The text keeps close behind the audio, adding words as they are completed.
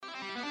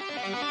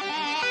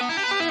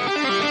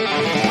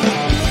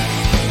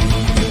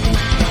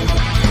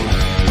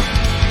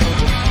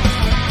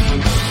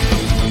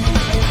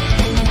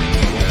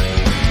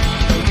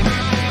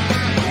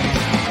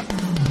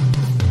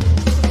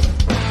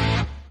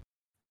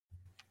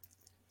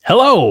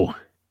Hello.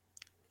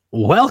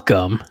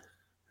 Welcome.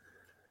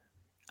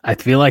 I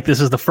feel like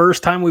this is the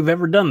first time we've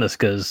ever done this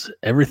because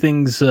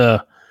everything's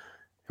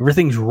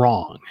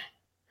wrong.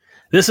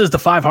 This is the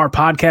Five Heart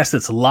Podcast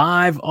that's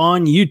live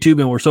on YouTube,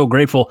 and we're so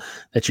grateful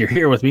that you're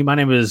here with me. My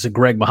name is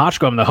Greg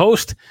Mahochko. I'm the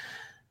host,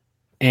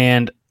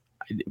 and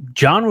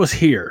John was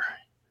here.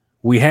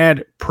 We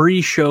had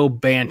pre-show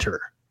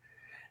banter,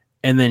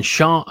 and then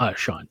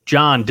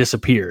John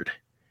disappeared.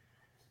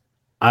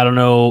 I don't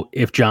know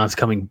if John's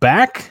coming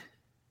back.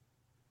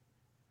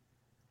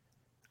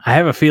 I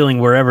have a feeling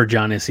wherever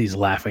John is, he's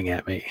laughing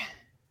at me.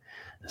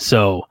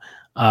 So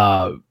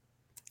I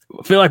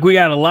feel like we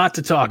got a lot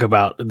to talk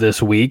about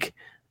this week.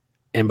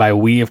 And by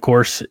we, of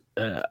course,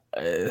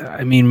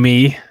 I mean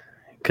me.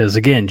 Because,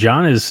 again,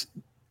 John is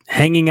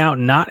hanging out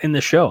not in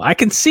the show. I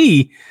can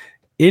see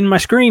in my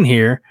screen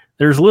here,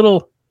 there's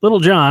little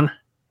John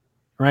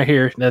right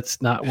here.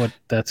 That's not what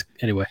that's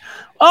 – anyway.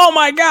 Oh,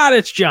 my God,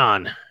 it's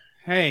John.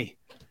 Hey.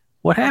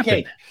 What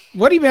happened? Okay.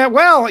 What do you mean?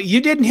 Well, you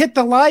didn't hit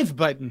the live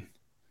button.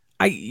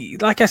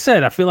 Like I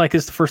said, I feel like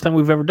it's the first time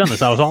we've ever done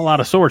this. I was all out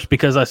of sorts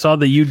because I saw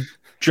that you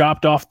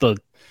dropped off the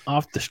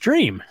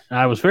stream.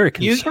 I was very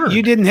concerned.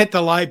 You didn't hit the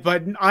live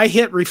button. I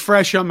hit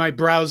refresh on my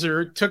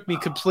browser. It took me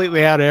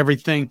completely out of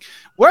everything.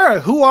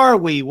 Who are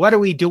we? What are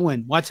we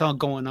doing? What's all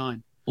going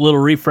on? A little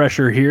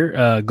refresher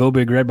here. Go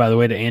Big Red, by the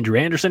way, to Andrew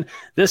Anderson.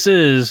 This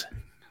is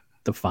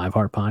the Five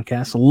Heart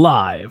Podcast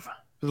live.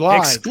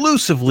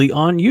 Exclusively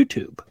on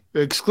YouTube.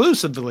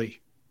 Exclusively.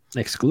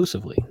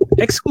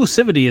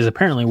 Exclusivity is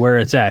apparently where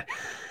it's at.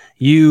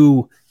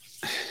 You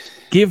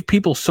give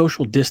people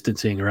social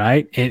distancing,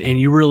 right? And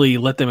you really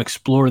let them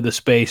explore the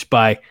space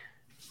by,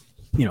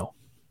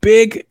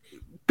 big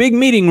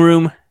meeting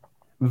room,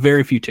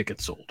 very few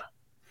tickets sold.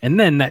 And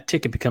then that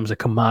ticket becomes a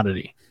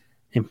commodity.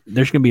 And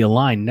there's going to be a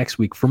line next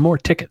week for more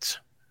tickets.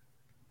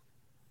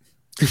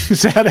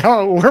 Is that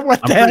how it works?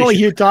 What the hell are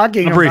you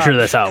talking about? I'm pretty sure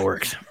that's how it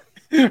works.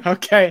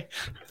 Okay.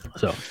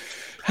 So,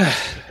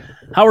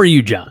 how are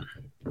you, John?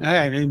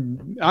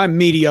 I'm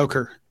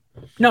mediocre.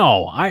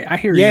 No, I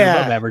hear you're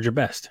above average or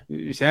best.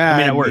 Yeah,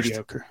 at worst.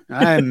 Mediocre.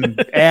 I'm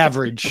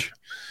average.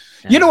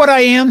 You know what I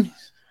am?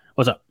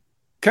 What's up?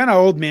 Kind of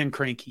old man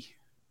cranky.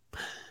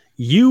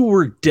 You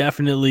were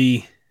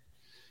definitely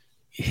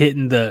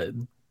hitting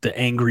the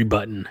angry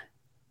button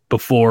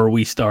before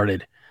we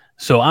started.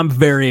 So I'm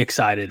very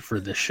excited for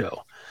this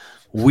show.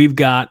 We've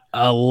got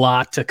a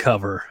lot to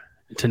cover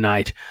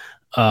tonight.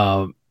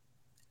 And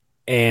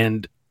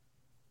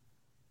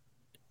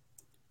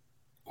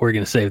we're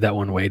going to save that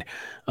one, Wade.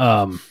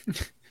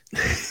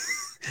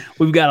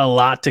 We've got a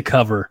lot to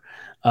cover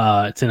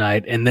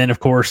tonight. And then,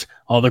 of course,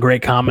 all the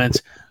great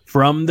comments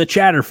from the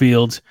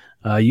Chatterfields.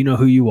 You know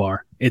who you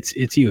are.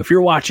 It's you. If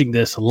you're watching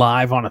this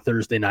live on a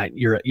Thursday night,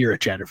 you're a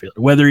Chatterfield.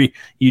 Whether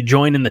you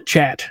join in the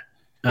chat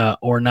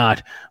or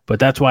not,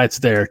 but that's why it's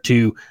there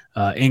to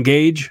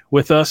engage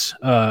with us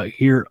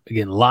here,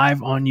 again,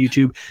 live on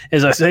YouTube.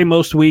 As I say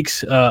most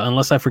weeks,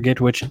 unless I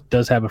forget, which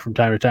does happen from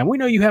time to time, we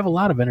know you have a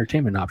lot of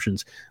entertainment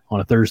options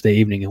on a Thursday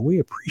evening, and we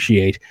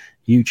appreciate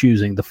you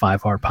choosing the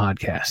Five Heart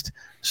Podcast.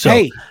 So,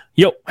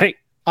 hey.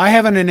 I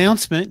have an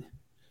announcement.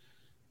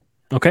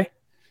 Okay.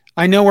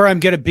 I know where I'm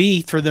going to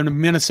be for the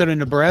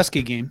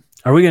Minnesota-Nebraska game.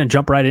 Are we going to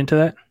jump right into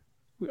that?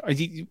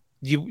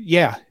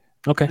 Yeah.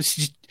 Okay.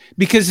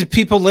 Because if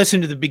people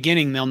listen to the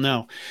beginning, they'll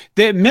know.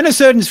 The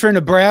Minnesotans for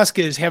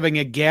Nebraska is having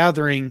a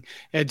gathering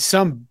at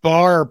some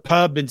bar or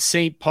pub in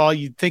St. Paul.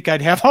 You'd think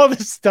I'd have all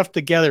this stuff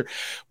together.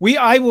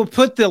 I will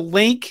put the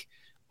link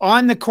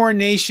on the Corn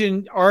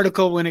Nation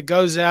article when it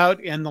goes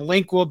out, and the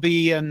link will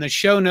be in the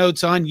show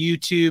notes on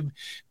YouTube.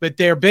 But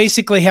they're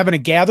basically having a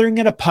gathering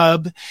at a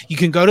pub. You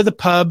can go to the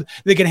pub.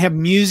 They're going to have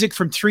music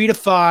from 3 to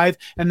 5,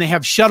 and they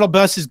have shuttle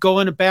buses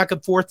going back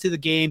and forth to the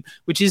game,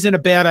 which isn't a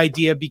bad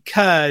idea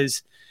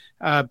because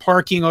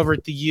parking over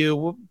at the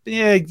U,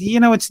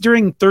 it's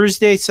during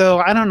Thursday, so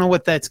I don't know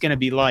what that's going to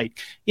be like.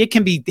 It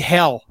can be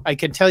hell, I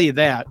can tell you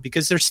that,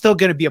 because there's still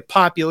going to be a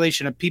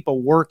population of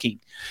people working.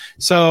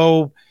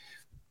 So,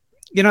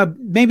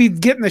 maybe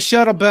getting the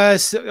shuttle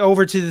bus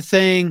over to the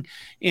thing,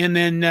 and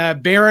then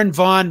Baron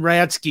von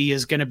Ratsky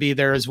is going to be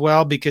there as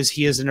well because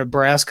he is a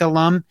Nebraska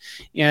alum,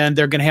 and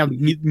they're going to have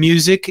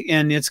music,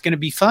 and it's going to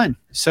be fun.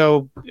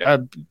 So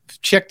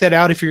check that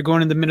out if you're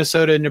going to the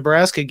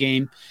Minnesota-Nebraska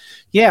game.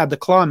 Yeah, the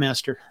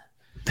Clawmaster.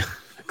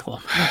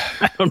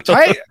 I don't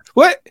know.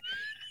 What?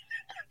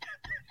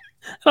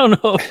 I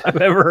don't know if I've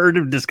ever heard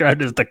him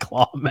described as the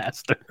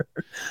Clawmaster.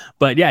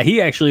 But yeah,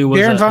 he actually was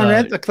Baron von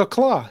Rat, the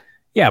Claw.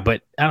 Yeah,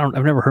 but I've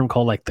never heard him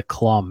called like the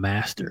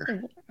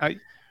Clawmaster.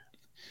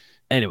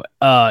 Anyway,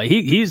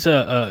 he's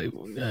a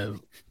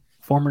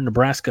former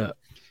Nebraska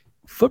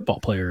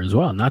football player as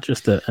well, not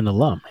just an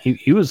alum.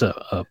 He was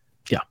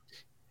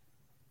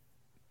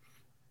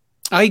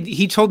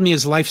He told me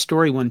his life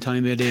story one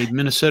time at a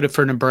Minnesota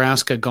for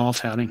Nebraska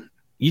golf outing.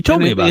 You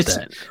told me about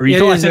that, or you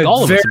told I think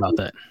all of us about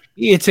that.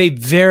 It's a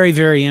very,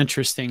 very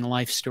interesting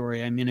life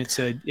story. I mean, it's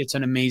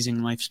an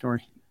amazing life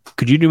story.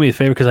 Could you do me a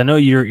favor? Because I know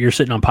you're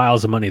sitting on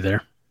piles of money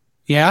there.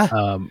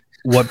 Yeah.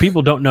 what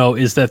people don't know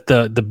is that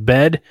the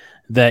bed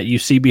that you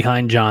see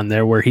behind John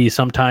there, where he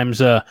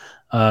sometimes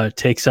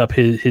takes up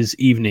his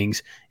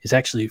evenings, is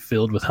actually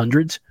filled with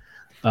hundreds.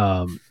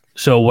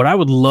 So what I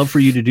would love for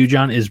you to do,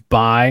 John, is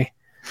buy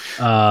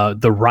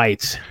the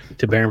rights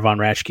to Baron von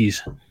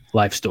Raschke's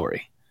life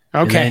story.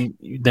 Okay.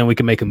 Then we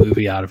can make a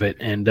movie out of it,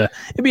 and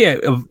it'd be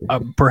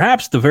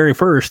perhaps the very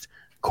first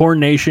Korn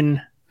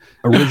Nation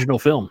original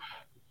film.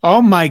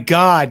 Oh my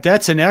God,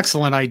 that's an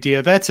excellent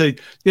idea.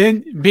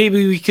 Then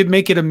maybe we could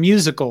make it a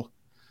musical.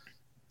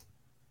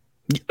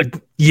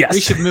 Yes, we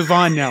should move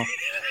on now.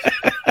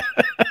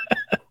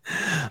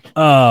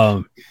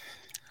 All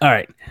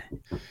right,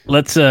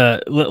 let's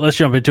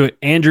jump into it.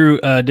 Andrew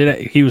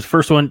he was the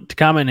first one to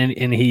comment,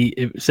 and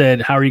he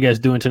said, "How are you guys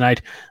doing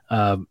tonight?"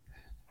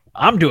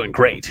 I'm doing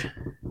great.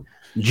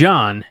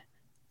 John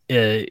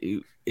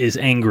is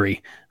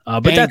angry,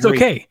 but that's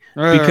okay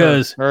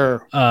because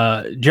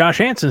Josh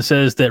Hansen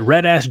says that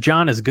Red Ass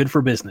John is good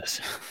for business.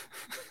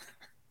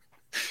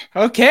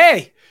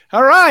 Okay,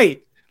 all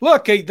right.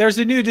 Look, there's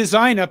a new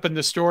design up in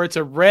the store. It's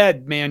a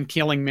red man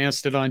killing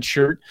Mastodon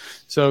shirt.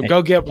 So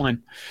go get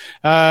one.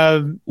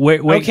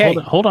 Wait, okay.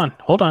 Hold on.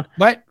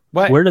 What?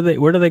 Where do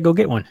they go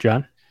get one,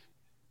 John?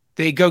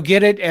 They go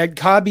get it at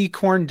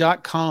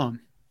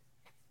cobbycorn.com.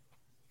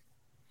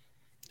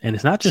 And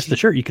it's not just the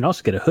shirt. You can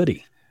also get a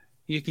hoodie.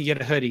 You can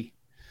get a hoodie.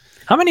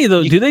 How many of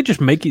those? Do they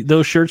just make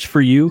those shirts for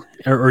you?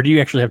 Or do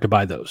you actually have to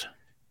buy those?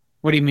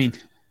 What do you mean?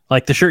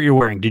 Like the shirt you're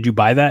wearing. Did you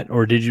buy that?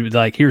 Or did you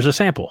here's a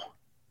sample?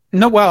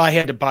 No, well, I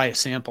had to buy a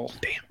sample.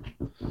 Damn.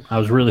 I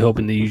was really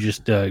hoping that you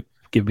just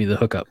give me the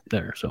hookup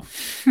there. So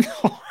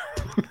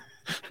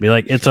be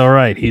like, it's all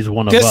right. He's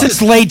one of us. This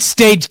is late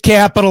stage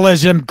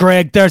capitalism,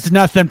 Greg. There's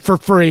nothing for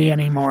free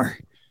anymore.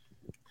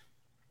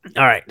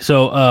 All right.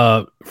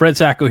 So Fred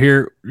Sacco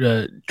here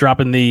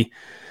dropping the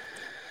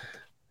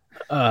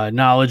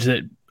knowledge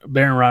that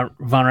Baron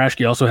von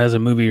Raschke also has a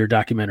movie or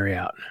documentary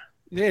out.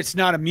 It's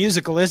not a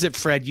musical, is it,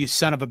 Fred, you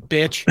son of a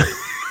bitch?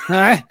 All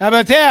right. How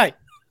about that?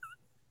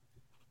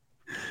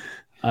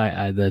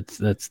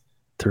 That's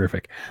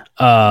terrific.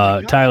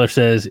 Tyler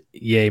says,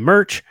 yay,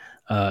 merch.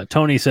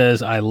 Tony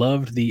says, I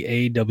loved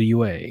the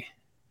AWA.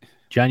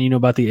 John, you know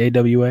about the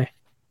AWA?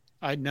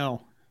 I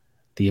know.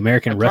 The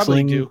American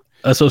Wrestling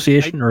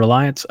Association or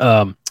Alliance.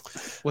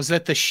 Was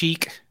that the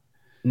Sheik?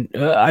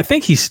 I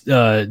think he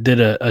did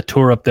a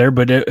tour up there,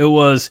 but it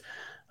was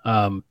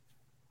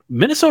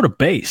Minnesota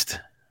based,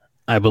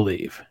 I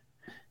believe.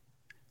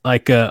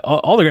 Like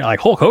all the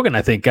like Hulk Hogan,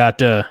 I think got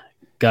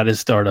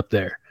his start up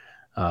there.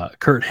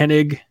 Kurt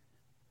Hennig.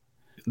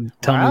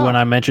 Tell me when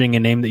I'm mentioning a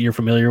name that you're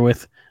familiar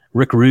with.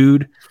 Rick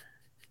Rude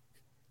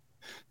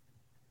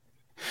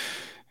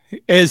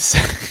is.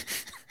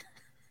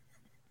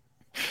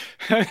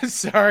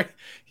 Sorry,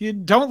 you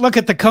don't look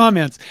at the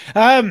comments.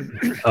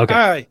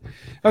 Okay.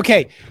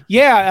 Okay.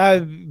 Yeah.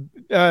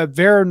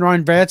 Baron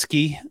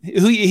Ronvatsky,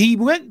 who he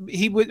went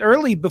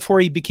early before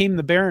he became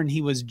the Baron.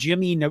 He was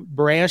Jimmy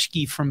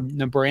Nebraska from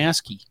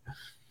Nebraska.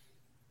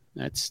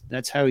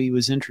 That's how he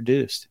was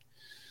introduced.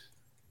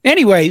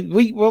 Anyway,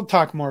 we'll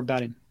talk more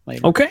about him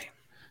later. Okay.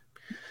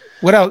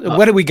 What else?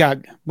 What do we got?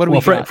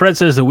 Fred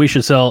says that we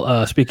should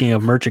sell, speaking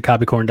of merch at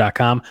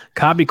cobbycorn.com,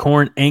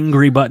 Cobbycorn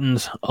angry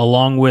buttons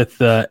along with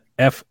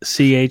FHCSF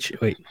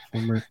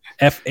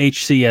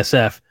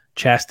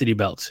chastity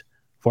belts.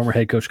 Former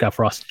head coach Scott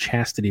Frost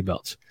chastity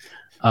belts.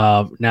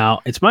 Now,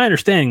 it's my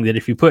understanding that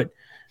if you put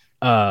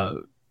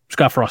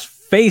Scott Frost's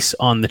face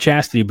on the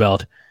chastity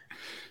belt,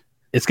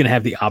 it's going to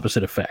have the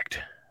opposite effect,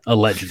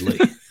 allegedly.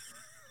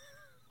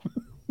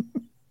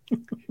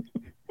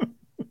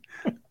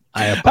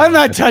 I'm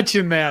not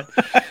touching that.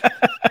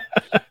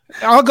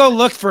 I'll go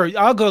look for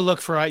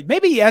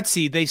maybe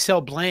Etsy. They sell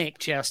blank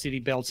chastity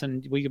belts,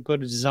 and we can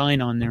put a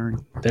design on there.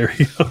 There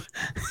you go.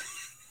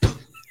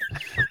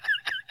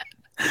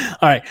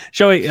 All right,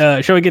 shall we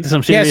get to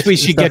some serious? Yes, we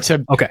should get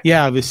some. Okay,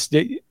 yeah.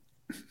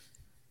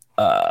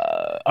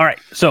 All right,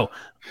 so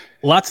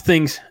lots of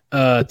things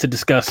to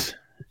discuss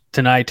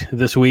tonight,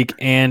 this week,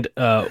 and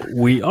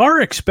we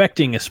are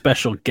expecting a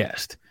special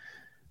guest.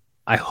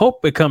 I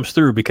hope it comes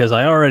through because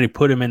I already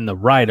put him in the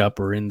write-up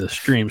or in the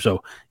stream,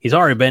 so he's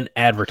already been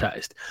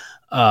advertised.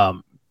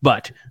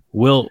 But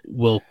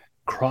we'll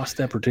cross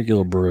that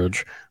particular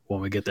bridge when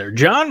we get there.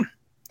 John,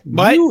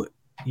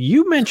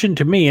 you mentioned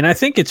to me, and I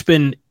think it's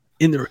been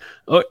in the.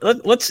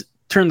 Let's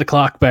turn the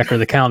clock back or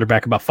the calendar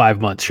back about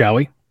 5 months, shall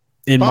we?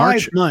 In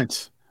March. 5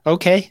 months.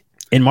 Okay.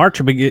 In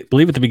March, I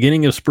believe at the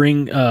beginning of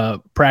spring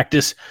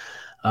practice,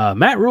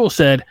 Matt Rule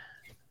said,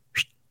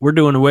 we're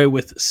doing away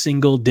with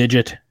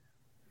single-digit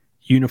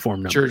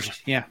uniform numbers. Jerseys.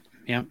 Yeah.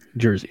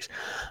 Jerseys.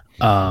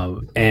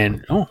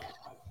 And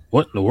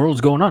what in the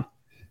world's going on?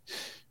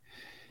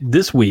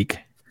 This week,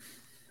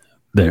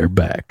 they're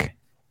back.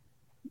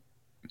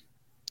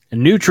 A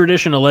new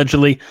tradition,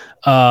 allegedly,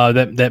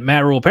 that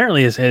Matt Rule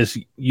apparently has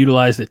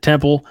utilized at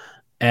Temple,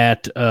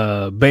 at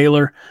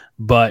Baylor.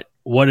 But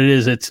what it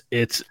is,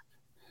 it's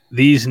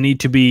these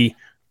need to be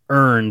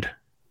earned.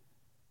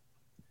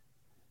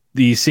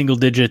 These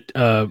single-digit,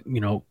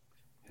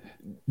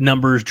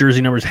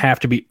 jersey numbers have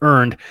to be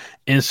earned.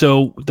 And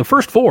so the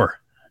first 4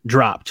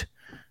 dropped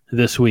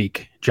this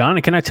week.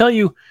 John, can I tell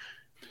you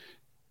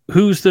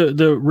who's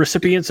the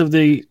recipients of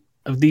these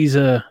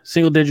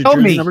single-digit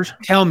jersey numbers?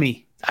 Tell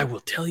me. I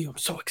will tell you. I'm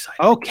so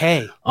excited.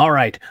 Okay. All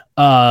right.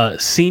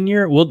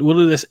 Senior, we'll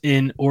do this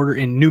in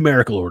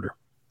numerical order.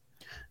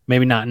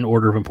 Maybe not in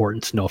order of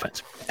importance. No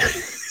offense.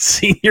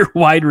 Senior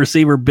wide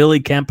receiver Billy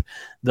Kemp,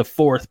 the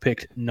 4th,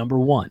 picked number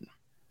 1.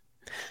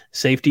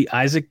 Safety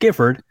Isaac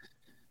Gifford,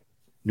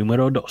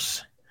 numero 2.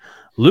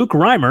 Luke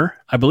Reimer,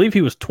 I believe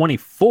he was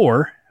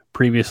 24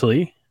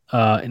 previously,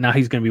 and now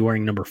he's going to be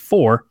wearing number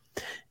 4.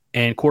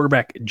 And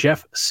quarterback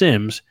Jeff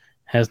Sims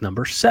has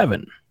number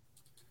 7.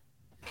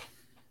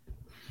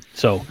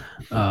 So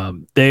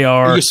they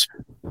are.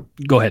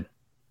 Go ahead.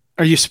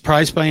 Are you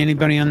surprised by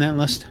anybody on that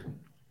list?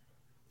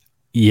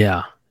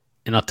 Yeah,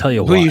 and I'll tell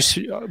you why.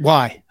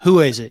 Why? Who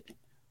is it?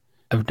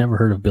 I've never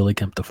heard of Billy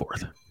Kemp the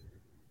 4th.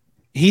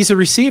 He's a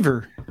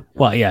receiver.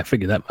 Well, yeah, I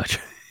figured that much.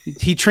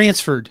 He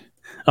transferred.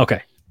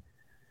 Okay.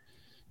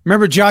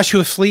 Remember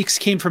Joshua Fleeks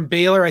came from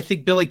Baylor? I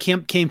think Billy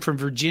Kemp came from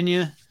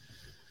Virginia.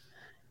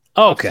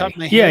 Okay.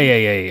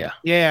 Yeah.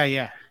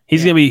 Yeah.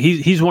 He's gonna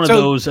be. He's one of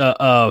those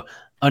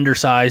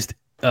undersized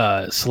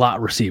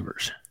slot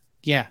receivers.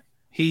 Yeah.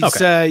 He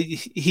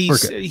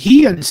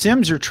and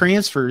Sims are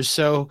transfers.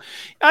 So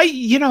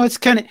it's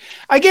kind of,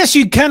 I guess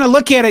you kind of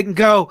look at it and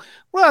go,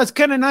 well, it's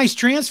kind of nice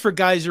transfer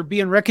guys are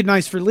being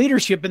recognized for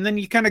leadership. And then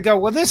you kind of go,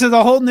 well, this is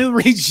a whole new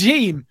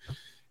regime.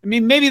 I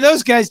mean, maybe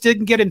those guys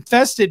didn't get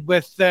infested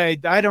with, I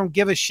don't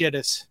give a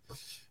shitus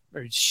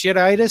or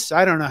shititis.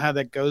 I don't know how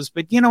that goes,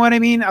 but you know what I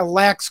mean? A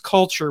lax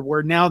culture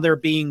where now they're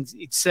being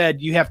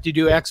said, you have to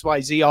do X, Y,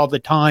 Z all the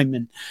time.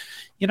 And,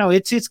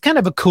 it's kind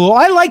of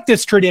I like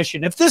this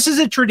tradition. If this is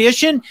a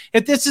tradition,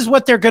 if this is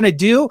what they're going to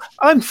do,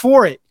 I'm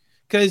for it.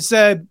 Because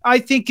I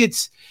think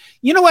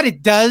you know what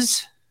it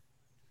does?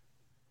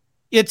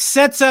 It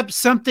sets up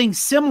something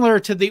similar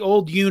to the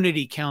old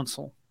Unity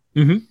Council.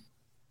 Mm-hmm.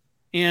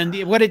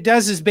 And what it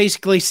does is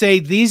basically say,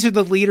 these are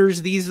the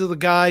leaders, these are the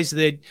guys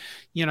that,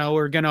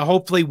 are going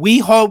to we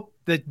hope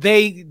that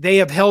they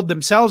have held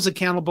themselves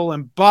accountable,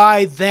 and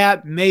by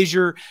that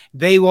measure,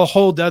 they will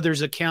hold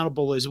others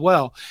accountable as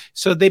well.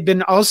 So they've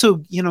been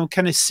also,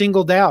 kind of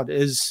singled out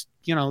as,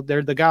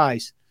 they're the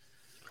guys.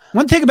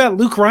 One thing about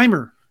Luke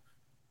Reimer,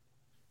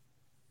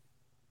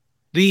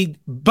 the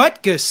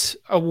Butkus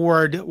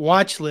Award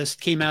watch list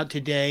came out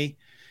today,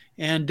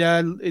 and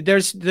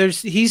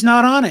he's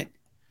not on it.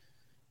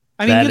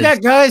 I mean, you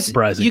got guys,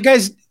 surprising.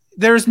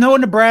 There's no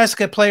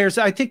Nebraska players.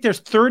 I think there's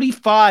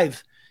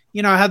 35.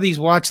 You know how these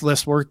watch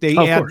lists work. They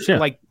add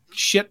like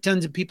shit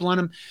tons of people on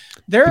them.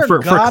 There are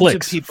gobs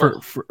clicks, of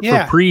people. For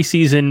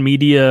preseason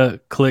media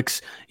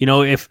clicks.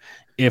 If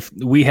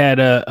we had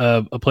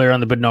a player on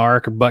the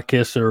Bednarik or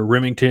Butkus or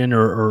Remington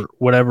or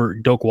whatever,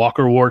 Doak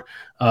Walker Award,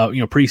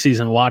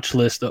 preseason watch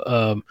list,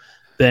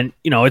 then,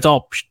 it's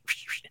all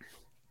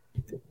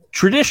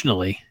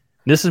traditionally,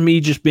 this is me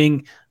just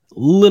being a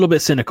little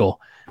bit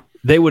cynical.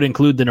 They would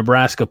include the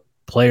Nebraska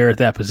player at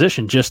that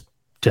position just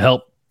to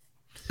help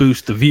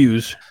boost the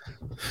views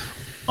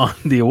on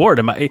the award.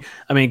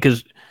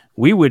 Because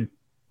we would,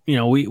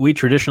 we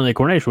traditionally at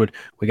Coronation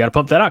we got to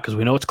pump that out because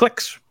we know it's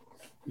clicks.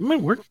 I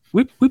mean,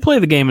 we play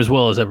the game as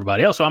well as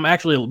everybody else. So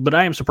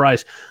I am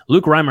surprised.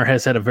 Luke Reimer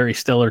has had a very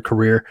stellar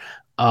career.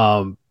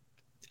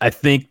 I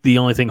think the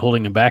only thing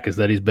holding him back is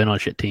that he's been on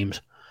shit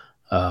teams.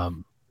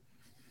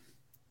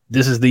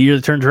 This is the year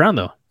that turns around,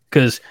 though,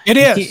 because it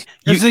is.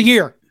 It's the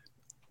year.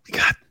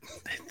 God,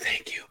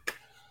 thank you.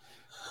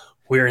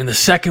 We're in the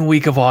second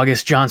week of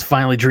August. John's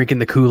finally drinking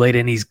the Kool-Aid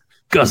and he's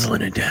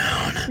guzzling it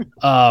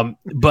down.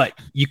 But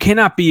you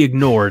cannot be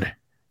ignored.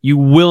 You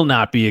will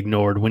not be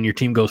ignored when your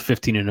team goes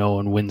 15-0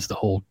 and wins the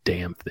whole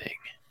damn thing.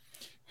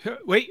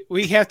 Wait,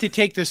 we have to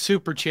take the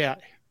super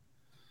chat.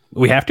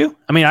 We have to?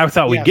 I mean, I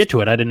thought we'd get to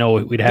it. I didn't know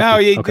we'd have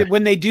to. No,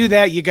 when they do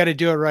that, you got to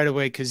do it right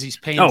away because he's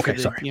paying for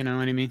it. You know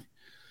what I mean?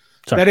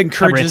 Sorry. That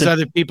encourages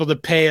other people to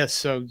pay us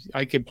so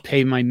I could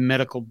pay my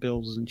medical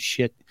bills and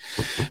shit.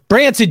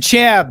 Branson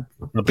Chab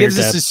gives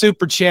us a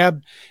super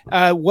Chab.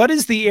 What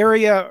is the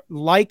area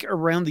like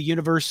around the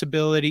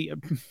University?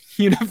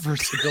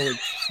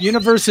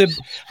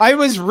 I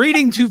was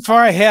reading too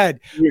far ahead.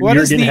 What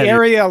is the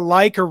area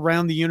like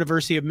around the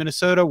University of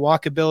Minnesota?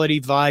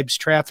 Walkability, vibes,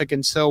 traffic,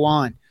 and so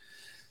on.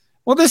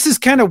 Well, this is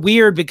kind of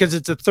weird because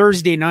it's a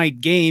Thursday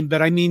night game,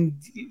 but I mean,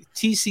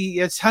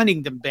 it's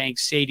Huntington Bank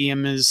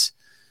Stadium is,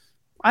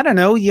 I don't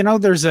know,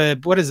 there's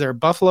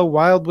Buffalo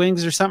Wild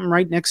Wings or something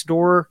right next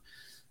door.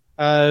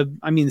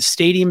 The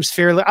stadium's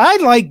fairly, I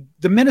like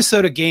the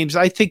Minnesota games.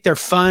 I think they're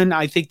fun.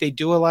 I think they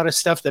do a lot of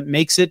stuff that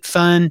makes it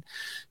fun.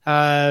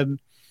 I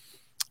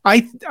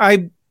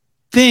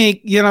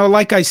think,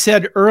 like I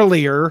said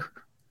earlier,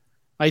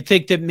 I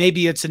think that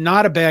maybe it's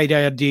not a bad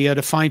idea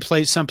to find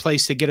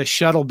someplace to get a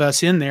shuttle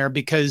bus in there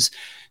because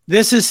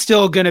this is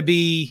still going to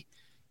be,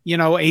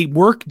 a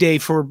work day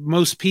for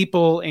most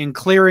people and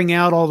clearing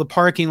out all the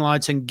parking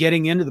lots and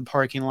getting into the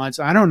parking lots.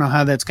 I don't know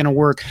how that's going to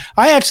work.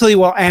 I actually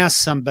will ask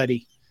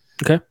somebody.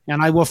 Okay.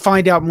 And I will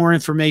find out more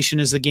information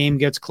as the game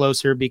gets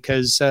closer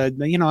because,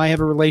 I have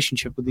a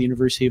relationship with the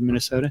University of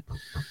Minnesota.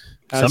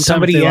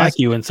 Sometimes they like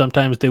you, and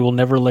sometimes they will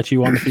never let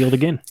you on the field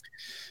again.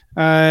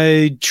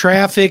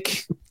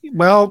 Traffic.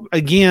 Well,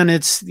 again,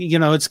 it's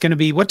going to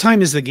be, what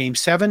time is the game?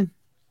 7?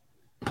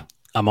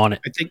 I'm on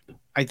it.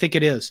 I think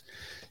it is.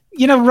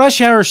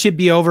 Rush hour should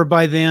be over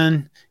by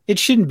then. It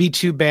shouldn't be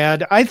too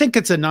bad. I think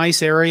it's a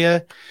nice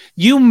area.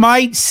 You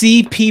might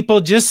see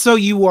people, just so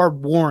you are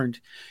warned,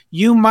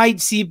 you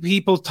might see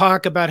people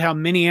talk about how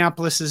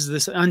Minneapolis is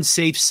this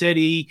unsafe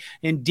city.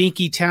 In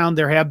Dinkytown,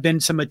 there have been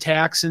some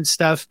attacks and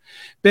stuff.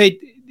 But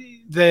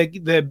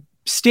the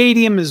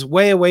stadium is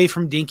way away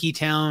from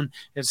Dinkytown.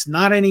 It's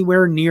not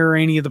anywhere near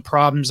any of the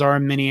problems are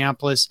in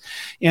Minneapolis.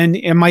 And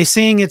am I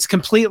saying it's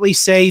completely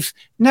safe?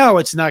 No,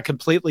 it's not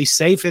completely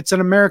safe. It's an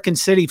American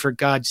city, for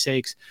God's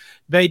sakes.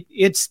 But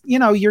it's,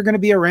 you're going to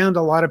be around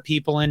a lot of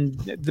people, and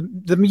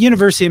the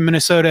University of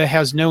Minnesota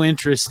has no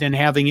interest in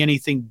having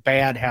anything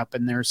bad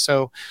happen there.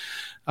 So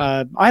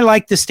I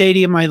like the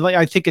stadium.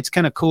 I think it's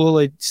kind of cool.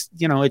 It's,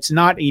 it's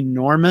not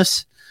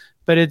enormous,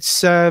 but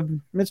it's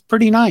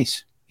pretty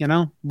nice.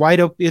 Wide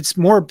open. It's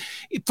more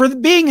for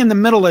being in the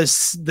middle of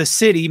the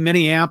city,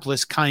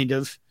 Minneapolis, kind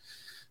of.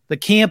 The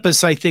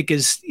campus, I think,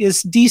 is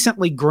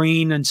decently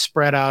green and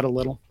spread out a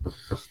little.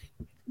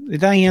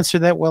 Did I answer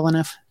that well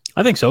enough?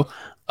 I think so.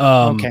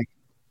 Okay.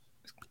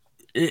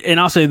 And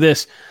I'll say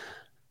this: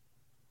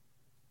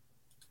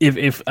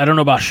 if I don't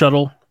know about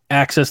shuttle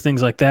access,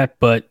 things like that,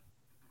 but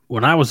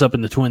when I was up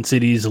in the Twin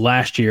Cities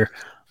last year,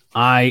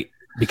 I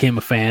became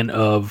a fan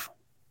of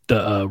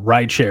the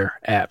rideshare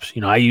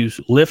apps. I use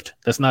Lyft.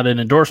 That's not an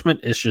endorsement.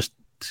 It's just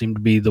seemed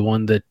to be the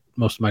one that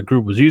most of my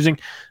group was using.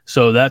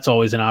 So that's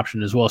always an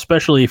option as well,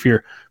 especially if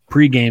you're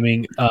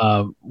pre-gaming,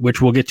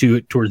 which we'll get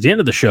to towards the end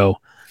of the show.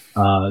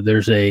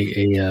 There's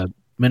a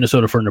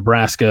Minnesota for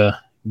Nebraska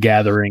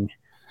gathering.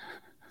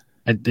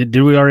 Did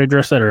we already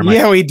address that?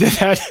 We did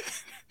that.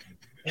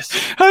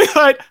 Yes. I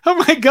thought, oh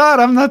my God,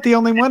 I'm not the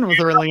only one with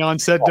early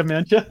onset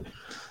dementia.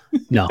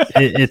 No,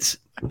 it's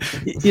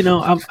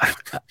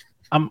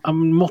I'm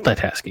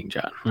multitasking,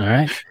 John. All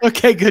right.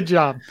 Okay, good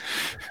job.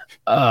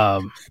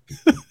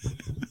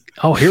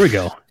 Oh, here we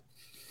go.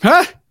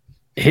 Huh?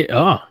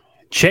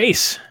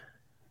 Chase.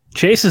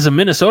 Chase is a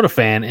Minnesota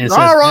fan, and says,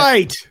 all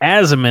right,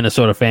 as a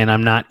Minnesota fan,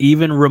 I'm not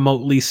even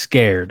remotely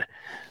scared,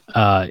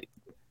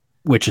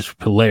 which is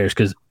hilarious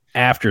because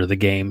after the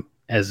game,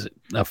 as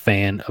a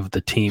fan of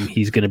the team,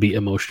 he's going to be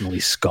emotionally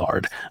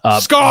scarred.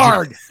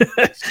 Scarred!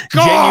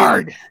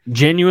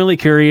 Genuinely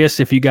curious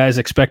if you guys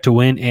expect to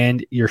win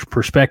and your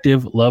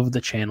perspective. Love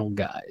the channel,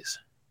 guys.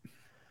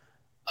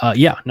 We're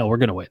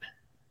going to win.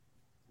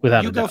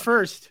 Without you a doubt. Go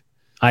first.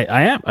 I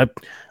am.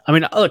 I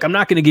mean, look, I'm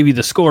not going to give you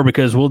the score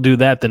because we'll do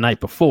that the night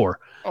before.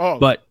 Oh.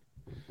 But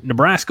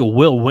Nebraska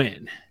will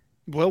win.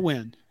 We'll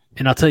win.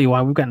 And I'll tell you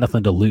why. We've got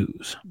nothing to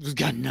lose. We've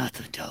got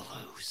nothing to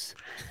lose.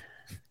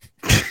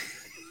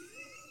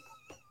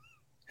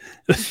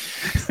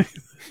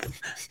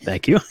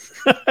 Thank you.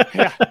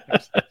 Yeah,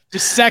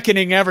 just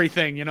seconding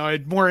everything,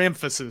 more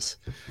emphasis.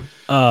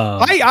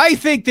 I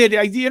think that,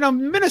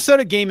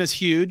 Minnesota game is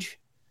huge.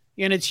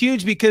 And it's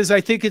huge because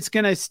I think it's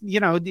going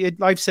to,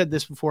 I've said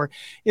this before,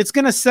 it's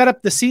going to set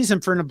up the season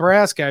for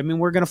Nebraska. I mean,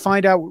 we're going to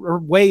find out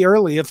way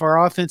early if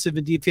our offensive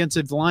and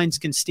defensive lines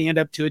can stand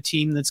up to a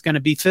team that's going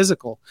to be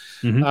physical.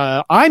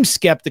 Mm-hmm. I'm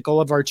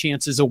skeptical of our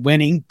chances of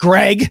winning.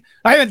 Greg,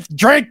 I haven't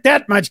drank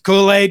that much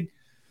Kool-Aid.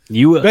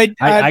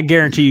 I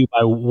guarantee you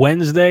by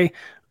Wednesday,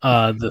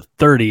 the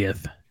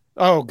 30th.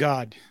 Oh,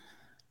 God.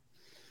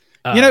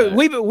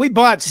 We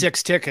bought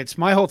 6 tickets.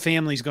 My whole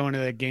family's going to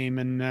that game,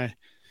 and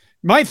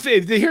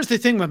here's the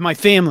thing with my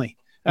family.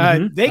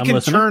 They can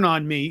turn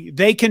on me.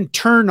 They can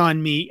turn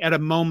on me at a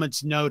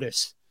moment's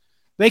notice.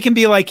 They can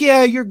be like,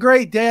 "Yeah, you're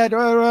great, Dad.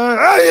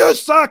 You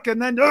suck,"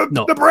 and then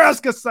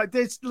Nebraska sucks.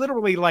 It's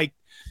literally like,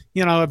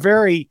 a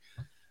very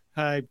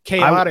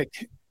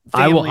chaotic.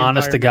 I will,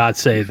 honest to God,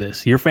 say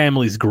this: your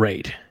family's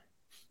great.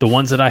 The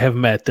ones that I have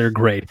met, they're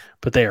great,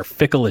 but they are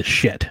fickle as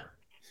shit.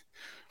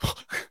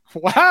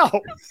 Wow.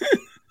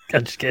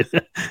 I'm just kidding.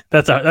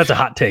 That's a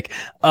hot take.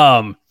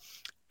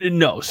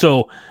 No.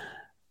 So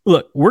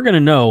look, we're going to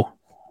know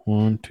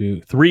 1,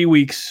 2, 3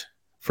 weeks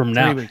from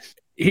now. 3 weeks.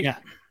 Yeah.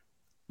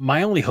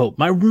 My only hope,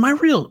 my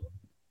real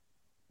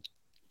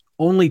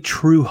only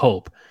true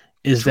hope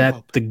is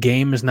that the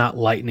game is not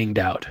lightninged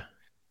out,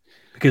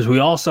 because we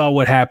all saw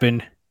what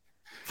happened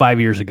 5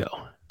 years ago.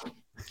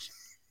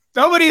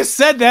 Nobody has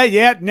said that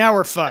yet. Now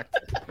we're fucked.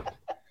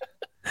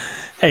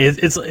 Hey,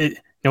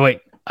 no,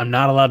 wait, I'm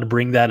not allowed to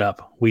bring that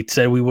up. We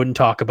said we wouldn't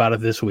talk about it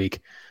this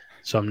week,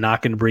 so I'm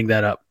not going to bring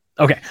that up.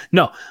 Okay,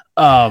 no.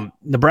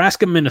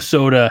 Nebraska,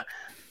 Minnesota,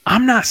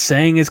 I'm not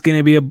saying it's going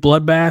to be a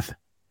bloodbath,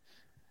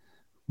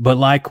 but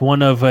like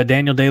one of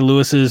Daniel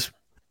Day-Lewis's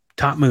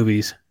top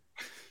movies,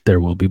 there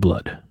will be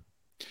blood.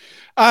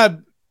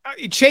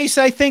 Chase,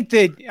 I think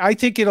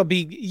it'll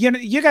be,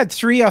 you got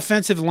 3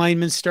 offensive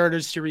linemen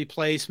starters to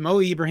replace. Mo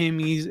Ibrahim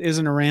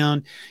isn't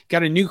around.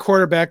 Got a new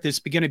quarterback that's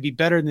going to be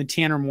better than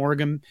Tanner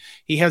Morgan.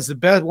 He has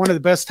one of the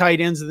best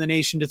tight ends in the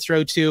nation to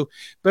throw to.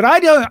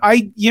 But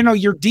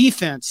your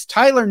defense,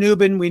 Tyler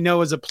Nubin, we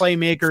know is a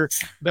playmaker,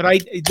 but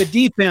the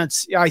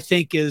defense, I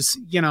think is,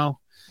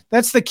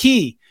 that's the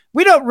key.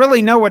 We don't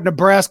really know what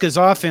Nebraska's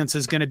offense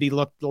is going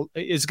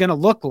to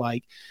look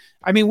like.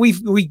 I mean,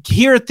 we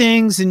hear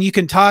things and you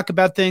can talk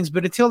about things,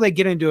 but until they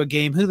get into a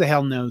game, who the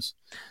hell knows?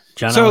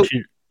 John, so,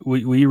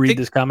 will you read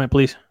this comment,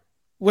 please?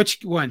 Which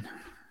one?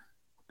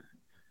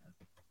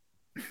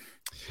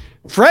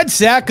 Fred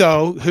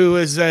Sacco, who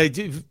is I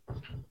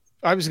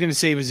was going to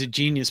say he was a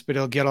genius, but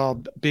he'll get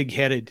all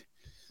big-headed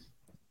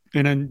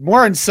and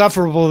more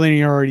insufferable than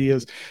he already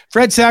is.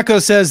 Fred Sacco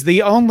says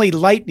the only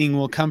lightning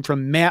will come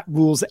from Matt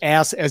Rule's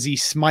ass as he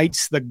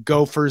smites the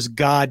Gophers.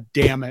 God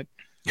damn it.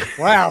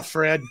 Wow,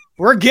 Fred,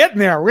 we're getting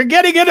there. We're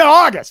getting into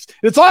August.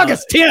 It's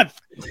August 10th.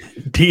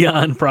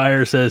 Dion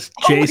Pryor says,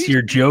 Chase,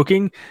 you're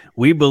joking.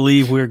 We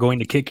believe we're going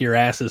to kick your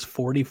asses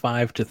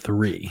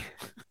 45-3.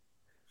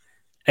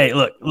 Hey,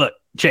 look,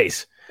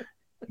 Chase.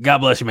 God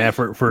bless you, man,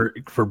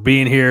 for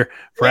being here,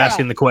 for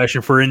asking the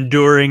question, for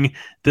enduring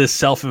this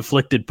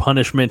self-inflicted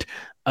punishment.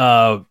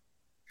 We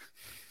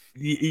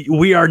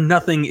are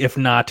nothing if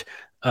not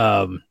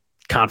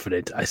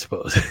confident, I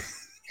suppose.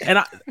 And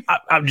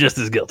I'm just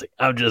as guilty.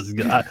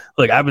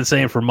 Look, I've been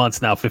saying for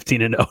months now,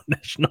 15-0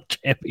 national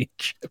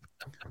championship.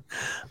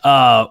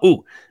 I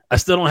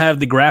still don't have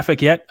the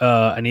graphic yet.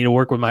 I need to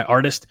work with my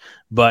artist,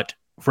 but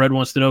Fred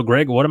wants to know,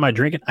 Greg, what am I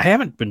drinking? I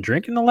haven't been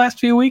drinking the last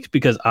few weeks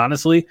because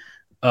honestly,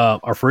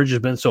 our fridge has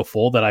been so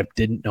full that I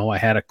didn't know I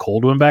had a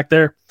cold one back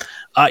there.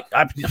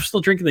 I'm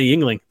still drinking the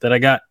Yuengling that I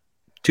got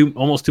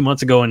almost 2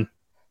 months ago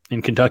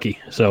in Kentucky.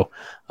 So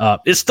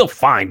it's still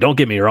fine. Don't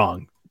get me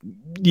wrong.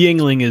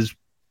 Yuengling is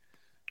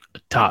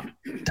top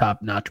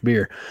notch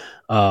beer.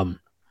 But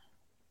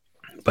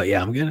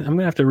yeah, I'm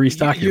gonna have to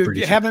restock here.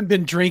 You haven't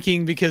been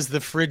drinking because the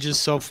fridge is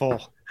so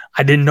full.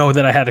 I didn't know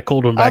that I had a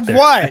cold one back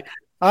there.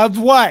 Of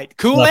what?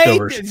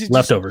 Kool-Aid?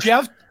 Leftovers.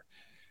 Jeff?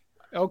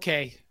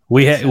 Okay.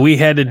 We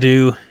had to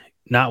do,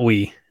 not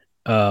we,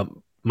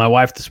 my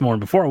wife this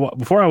morning,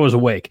 before I was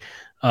awake,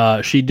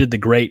 she did the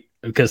great,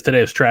 because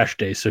today was trash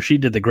day, so she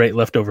did the great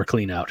leftover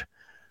clean out.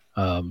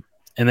 And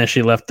then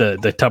she left the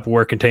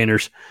Tupperware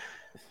containers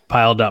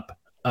piled up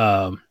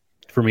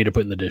for me to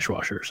put in the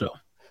dishwasher. So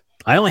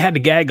I only had to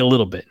gag a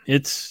little bit.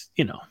 It's,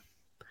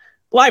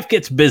 life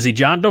gets busy,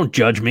 John. Don't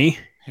judge me.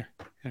 Here.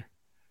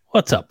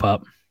 What's up,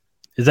 pup?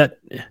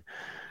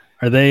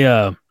 Are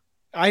they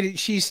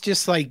she's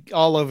just like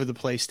all over the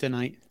place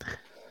tonight.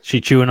 She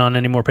chewing on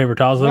any more paper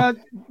towels though?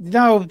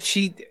 No,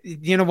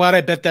 you know what?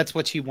 I bet that's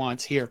what she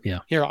wants. Here.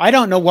 I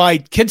don't know why.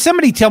 Can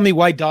somebody tell me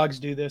why dogs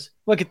do this?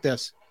 Look at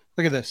this.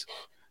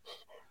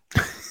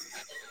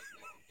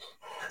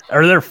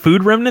 Are there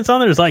food remnants on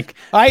there? There's like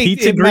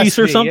pizza grease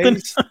or something.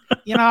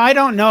 I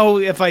don't know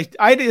if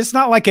it's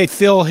not like I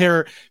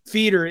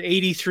feed her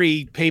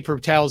 83 paper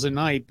towels a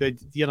night, but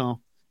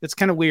it's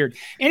kind of weird.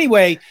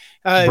 Anyway,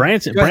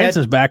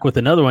 Branson's back with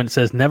another one that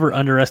says never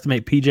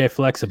underestimate PJ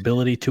Fleck's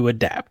ability to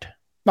adapt.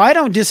 I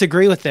don't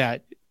disagree with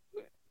that.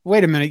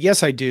 Wait a minute.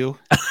 Yes, I do.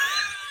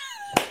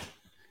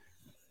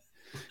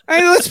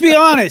 Let's be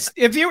honest.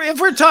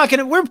 If we're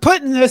talking, we're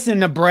putting this in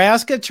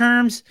Nebraska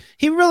terms,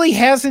 he really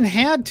hasn't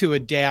had to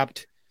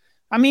adapt.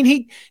 I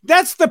mean,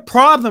 that's the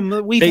problem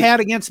that we've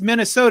had against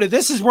Minnesota.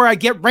 This is where I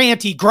get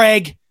ranty,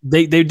 Greg.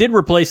 They did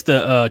replace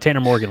the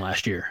Tanner Morgan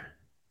last year.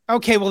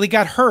 Okay, well, he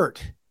got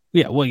hurt.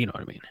 Yeah, well, you know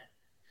what I mean.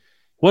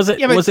 Was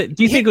it?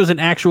 Do you think it was an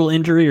actual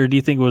injury, or do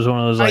you think it was one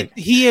of those like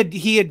he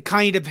had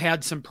kind of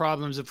had some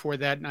problems before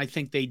that, and I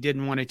think they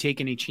didn't want to take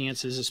any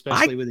chances,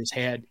 especially with his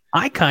head.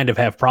 I kind of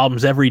have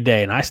problems every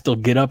day, and I still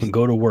get up and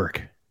go to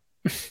work.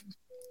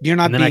 You're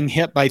not being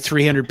hit by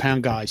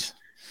 300-pound guys.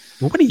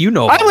 What do you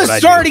know? I was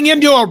starting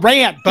into a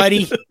rant,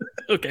 buddy.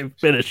 Okay,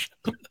 finish.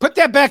 Put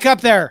that back up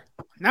there.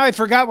 Now I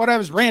forgot what I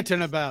was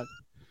ranting about.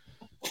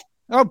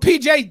 Oh,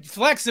 PJ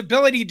Fleck's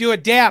ability to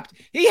adapt.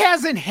 He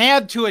hasn't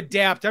had to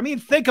adapt. I mean,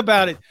 think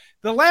about it.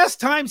 The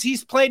last times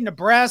he's played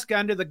Nebraska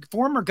under the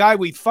former guy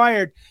we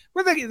fired,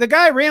 where the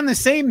guy ran the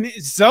same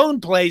zone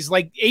plays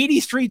like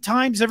 83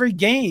 times every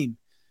game.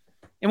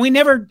 And we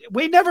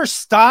never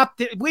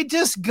stopped it. We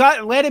just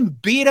let him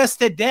beat us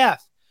to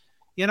death,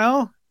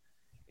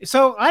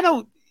 So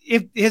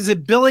if his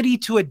ability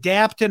to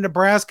adapt to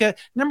Nebraska,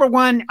 number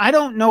one, I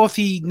don't know if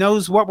he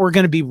knows what we're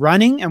going to be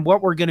running and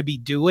what we're going to be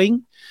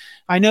doing.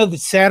 I know that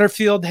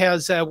Satterfield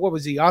has,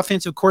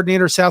 offensive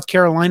coordinator of South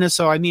Carolina.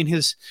 So, I mean,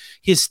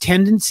 his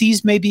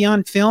tendencies may be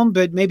on film,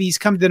 but maybe he's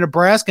come to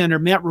Nebraska under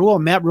Matt Rule.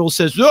 And Matt Rule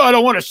says, I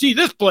don't want to see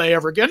this play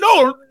ever again.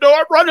 No,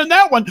 I'm running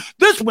that one.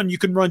 This one you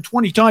can run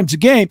 20 times a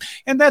game.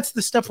 And that's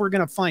the stuff we're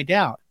going to find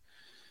out.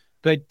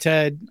 But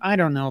I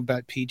don't know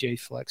about PJ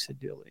Fleck's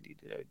ability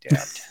to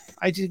adapt.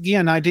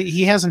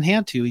 He hasn't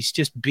had to. He's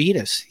just beat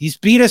us. He's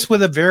beat us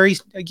with a very,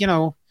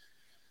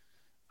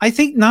 I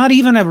think not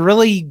even a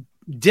really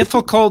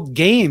difficult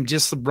game,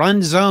 just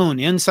run zone,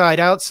 inside,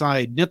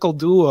 outside, nickel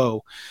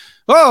duo.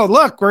 Oh,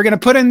 look, we're going to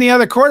put in the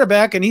other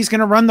quarterback and he's going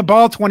to run the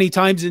ball 20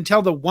 times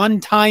until the one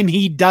time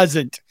he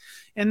doesn't.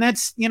 And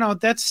that's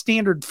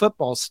standard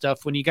football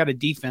stuff when you got a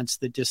defense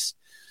that just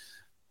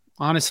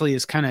honestly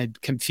is kind of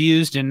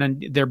confused, and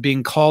then they're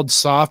being called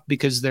soft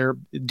because their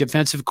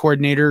defensive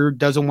coordinator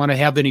doesn't want to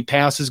have any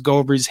passes go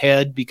over his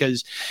head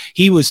because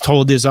he was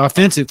told his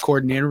offensive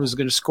coordinator was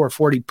going to score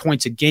 40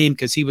 points a game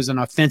because he was an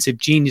offensive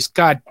genius.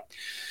 God,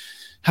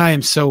 I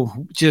am so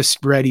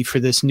just ready for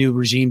this new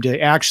regime to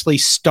actually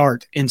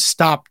start and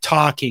stop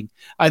talking.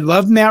 I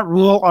love Matt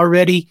Rule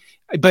already,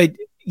 but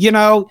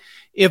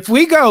if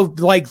we go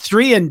like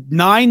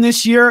 3-9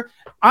 this year,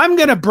 I'm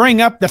going to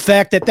bring up the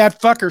fact that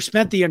fucker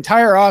spent the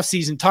entire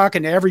offseason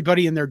talking to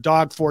everybody and their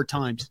dog 4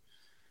 times.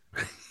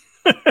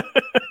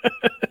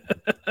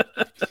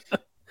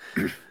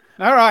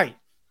 All right.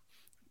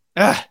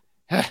 I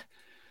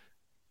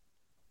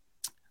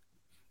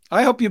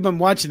hope you've been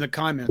watching the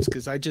comments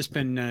because I just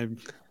been.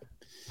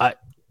 I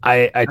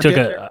took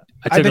a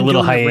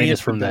little hiatus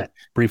from that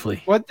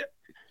briefly. What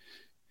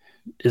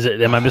is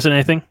it? Am I missing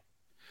anything?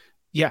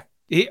 Yeah.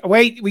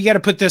 Wait, we got to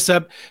put this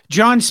up.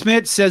 John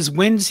Smith says,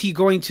 when's he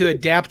going to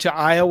adapt to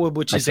Iowa,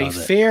 which is a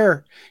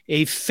fair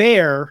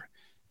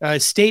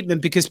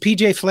statement because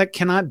PJ Fleck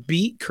cannot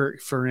beat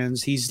Kirk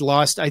Ferentz. He's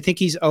lost. I think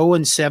he's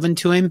 0-7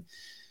 to him,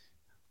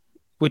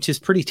 which is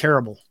pretty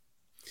terrible.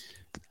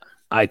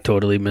 I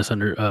totally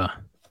misunderstood.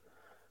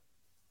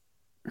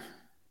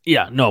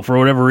 Yeah, no, for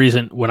whatever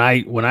reason, when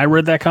I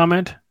read that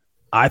comment,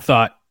 I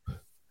thought,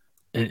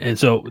 and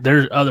so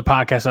there's other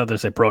podcasts out there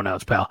that say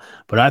pronouns, pal,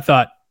 but I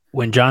thought,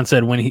 when John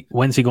said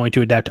when's he going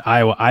to adapt to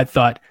Iowa, I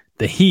thought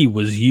the he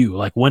was you.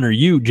 Like, when are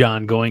you,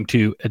 John, going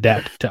to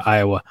adapt to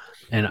Iowa?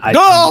 And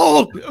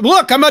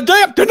look, I'm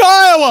adapting to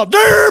Iowa.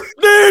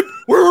 Deep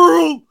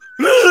world.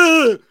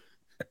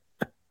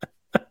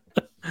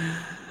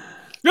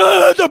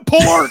 The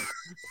pork.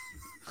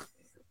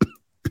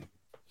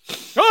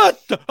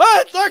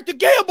 I'd like to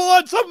gamble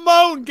on some of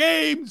my own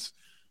games.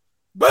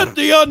 Bet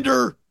the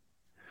under.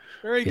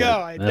 There you go.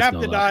 I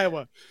adapted to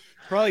Iowa.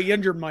 Probably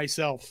injured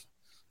myself.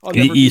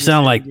 You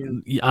sound like,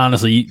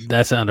 honestly,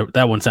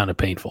 that one sounded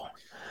painful.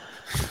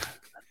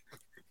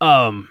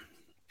 Well,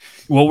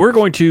 we're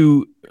going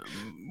to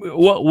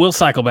we'll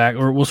cycle back,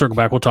 or we'll circle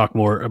back. We'll talk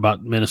more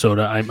about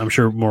Minnesota. I'm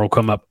sure more will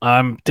come up.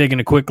 I'm taking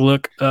a quick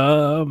look.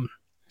 We'll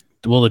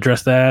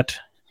address that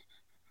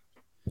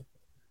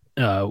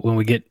when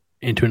we get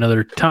into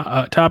another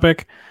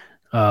topic.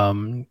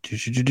 Don't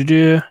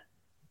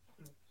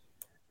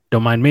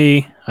mind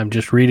me. I'm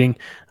just reading.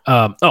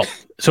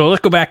 So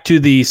let's go back to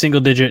the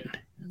single-digit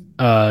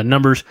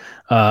numbers.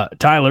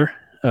 Tyler,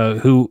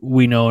 who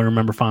we know and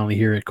remember fondly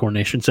here at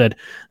Coronation, said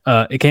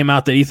it came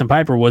out that Ethan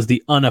Piper was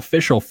the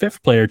unofficial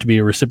 5th player to be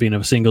a recipient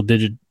of a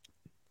single-digit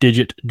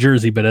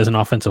jersey, but as an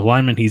offensive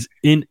lineman, he's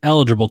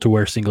ineligible to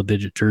wear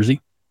single-digit jersey.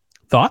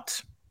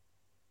 Thoughts?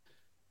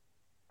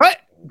 What?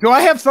 Do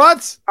I have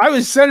thoughts? I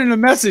was sending a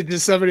message to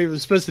somebody who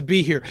was supposed to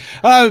be here.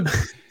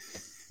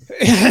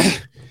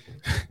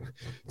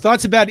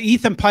 Thoughts about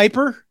Ethan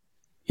Piper?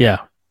 Yeah.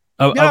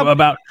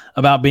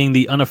 About being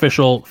the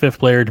unofficial 5th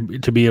player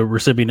to be a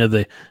recipient of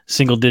the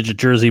single-digit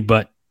jersey,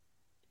 but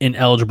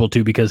ineligible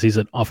to because he's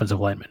an offensive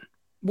lineman.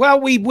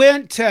 Well,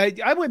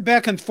 I went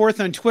back and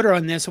forth on Twitter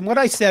on this, and what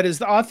I said is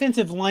the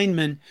offensive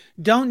linemen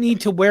don't need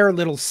to wear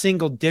little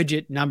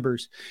single-digit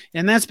numbers,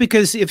 and that's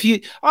because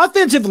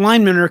offensive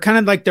linemen are kind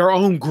of like their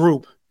own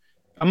group.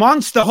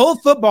 Amongst the whole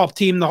football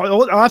team, the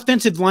whole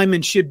offensive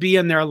linemen should be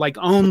in their like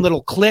own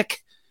little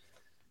clique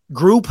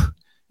group,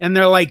 and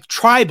they're like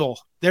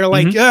tribal. They're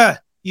like,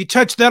 you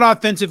touch that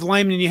offensive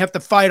lineman and you have to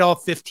fight all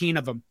 15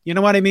 of them. You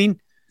know what I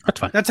mean? That's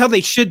fine. That's how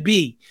they should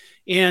be.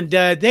 And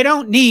they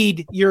don't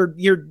need your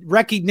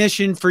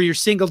recognition for your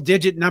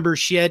single-digit number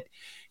shit.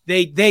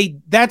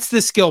 That's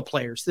the skill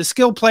players. The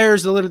skill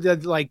players a little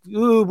like,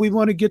 ooh, we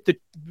want to get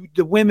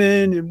the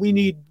women and we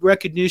need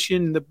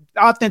recognition. The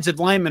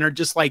offensive linemen are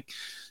just like,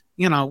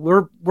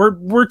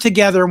 we're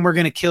together and we're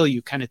going to kill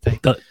you kind of thing.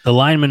 The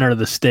linemen are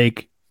the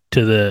steak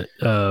to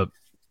the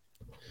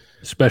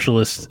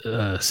specialist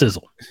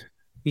sizzle.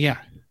 Yeah.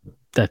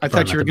 I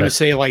thought you were going to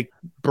say like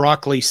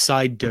broccoli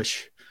side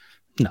dish.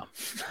 No.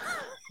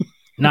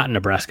 Not in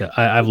Nebraska.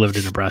 I've lived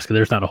in Nebraska.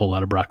 There's not a whole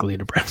lot of broccoli in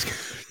Nebraska.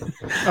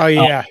 Oh,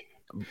 yeah.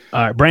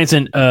 All right.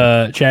 Branson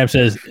Chab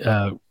says,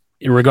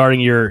 regarding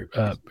your,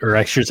 or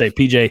I should say,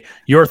 PJ,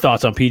 your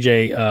thoughts on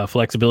PJ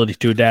flexibility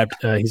to adapt.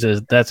 He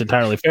says, that's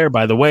entirely fair.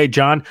 By the way,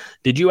 John,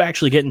 did you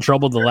actually get in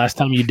trouble the last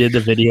time you did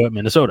the video at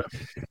Minnesota?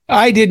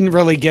 I didn't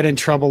really get in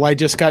trouble. I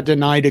just got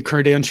denied a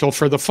credential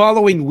for the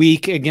following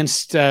week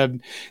against, there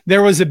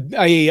was a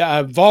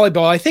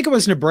volleyball. I think it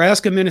was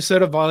Nebraska,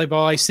 Minnesota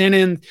volleyball. I sent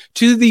in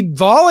to the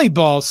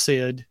volleyball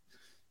SID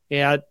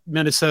at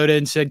Minnesota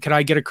and said, can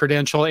I get a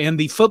credential? And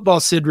the football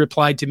SID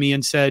replied to me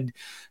and said,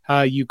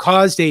 you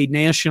caused a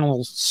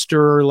national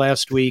stir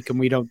last week, and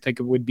we don't think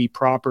it would be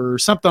proper, or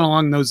something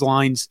along those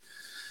lines.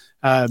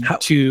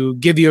 to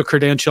give you a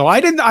credential. I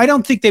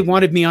don't think they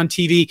wanted me on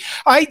TV.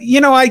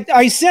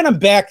 I sent them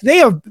back. They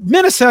have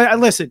Minnesota.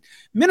 Listen,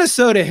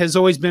 Minnesota has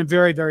always been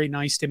very, very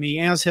nice to me,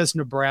 as has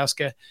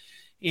Nebraska.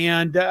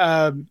 And,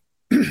 I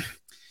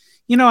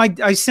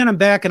sent them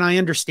back, and I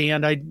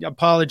understand. I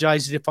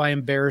apologized if I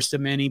embarrassed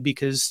them any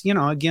because,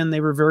 again,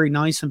 they were very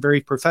nice and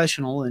very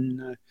professional.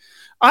 And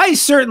I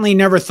certainly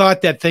never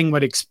thought that thing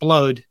would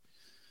explode.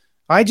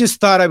 I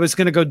just thought I was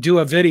going to go do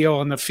a video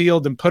on the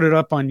field and put it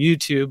up on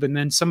YouTube. And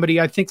then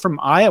somebody, I think from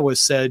Iowa,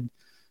 said,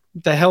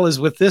 what the hell is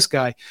with this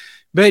guy?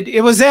 But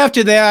it was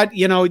after that,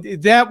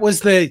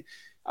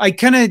 I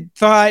kind of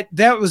thought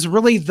that was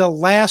really the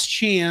last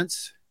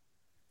chance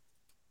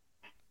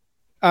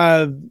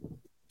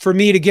for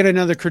me to get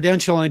another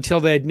credential until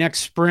the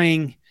next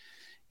spring.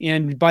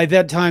 And by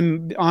that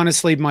time,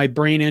 honestly, my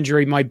brain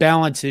injury, my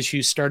balance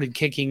issues started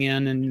kicking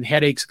in and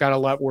headaches got a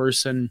lot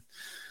worse. And,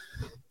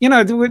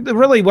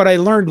 really what I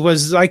learned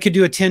was I could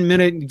do a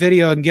 10-minute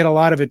video and get a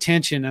lot of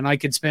attention, and I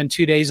could spend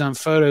 2 days on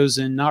photos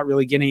and not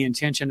really get any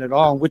attention at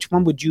all. Which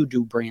one would you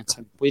do,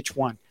 Branson? Which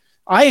one?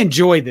 I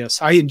enjoy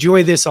this. I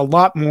enjoy this a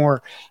lot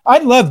more. I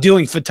love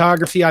doing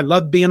photography. I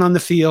love being on the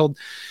field.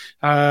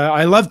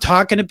 I love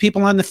talking to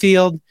people on the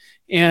field.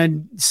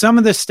 And some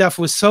of this stuff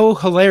was so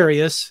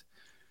hilarious.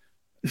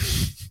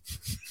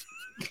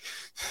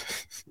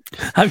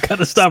 I've got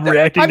to stop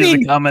reacting to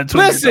the comments.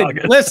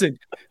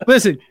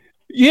 Listen.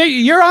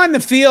 You're on the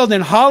field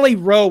and Holly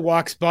Rowe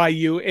walks by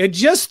you, and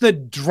just the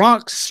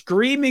drunks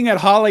screaming at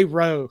Holly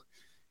Rowe.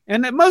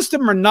 And most of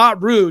them are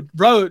not rude.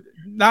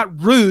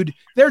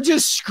 They're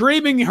just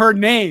screaming her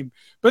name.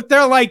 But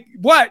they're like,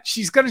 what?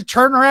 She's going to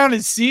turn around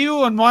and see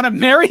you and want to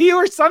marry you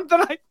or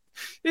something?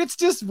 It's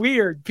just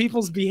weird.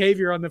 People's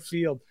behavior on the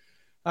field.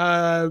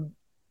 Our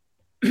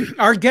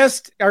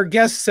guest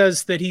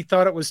says that he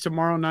thought it was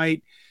tomorrow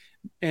night,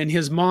 and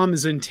his mom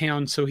is in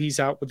town, so he's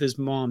out with his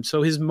mom.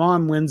 So his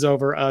mom wins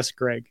over us,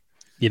 Greg.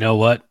 You know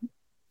what?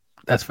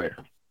 That's fair.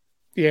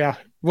 Yeah,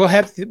 we'll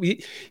have to.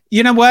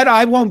 You know what?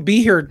 I won't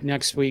be here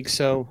next week,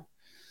 so.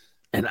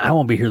 And I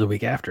won't be here the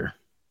week after.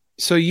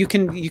 So you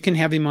can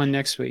have him on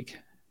next week.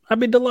 I'd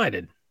be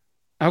delighted.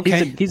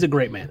 Okay, he's a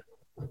great man.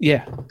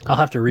 Yeah, I'll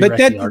have to rewrite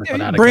the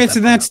article.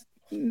 Branson,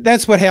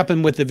 that's what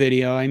happened with the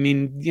video. I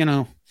mean,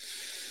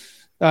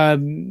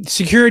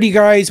 security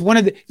guys.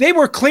 They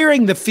were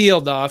clearing the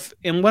field off,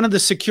 and one of the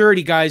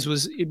security guys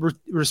was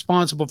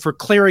responsible for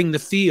clearing the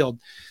field.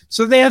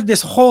 So they have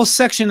this whole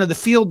section of the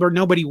field where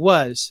nobody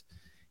was.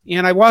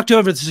 And I walked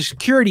over to the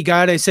security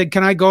guy. I said,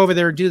 "Can I go over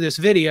there and do this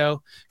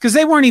video?" Because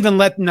they weren't even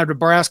letting the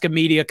Nebraska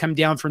media come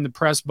down from the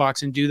press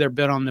box and do their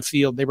bit on the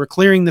field. They were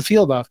clearing the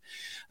field off.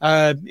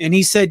 And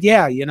he said,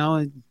 "Yeah,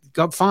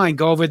 go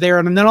over there."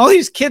 And then all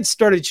these kids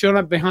started showing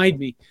up behind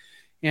me.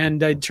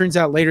 And it turns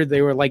out later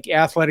they were like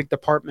athletic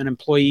department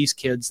employees,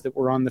 kids that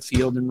were on the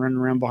field and running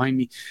around behind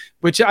me,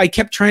 which I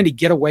kept trying to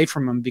get away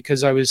from them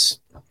because I was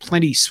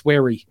plenty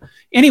sweary.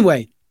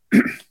 Anyway.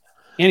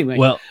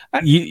 Well,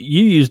 you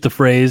used the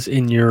phrase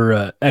in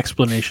your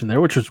explanation there,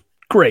 which was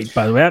great,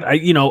 by the way.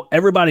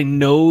 Everybody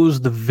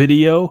knows the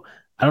video.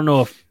 I don't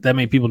know if that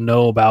many people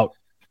know about,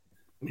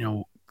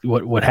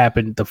 what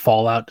happened, the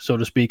fallout, so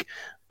to speak.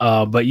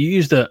 But you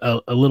used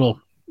a little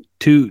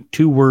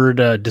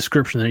two-word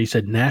description there. You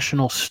said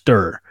national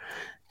stir.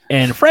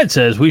 And Fred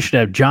says we should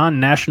have John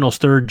National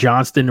Stir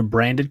Johnston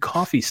branded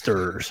coffee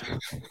stirrers.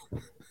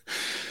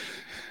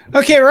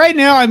 Okay, right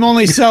now I'm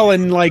only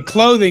selling like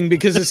clothing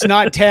because it's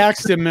not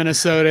taxed in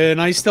Minnesota, and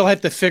I still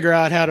have to figure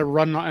out how to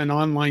run an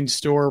online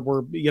store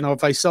where,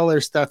 if I sell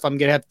their stuff, I'm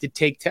gonna have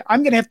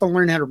to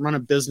learn how to run a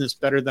business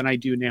better than I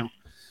do now.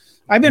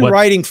 I've been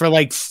writing for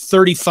like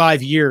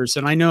 35 years,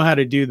 and I know how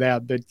to do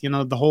that, but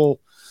the whole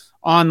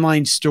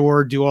online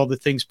store, do all the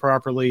things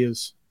properly,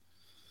 is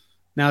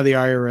now the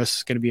IRS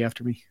is going to be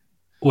after me.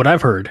 What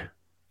I've heard,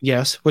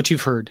 yes, what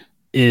you've heard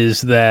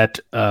is that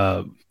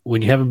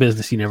when you have a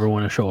business, you never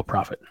want to show a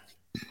profit.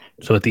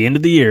 So at the end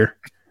of the year,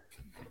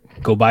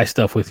 go buy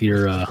stuff with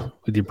your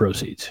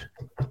proceeds.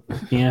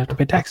 You have to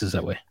pay taxes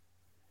that way.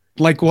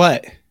 Like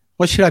what?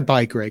 What should I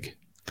buy, Greg?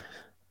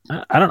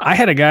 I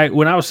had a guy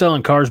when I was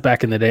selling cars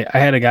back in the day. I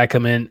had a guy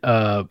come in.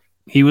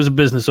 He was a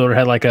business owner,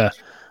 had like a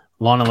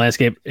lawn and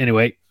landscape.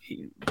 Anyway,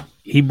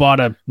 he bought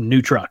a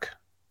new truck,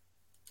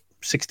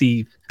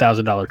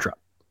 $60,000 truck,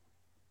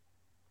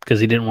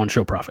 because he didn't want to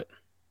show profit.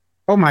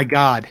 Oh my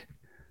God!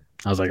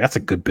 I was like, that's a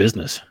good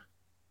business.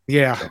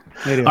 Yeah,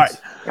 it is. All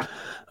right.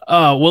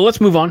 Well,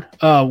 let's move on.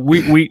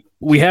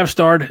 We have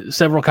starred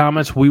several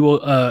comments. We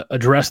will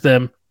address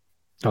them.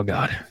 Oh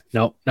God,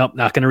 nope, not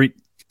going to read.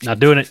 Not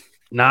doing it.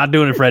 Not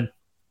doing it, Fred.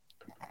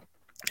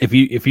 If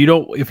you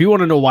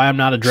want to know why I'm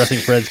not addressing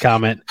Fred's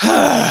comment,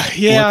 look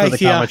for the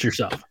comment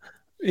yourself.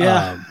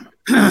 Yeah.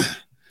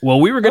 Well,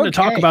 we were going to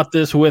talk about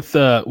this with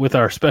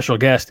our special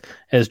guest,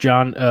 as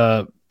John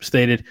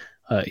stated.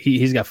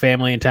 He's got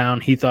family in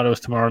town. He thought it was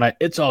tomorrow night.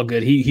 It's all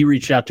good. He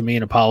reached out to me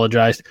and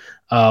apologized.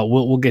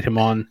 We'll get him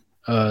on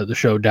the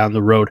show down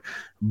the road.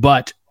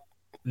 But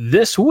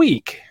this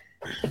week,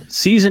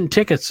 season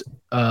tickets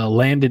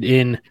landed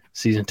in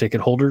season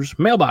ticket holders'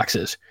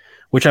 mailboxes.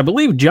 which I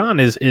believe, John,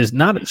 is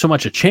not so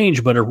much a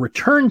change, but a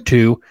return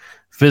to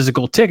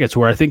physical tickets,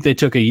 where I think they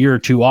took a year or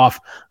two off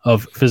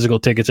of physical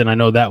tickets, and I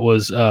know that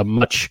was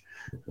much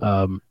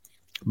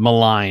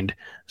maligned.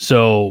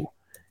 So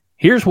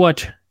here's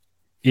what,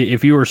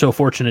 if you were so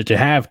fortunate to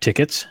have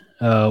tickets,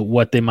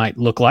 what they might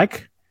look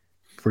like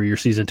for your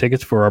season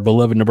tickets for our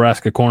beloved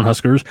Nebraska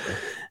Cornhuskers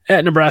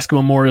at Nebraska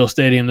Memorial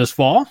Stadium this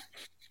fall.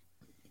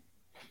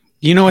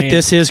 You know what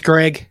this is,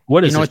 Greg?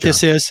 What is you know this, what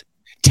this is?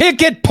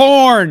 Ticket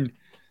porn.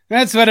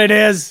 That's what it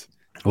is.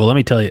 Well, let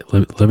me tell you.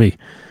 Let me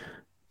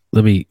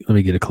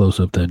get a close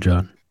up then,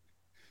 John.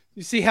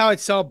 You see how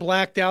it's all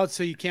blacked out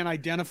so you can't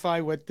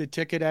identify what the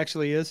ticket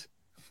actually is?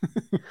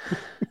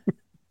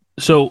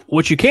 So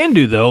what you can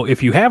do, though,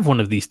 if you have one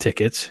of these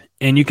tickets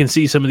and you can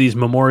see some of these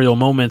memorial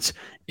moments,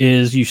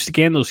 is you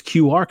scan those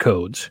QR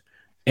codes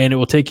and it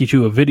will take you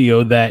to a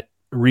video that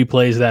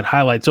replays that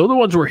highlight. So the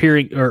ones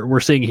we're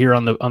seeing here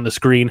on the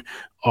screen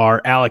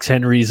are Alex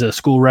Henry's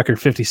school record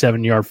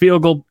 57-yard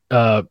field goal,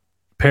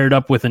 paired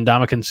up with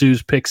Ndamukong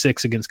Suh's pick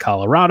six against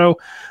Colorado.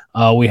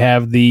 We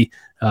have the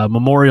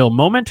memorial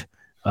moment,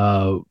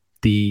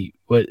 the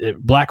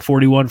Black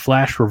 41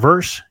 flash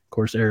reverse, of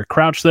course, Eric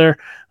Crouch there,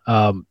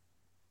 and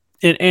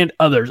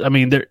others. I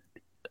mean,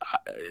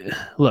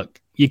 look,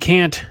 you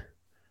can't,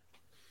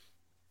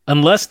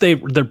 unless they're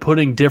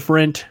putting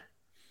different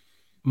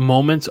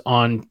moments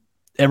on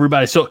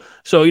everybody. So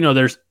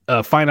there's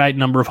a finite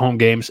number of home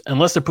games.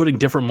 Unless they're putting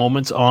different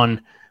moments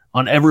on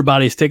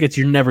everybody's tickets,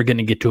 you're never going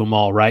to get to them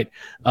all, right?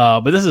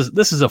 But this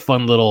is a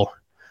fun little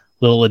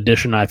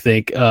addition, I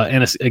think,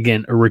 and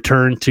again, a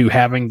return to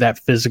having that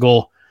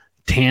physical,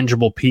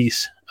 tangible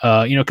piece.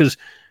 Because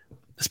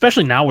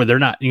especially now where they're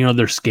not,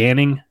 they're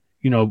scanning,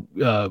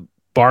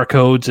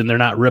 barcodes and they're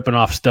not ripping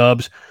off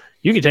stubs.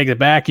 You can take it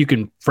back, you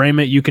can frame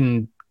it, you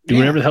can do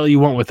whatever the hell you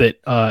want with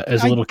it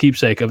as a little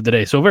keepsake of the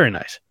day. So very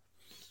nice.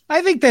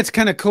 I think that's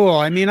kind of cool.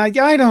 I mean, I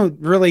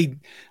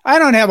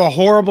don't have a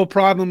horrible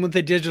problem with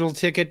the digital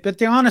ticket, but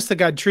the honest to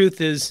God truth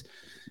is,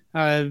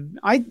 having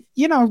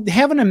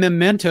a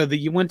memento that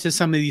you went to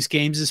some of these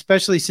games,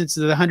 especially since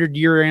the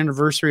 100-year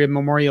anniversary of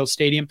Memorial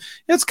Stadium,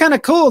 it's kind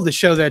of cool to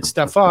show that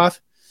stuff off.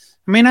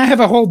 I mean, I have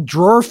a whole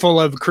drawer full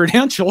of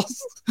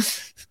credentials,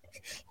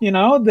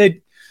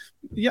 that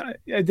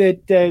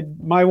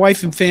my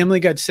wife and family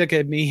got sick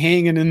of me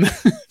hanging in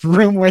the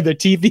room where the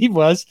TV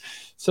was.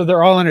 So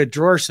they're all in a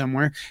drawer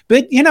somewhere.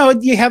 But, you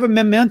have a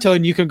memento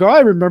and you can go,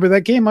 I remember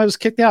that game. I was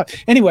kicked out.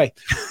 Anyway.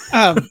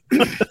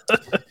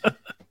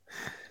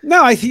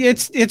 No,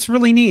 it's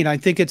really neat. I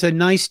think it's a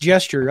nice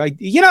gesture.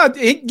 You know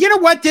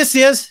what this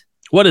is?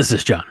 What is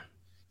this, John?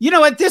 You know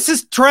what? This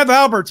is Trev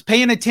Alberts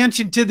paying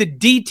attention to the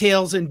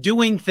details and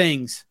doing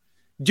things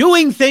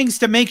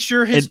to make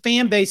sure his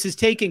fan base is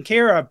taken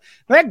care of.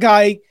 That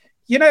guy,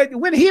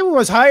 when he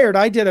was hired,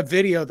 I did a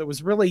video that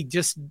was really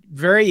just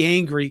very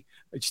angry,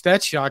 which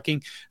that's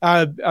shocking,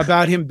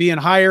 about him being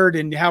hired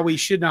and how he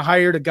shouldn't have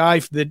hired a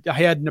guy that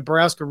had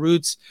Nebraska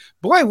roots.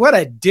 Boy, what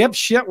a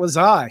dipshit was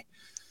I.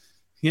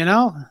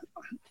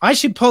 I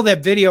should pull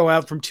that video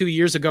out from 2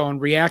 years ago and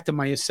react to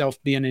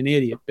myself being an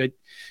idiot. But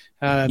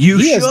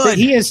you should.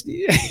 He is.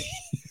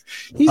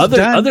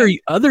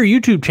 Other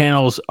YouTube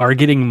channels are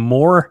getting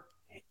more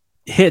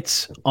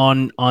hits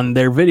on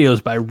their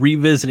videos by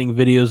revisiting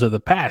videos of the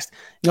past.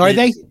 Are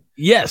they?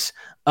 Yes.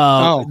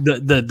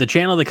 The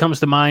channel that comes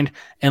to mind,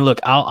 and look,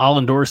 I'll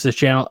endorse this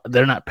channel.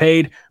 They're not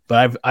paid,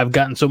 but I've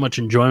gotten so much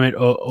enjoyment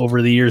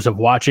over the years of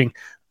watching.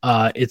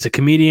 It's a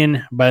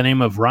comedian by the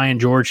name of Ryan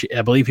George.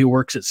 I believe he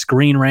works at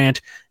Screen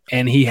Rant,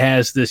 and he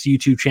has this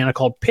YouTube channel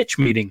called Pitch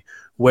Meeting,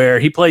 where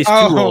he plays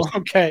two roles.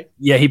 Okay.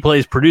 Yeah, he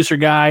plays producer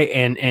guy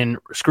and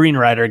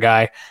screenwriter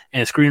guy,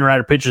 and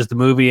screenwriter pitches the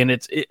movie, and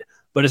it's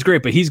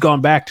great. But he's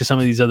gone back to some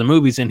of these other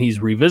movies, and he's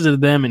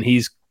revisited them, and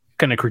he's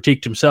kind of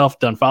critiqued himself,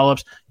 done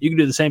follow-ups. You can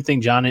do the same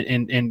thing, John,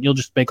 and you'll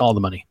just make all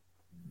the money.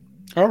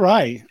 All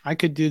right. I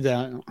could do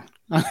that.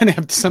 I'm going to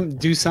have to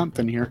do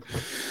something here.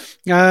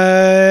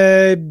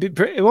 Yeah,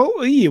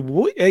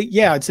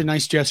 it's a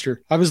nice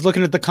gesture. I was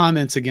looking at the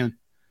comments again.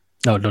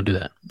 No, don't do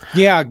that.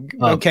 Yeah.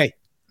 Okay.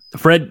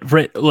 Fred,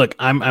 look,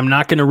 I'm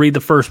not going to read the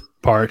first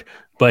part,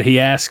 but he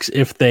asks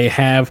if they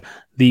have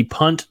the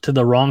punt to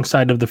the wrong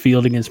side of the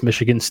field against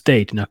Michigan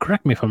State. Now,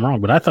 correct me if I'm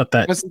wrong, but I thought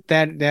that wasn't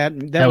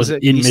that was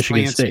in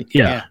Michigan State.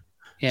 Yeah.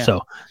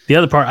 So the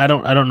other part, I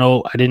don't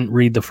know. I didn't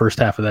read the first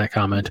half of that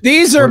comment.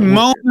 These are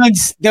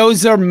moments.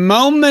 Those are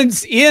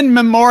moments in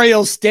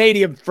Memorial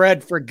Stadium,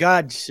 Fred. For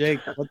God's sake,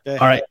 what the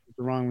all right? Is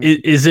wrong with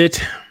is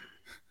it?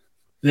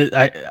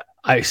 I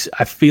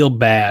feel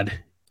bad.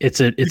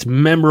 It's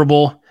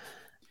memorable.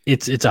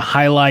 It's a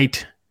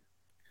highlight,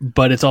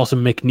 but it's also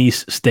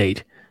McNeese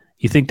State.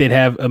 You think they'd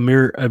have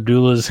Amir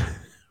Abdullah's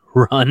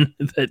run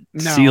that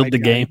sealed the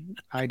game?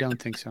 I don't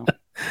think so.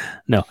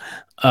 No.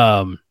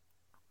 Oh,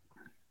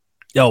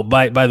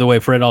 by the way,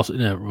 Fred also.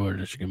 No, we're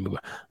just gonna move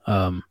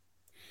on.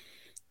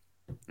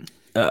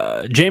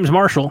 James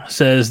Marshall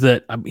says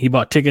that he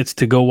bought tickets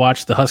to go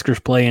watch the Huskers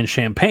play in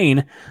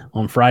Champaign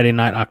on Friday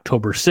night,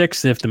 October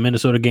 6th. If the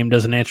Minnesota game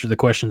doesn't answer the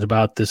questions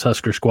about this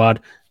Husker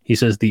squad, he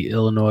says the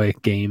Illinois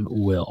game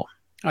will.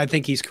 I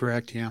think he's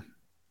correct, yeah.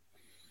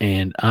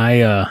 And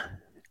I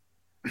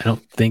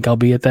don't think I'll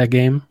be at that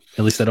game.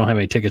 At least I don't have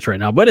any tickets right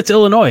now. But it's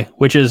Illinois,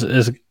 which is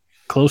as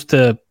close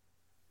to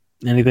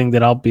anything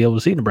that I'll be able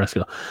to see in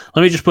Nebraska.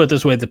 Let me just put it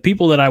this way. The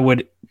people that I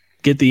would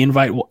get the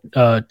invite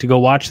to go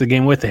watch the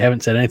game with, they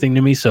haven't said anything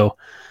to me, so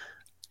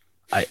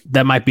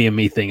that might be a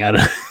me thing. I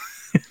don't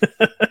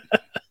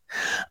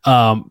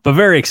but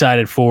very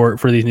excited for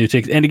these new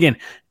tickets. And again,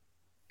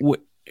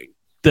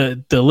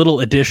 the little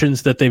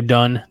additions that they've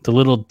done, the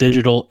little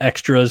digital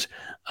extras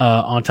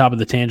on top of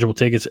the tangible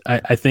tickets,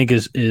 I think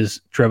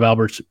is Trev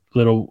Albert's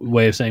little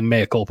way of saying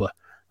mea culpa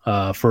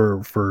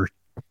for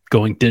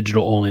going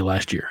digital only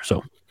last year.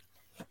 So,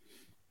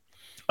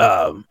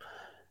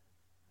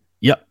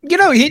 yep.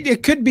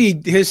 It could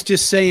be his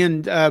just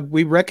saying,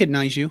 we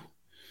recognize you.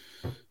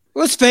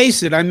 Let's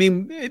face it. I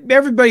mean,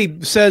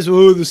 everybody says,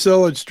 oh, the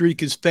sellout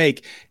streak is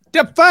fake.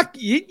 The fuck,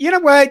 you know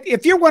what?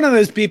 If you're one of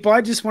those people,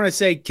 I just want to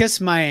say, kiss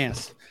my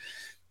ass.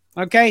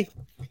 Okay?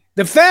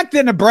 The fact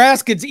that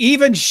Nebraskans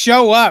even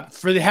show up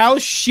for how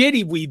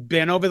shitty we've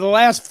been over the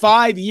last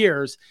 5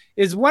 years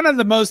is one of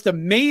the most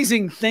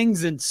amazing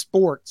things in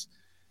sports.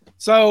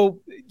 So,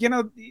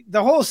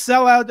 the whole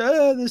sellout,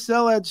 the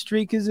sellout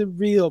streak isn't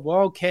real.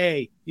 Well,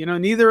 okay.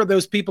 Neither of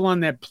those people on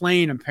that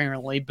plane,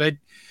 apparently. But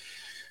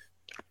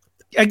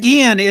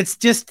again,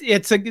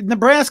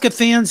 Nebraska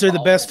fans are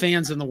the best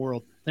fans in the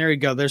world. There you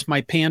go. There's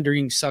my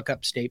pandering suck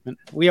up statement.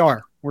 We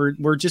are.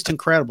 We're just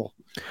incredible.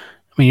 I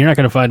mean, you're not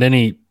going to find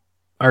any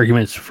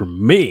arguments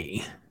from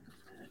me,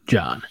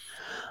 John.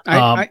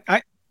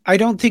 I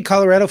don't think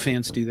Colorado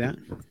fans do that.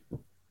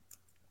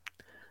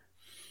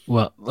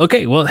 Well,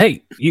 okay. Well,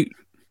 hey,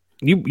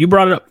 you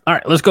brought it up. All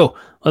right, let's go.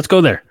 Let's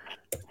go there.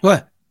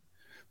 What?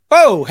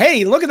 Oh,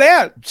 hey, look at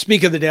that.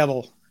 Speak of the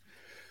devil.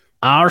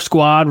 Our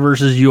squad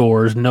versus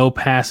yours, no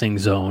passing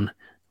zone.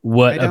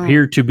 What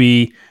appear to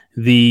be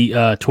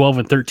the 12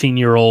 and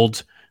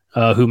 13-year-olds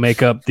who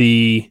make up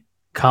the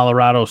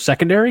Colorado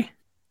secondary,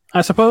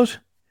 I suppose.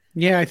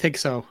 Yeah, I think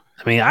so.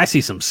 I mean, I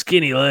see some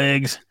skinny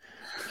legs.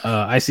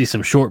 I see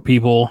some short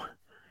people.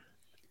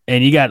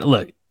 And you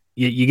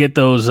get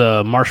those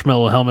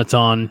marshmallow helmets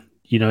on.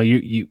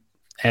 You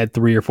add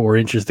 3 or 4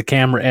 inches. The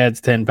camera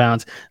adds 10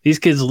 pounds. These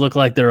kids look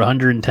like they're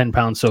 110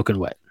 pounds soaking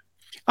wet.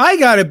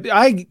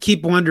 I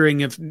keep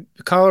wondering if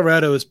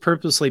Colorado is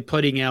purposely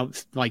putting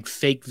out like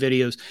fake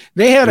videos.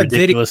 They had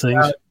ridiculous a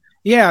video. Things.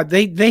 Yeah,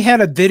 they had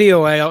a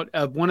video out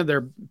of one of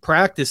their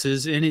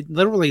practices, and it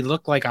literally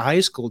looked like a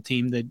high school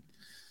team that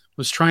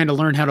was trying to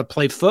learn how to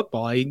play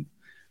football. I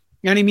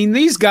mean,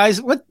 these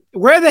guys,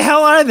 where the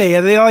hell are they?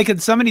 Are they like in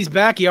somebody's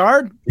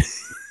backyard?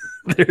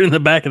 They're in the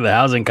back of the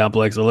housing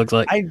complex, it looks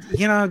like.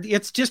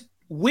 It's just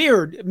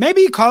weird.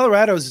 Maybe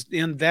Colorado's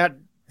in that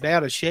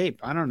bad a shape.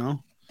 I don't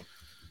know.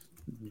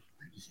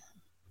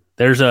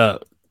 There's a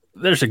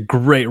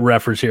great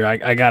reference here.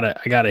 I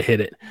gotta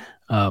hit it.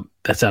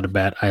 That sounded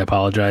bad. I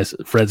apologize.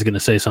 Fred's gonna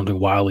say something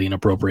wildly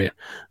inappropriate.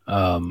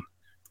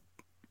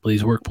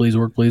 Please work.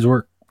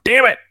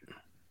 Damn it!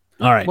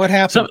 All right. What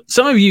happened?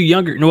 Some of you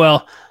younger.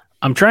 Well,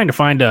 I'm trying to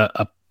find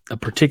a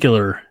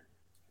particular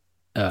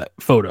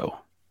photo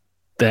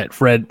that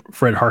Fred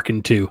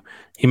hearkened to.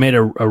 He made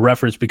a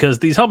reference because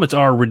these helmets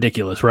are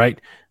ridiculous, right?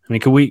 I mean,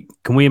 can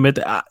we admit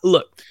that?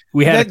 Look,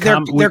 we had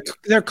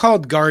they're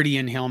called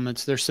Guardian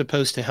helmets. They're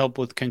supposed to help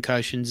with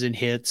concussions and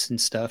hits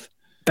and stuff.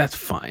 That's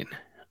fine.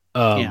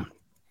 Yeah.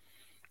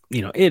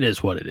 It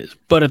is what it is.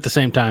 But at the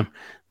same time,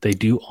 they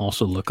do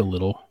also look a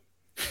little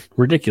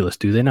ridiculous,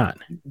 do they not?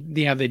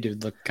 Yeah, they do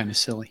look kind of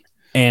silly.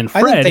 And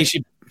Fred, I think they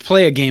should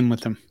play a game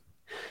with them.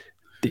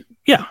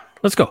 Yeah,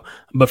 let's go.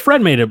 But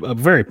Fred made a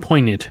very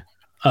poignant,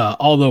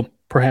 although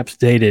perhaps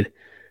dated,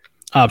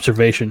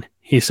 observation.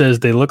 He says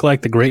they look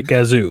like the Great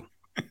Gazoo.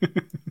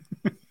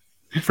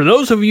 For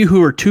those of you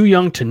who are too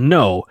young to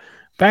know,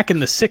 back in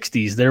the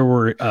 60s, there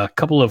were a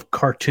couple of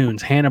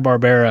cartoons,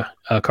 Hanna-Barbera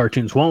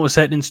cartoons. One was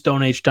set in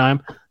Stone Age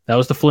time. That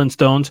was the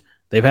Flintstones.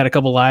 They've had a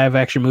couple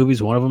live-action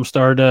movies. One of them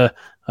starred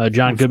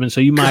John Goodman, so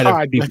you might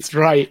have been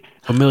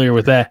familiar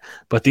with that.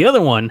 But the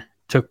other one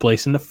took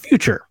place in the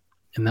future,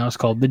 and that was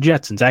called The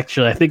Jetsons.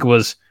 Actually, I think it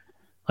was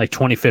like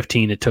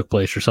 2015 it took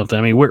place or something.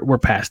 I mean, we're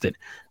past it.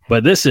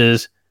 But this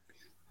is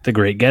the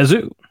Great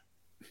Gazoo.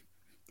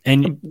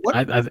 And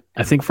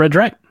I think Fred's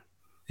right.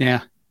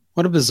 Yeah.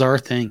 What a bizarre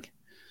thing.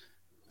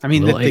 I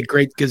mean, the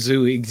Great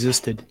Gazoo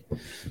existed.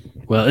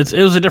 Well, it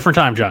was a different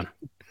time, John.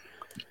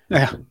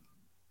 Yeah.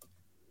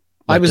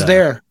 But I was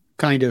there,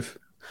 kind of.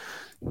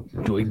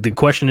 The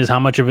question is, how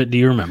much of it do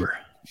you remember?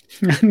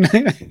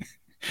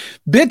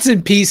 Bits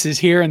and pieces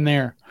here and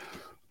there.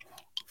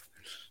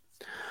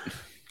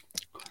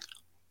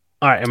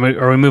 All right.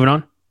 Are we moving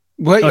on?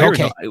 What?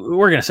 Okay.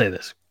 We're going to say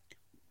this.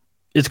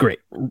 It's great.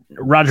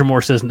 Roger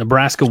Moore says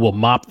Nebraska will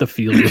mop the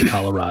field with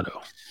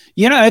Colorado.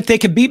 If they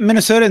could beat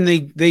Minnesota and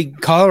they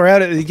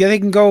Colorado, they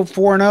can go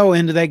 4-0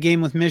 into that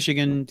game with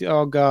Michigan.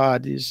 Oh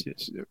God,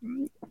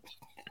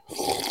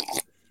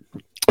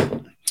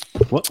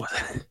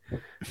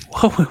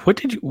 What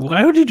did you?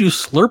 Why did you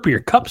slurp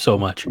your cup so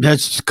much?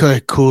 That's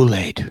good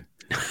Kool-Aid.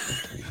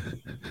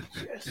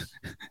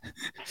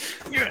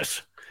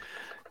 Yes.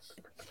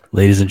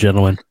 Ladies and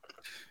gentlemen,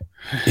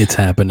 it's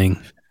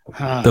happening.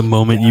 The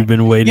moment you've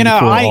been waiting for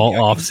all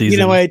offseason. You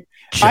know what?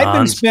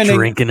 John's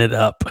drinking it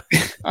up.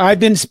 I've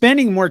been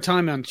spending more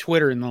time on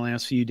Twitter in the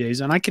last few days,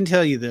 and I can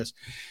tell you this.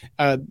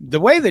 The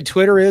way that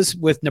Twitter is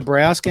with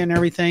Nebraska and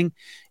everything,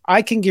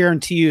 I can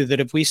guarantee you that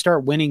if we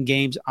start winning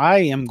games, I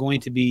am going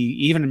to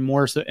be even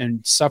more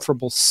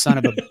insufferable son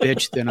of a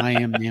bitch than I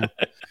am now.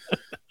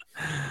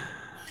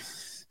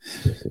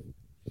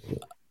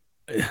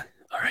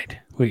 All right.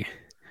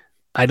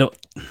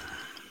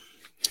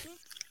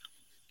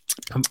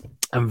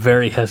 I'm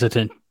very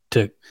hesitant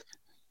to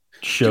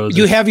show this.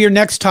 You have your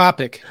next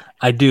topic.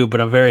 I do, but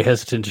I'm very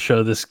hesitant to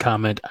show this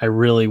comment. I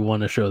really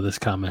want to show this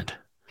comment.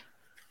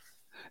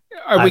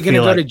 Are we going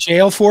to go to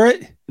jail for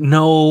it?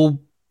 No,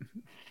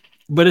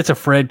 but it's a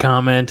Fred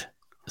comment,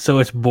 so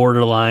it's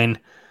borderline.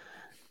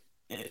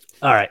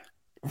 All right.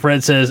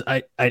 Fred says,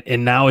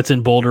 and now it's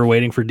in Boulder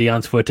waiting for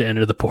Deion's foot to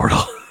enter the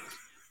portal.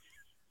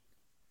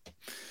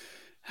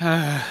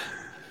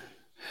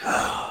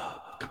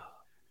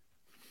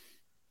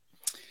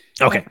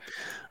 Okay.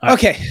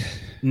 Okay.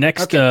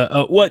 Next, okay.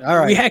 All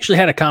right. We actually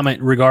had a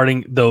comment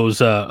regarding those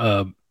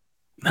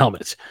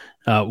helmets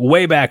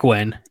way back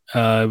when,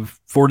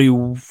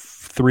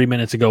 43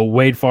 minutes ago.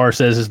 Wade Farr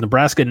says, is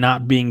Nebraska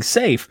not being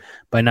safe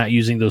by not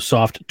using those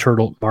soft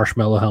turtle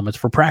marshmallow helmets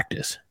for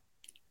practice?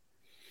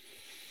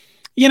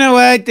 You know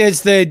what?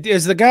 As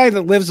the guy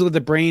that lives with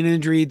a brain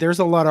injury, there's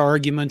a lot of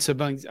arguments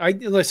about. I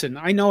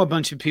know a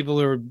bunch of people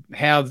who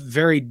have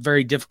very,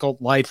 very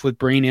difficult life with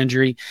brain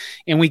injury,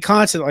 and we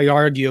constantly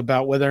argue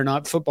about whether or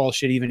not football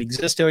should even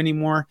exist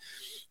anymore.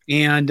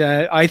 And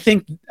I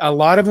think a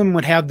lot of them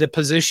would have the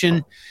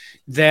position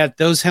that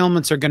those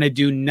helmets are going to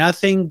do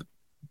nothing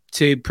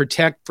to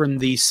protect from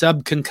the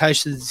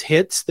subconcussions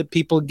hits that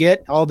people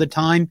get all the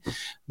time,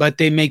 but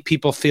they make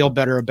people feel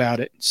better about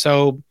it.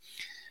 So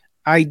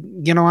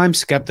I'm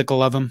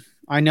skeptical of them.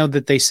 I know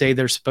that they say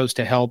they're supposed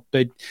to help,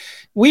 but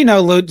we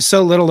know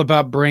so little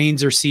about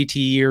brains or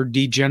CTE or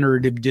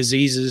degenerative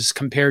diseases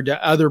compared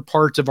to other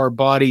parts of our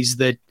bodies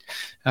that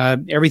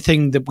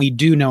everything that we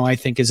do know, I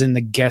think, is in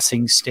the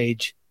guessing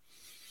stage.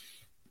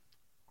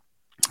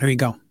 There you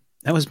go.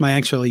 That was my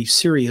actually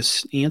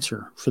serious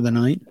answer for the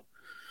night.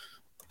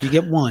 You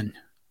get one.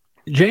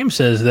 James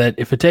says that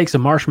if it takes a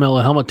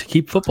marshmallow helmet to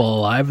keep football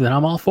alive, then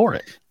I'm all for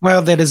it.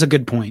 Well, that is a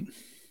good point.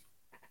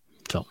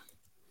 So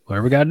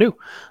whatever we got to do.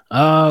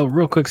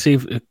 Real quick,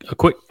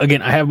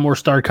 again, I have more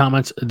star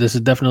comments. This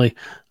is definitely,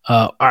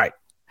 all right.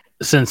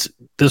 Since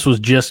this was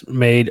just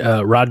made,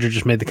 Roger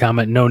just made the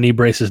comment, no knee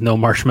braces, no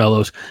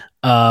marshmallows.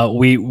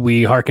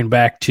 We harken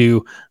back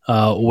to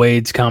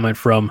Wade's comment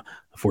from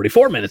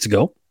 44 minutes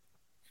ago.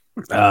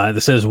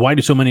 That says, why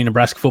do so many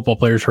Nebraska football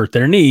players hurt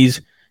their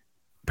knees?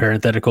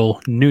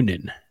 Parenthetical,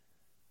 Noonan.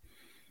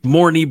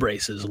 More knee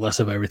braces, less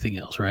of everything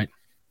else, right?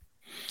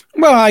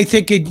 Well, I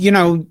think,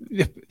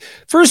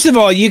 first of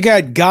all, you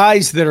got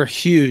guys that are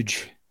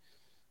huge.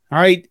 All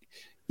right.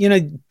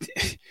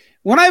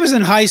 When I was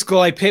in high school,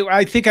 I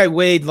think I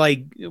weighed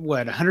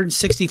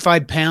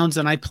 165 pounds,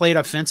 and I played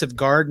offensive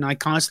guard, and I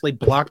constantly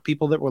blocked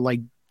people that were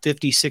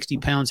 50, 60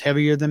 pounds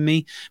heavier than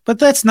me. But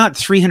that's not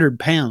 300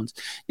 pounds.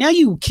 Now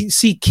you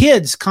see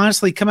kids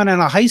constantly coming out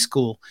of high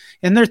school,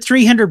 and they're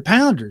 300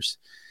 pounders.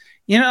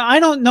 I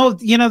don't know.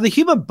 The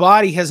human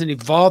body hasn't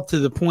evolved to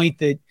the point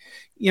that,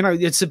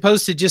 it's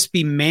supposed to just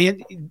be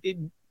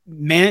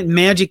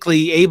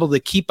magically able to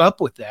keep up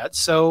with that.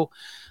 So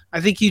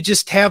I think you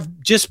just have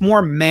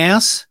more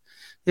mass.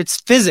 It's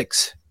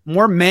physics,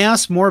 more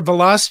mass, more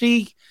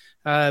velocity,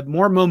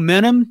 more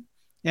momentum.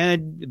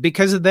 And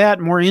because of that,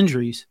 more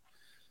injuries.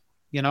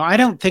 I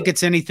don't think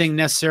it's anything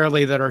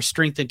necessarily that our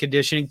strength and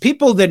conditioning,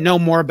 people that know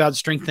more about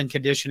strength and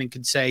conditioning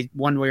could say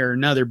one way or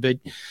another, but,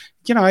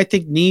 I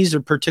think knees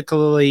are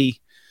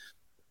particularly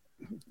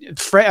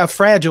a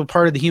fragile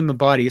part of the human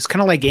body. It's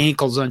kind of like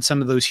ankles on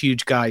some of those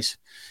huge guys,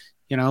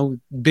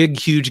 big,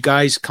 huge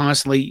guys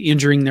constantly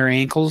injuring their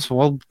ankles.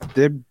 Well,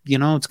 they're,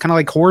 it's kind of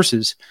like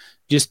horses,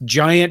 just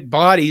giant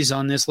bodies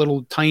on this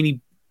little tiny,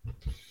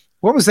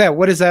 what was that?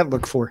 What does that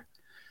look for?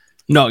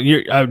 No,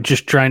 I'm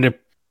just trying to,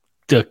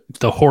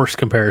 the horse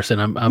comparison.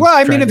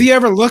 Have you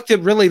ever looked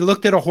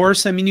at a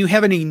horse? I mean, you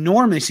have an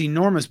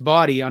enormous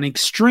body on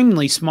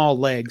extremely small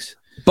legs,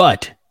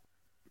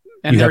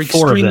 and they're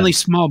extremely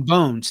small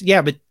bones.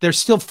 Yeah, but there's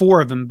still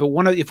four of them. But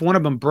if one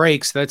of them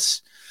breaks,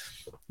 that's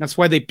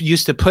why they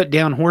used to put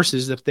down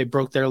horses if they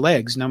broke their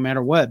legs, no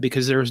matter what,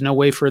 because there was no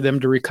way for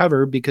them to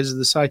recover because of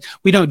the size.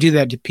 We don't do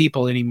that to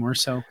people anymore.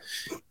 So,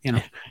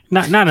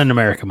 not in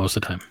America most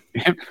of the time.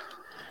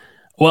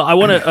 Well, I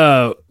want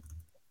to.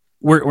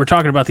 we're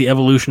talking about the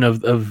evolution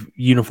of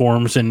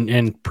uniforms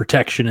and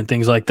protection and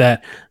things like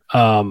that.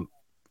 And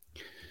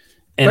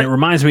it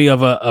reminds me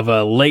of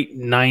a late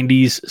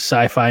 90s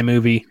sci-fi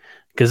movie,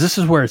 because this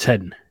is where it's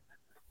heading.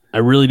 I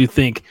really do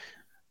think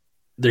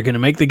they're going to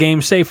make the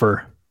game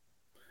safer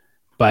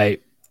by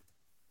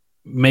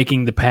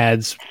making the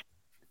pads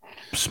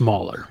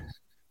smaller.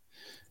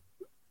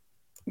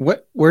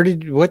 What?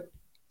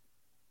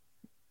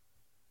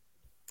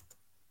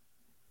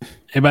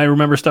 Anybody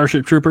remember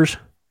Starship Troopers?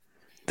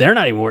 They're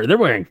not even they're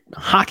wearing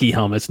hockey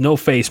helmets, no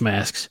face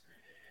masks,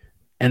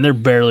 and they're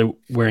barely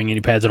wearing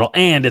any pads at all.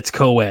 And it's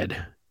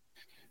co-ed.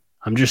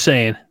 I'm just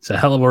saying, it's a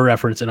hell of a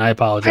reference, and I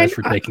apologize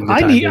for taking the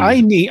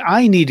time.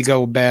 I need to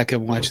go back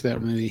and watch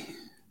that movie.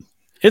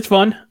 It's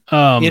fun.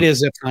 It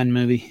is a fun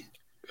movie.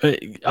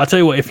 I'll tell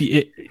you what. If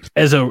you,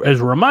 as a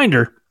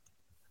reminder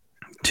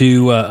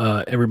to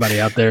everybody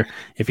out there,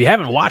 if you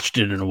haven't watched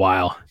it in a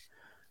while,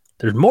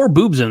 there's more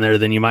boobs in there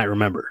than you might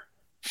remember.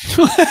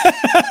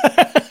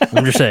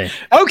 I'm just saying.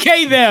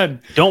 Okay,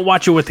 then. Don't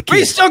watch it with the kids.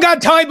 We still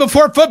got time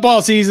before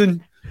football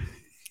season.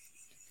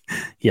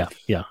 Yeah.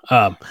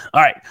 All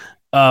right.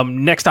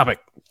 Next topic.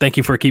 Thank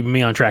you for keeping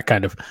me on track,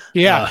 kind of.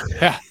 Yeah.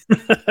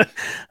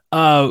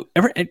 All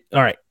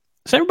right.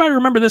 Does everybody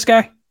remember this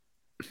guy?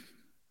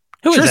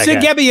 Who is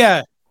that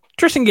guy?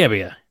 Tristan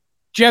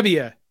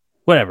Gebbia.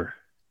 Whatever.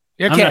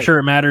 Okay. I'm not sure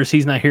it matters.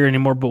 He's not here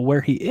anymore, but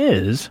where he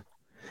is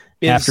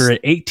after an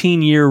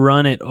 18-year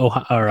run at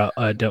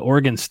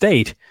Oregon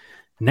State,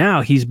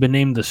 now he's been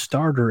named the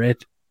starter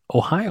at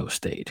Ohio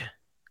State.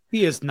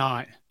 He is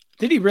not.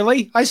 Did he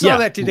really? I saw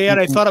that today, and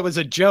I thought it was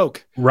a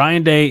joke.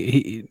 Ryan Day,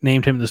 he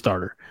named him the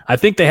starter. I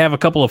think they have a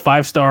couple of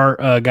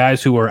 5-star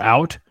guys who are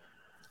out.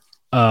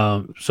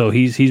 So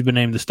he's been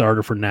named the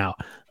starter for now.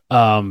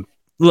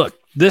 Look,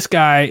 this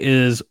guy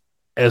is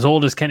as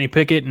old as Kenny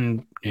Pickett,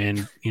 and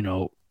you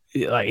know,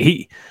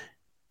 like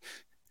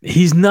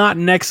he's not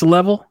next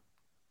level.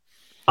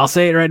 I'll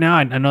say it right now.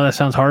 I know that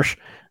sounds harsh,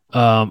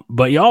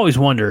 but you always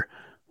wonder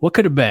what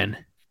could have been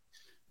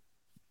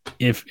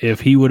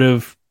if he would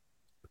have,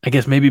 I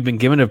guess, maybe been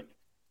given a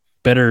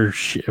better,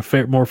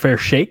 more fair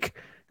shake.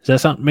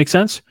 Does that make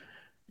sense?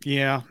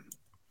 Yeah,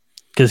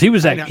 because he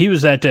was that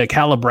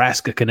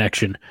Calabrasca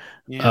connection.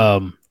 Yeah.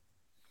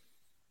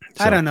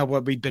 I don't know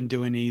what we've been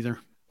doing either.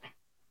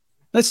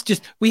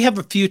 We have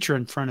a future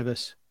in front of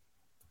us.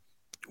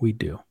 We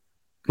do.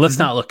 Let's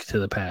not look to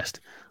the past.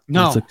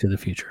 No. Let's look to the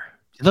future.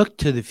 Look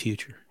to the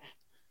future.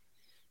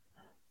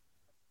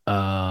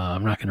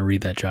 I'm not going to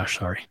read that, Josh.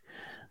 Sorry.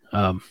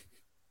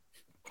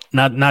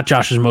 Not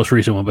Josh's most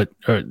recent one, but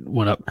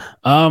one up.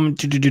 All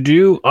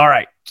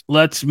right.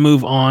 Let's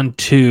move on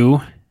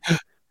to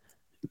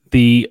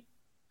the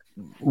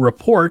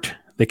report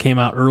that came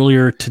out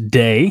earlier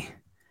today.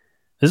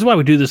 This is why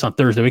we do this on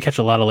Thursday. We catch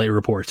a lot of late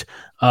reports.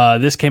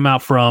 This came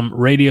out from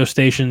radio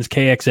stations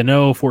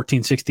KXNO,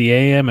 1460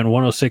 AM and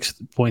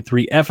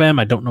 106.3 FM.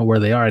 I don't know where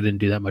they are. I didn't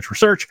do that much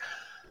research.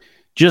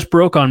 Just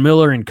broke on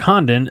Miller and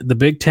Condon. The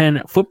Big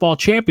Ten football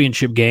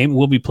championship game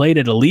will be played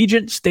at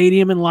Allegiant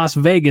Stadium in Las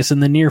Vegas in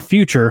the near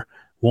future.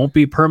 Won't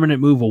be a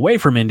permanent move away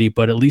from Indy,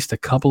 but at least a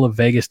couple of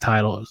Vegas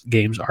title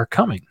games are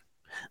coming.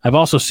 I've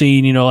also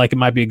seen, it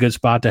might be a good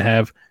spot to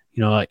have,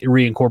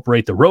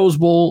 reincorporate the Rose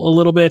Bowl a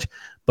little bit.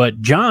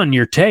 But John,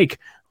 your take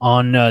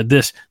on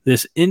this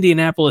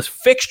Indianapolis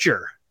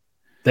fixture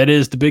that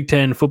is the Big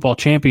Ten football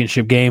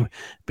championship game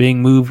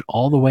being moved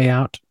all the way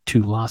out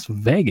to Las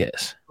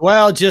Vegas.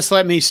 Well, just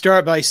let me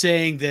start by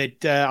saying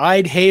that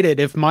I'd hate it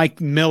if Mike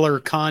Miller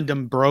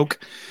condom broke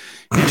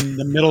in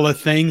the middle of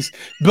things.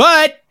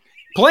 But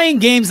playing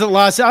games at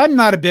I'm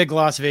not a big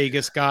Las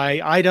Vegas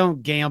guy. I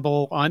don't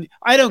gamble on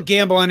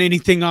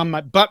anything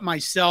but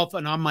myself,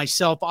 and on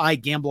myself I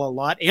gamble a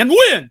lot and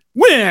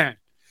win.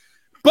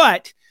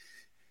 But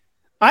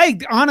I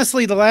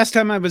honestly, the last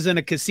time I was in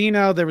a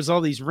casino, there was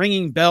all these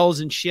ringing bells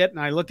and shit. And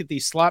I look at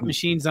these slot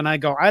machines and I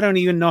go, I don't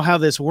even know how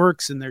this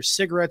works. And there's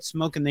cigarette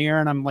smoke in the air.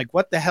 And I'm like,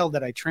 what the hell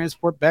did I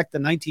transport back to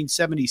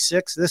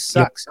 1976? This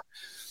sucks. Yep.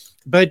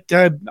 But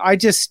I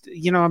just,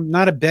 I'm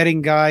not a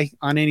betting guy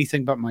on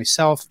anything but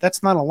myself.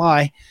 That's not a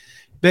lie.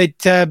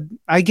 But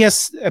I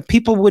guess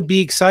people would be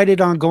excited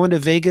on going to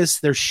Vegas.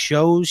 There's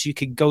shows. You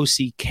could go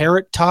see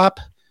Carrot Top.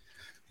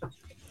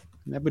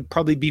 That would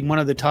probably be one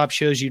of the top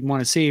shows you'd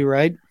want to see,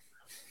 right?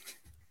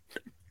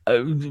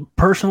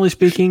 Personally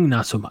speaking,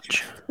 not so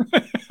much.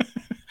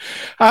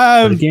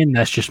 But again,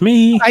 that's just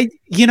me.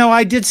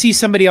 I did see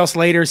somebody else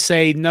later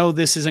say, no,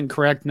 this isn't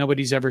correct.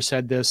 Nobody's ever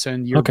said this.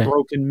 And your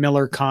broken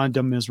Miller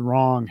condom is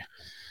wrong.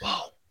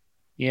 Wow.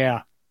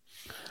 Yeah.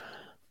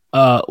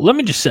 Let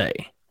me just say.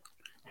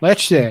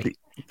 Let's say.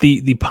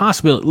 The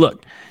possibility.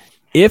 Look,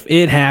 if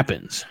it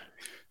happens,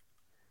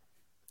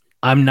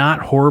 I'm not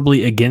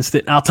horribly against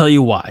it. I'll tell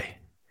you why.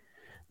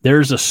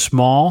 There's a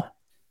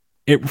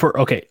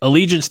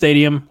Allegiant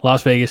Stadium,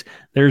 Las Vegas.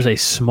 There's a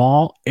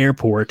small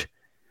airport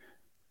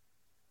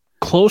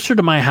closer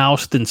to my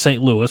house than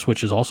St. Louis,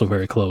 which is also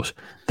very close,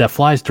 that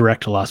flies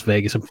direct to Las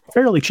Vegas and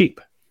fairly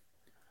cheap.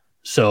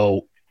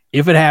 So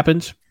if it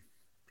happens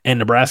and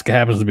Nebraska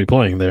happens to be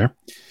playing there,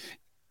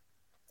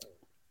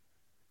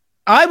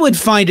 I would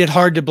find it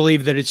hard to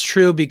believe that it's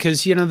true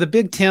because, the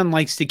Big Ten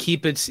likes to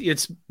keep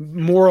its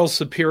moral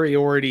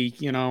superiority.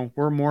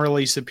 We're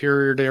morally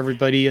superior to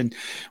everybody, and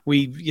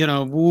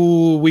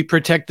we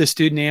protect the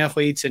student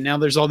athletes. And now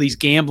there's all these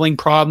gambling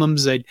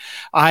problems at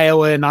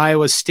Iowa and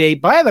Iowa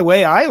State. By the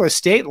way, Iowa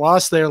State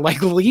lost their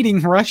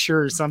leading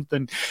rusher or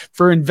something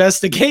for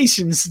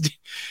investigations.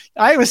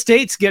 Iowa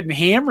State's getting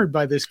hammered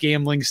by this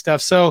gambling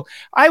stuff. So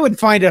I would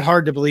find it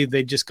hard to believe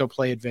they'd just go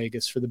play at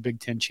Vegas for the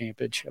Big Ten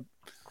championship.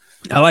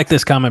 I like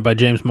this comment by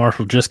James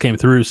Marshall, just came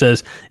through,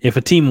 says, if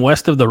a team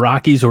west of the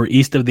Rockies or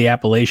east of the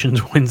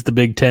Appalachians wins the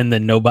Big Ten,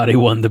 then nobody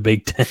won the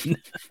Big Ten.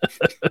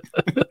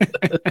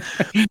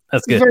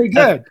 That's good. Very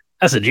good.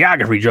 That's a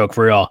geography joke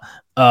for y'all.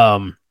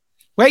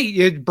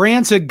 Wait,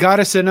 Branson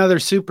got us another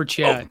super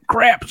chat. Oh,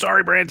 crap.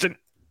 Sorry, Branson.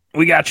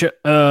 We got you.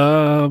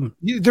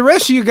 The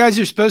rest of you guys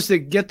are supposed to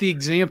get the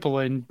example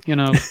and,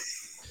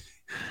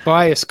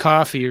 buy us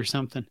coffee or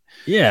something.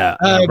 Yeah.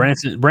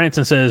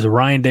 Branson says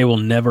Ryan Day will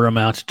never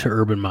amount to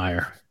Urban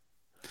Meyer.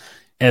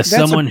 As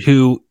someone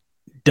who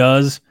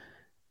does,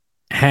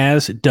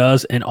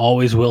 and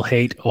always will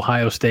hate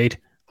Ohio State,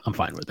 I'm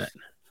fine with that.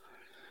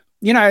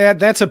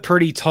 That's a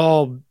pretty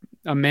tall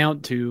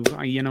amount to,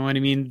 you know what I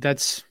mean?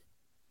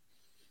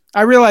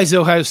 I realize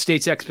Ohio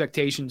State's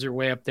expectations are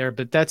way up there,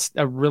 but that's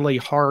a really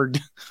hard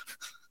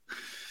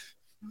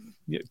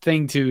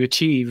thing to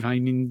achieve. I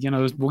mean,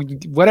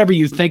 whatever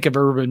you think of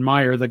Urban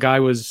Meyer, the guy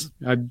was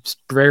a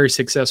very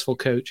successful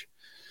coach.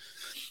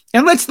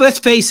 And let's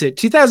face it,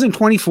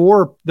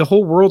 2024, the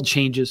whole world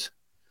changes.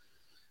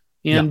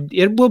 And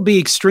It will be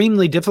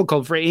extremely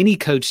difficult for any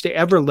coach to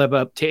ever live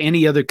up to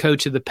any other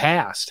coach of the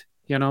past.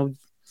 There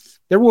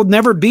will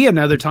never be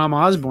another Tom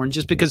Osborne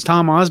just because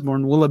Tom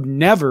Osborne will have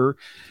never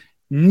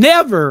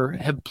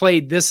have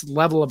played this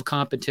level of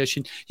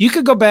competition. You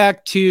could go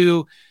back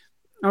to,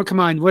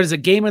 what is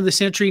it, Game of the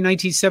Century,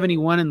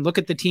 1971, and look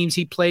at the teams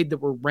he played that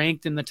were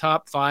ranked in the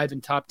top 5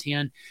 and top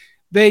 10.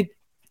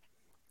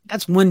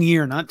 That's 1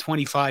 year, not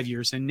 25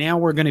 years. And now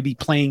we're going to be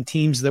playing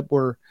teams that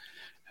were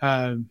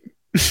I'll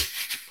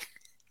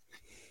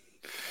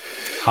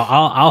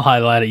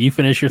highlight it. You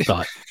finish your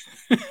thought.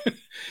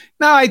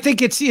 No, I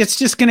think it's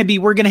just going to be,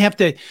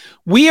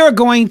 we are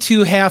going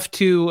to have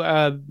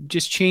to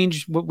just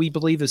change what we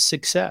believe is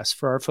success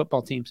for our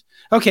football teams.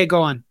 Okay,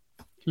 go on.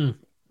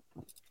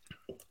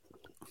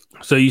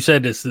 So you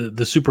said it's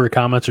the super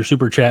comments or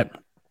super chat.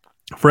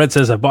 Fred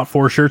says, I bought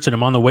 4 shirts and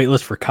I'm on the wait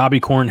list for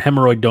Cobby Corn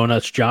Hemorrhoid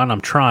Donuts. John,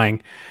 I'm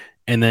trying.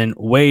 And then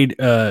Wade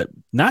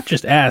not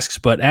just asks,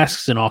 but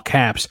asks in all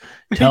caps,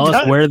 tell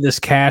us where this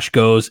cash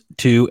goes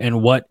to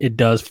and what it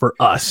does for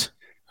us.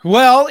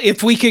 Well,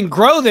 if we can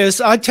grow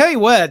this, I'll tell you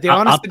what.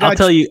 I'll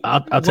tell you,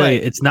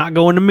 it's not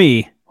going to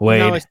me, Wade.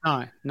 No, it's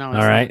not. No,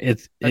 it's all right. Not.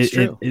 That's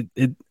true.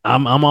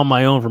 I'm on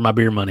my own for my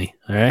beer money.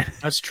 All right.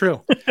 That's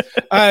true.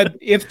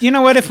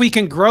 If we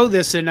can grow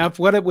this enough,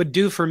 what it would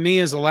do for me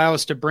is allow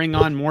us to bring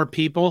on more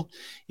people,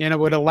 and it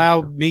would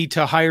allow me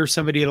to hire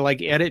somebody to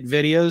edit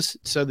videos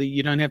so that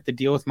you don't have to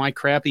deal with my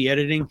crappy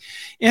editing.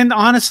 And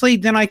honestly,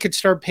 then I could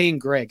start paying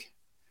Greg.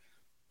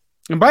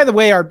 And by the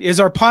way, is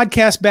our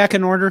podcast back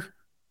in order?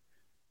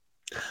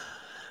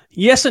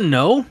 Yes and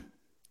no.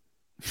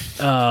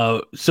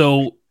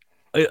 So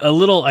a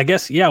little, I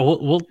guess. Yeah,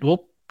 we'll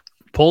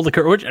pull the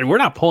curtain. And we're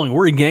not pulling.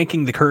 We're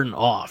yanking the curtain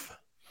off.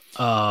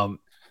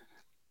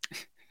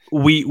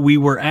 We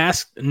were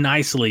asked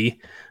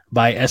nicely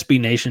by SB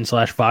Nation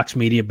 / Fox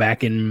Media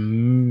back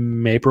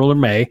in April or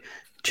May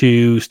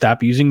to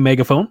stop using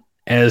Megaphone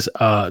as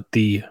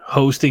the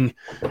hosting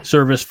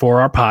service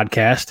for our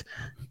podcast,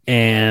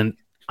 and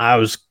I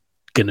was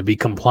going to be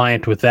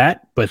compliant with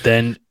that, but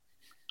then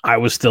I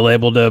was still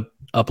able to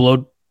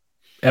upload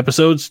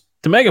episodes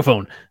to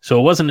Megaphone. So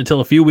it wasn't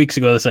until a few weeks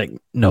ago that's like,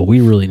 no,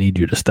 we really need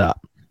you to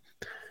stop.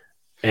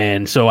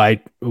 And so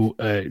I,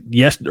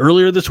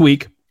 earlier this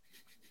week,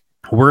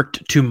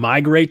 worked to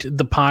migrate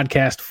the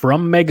podcast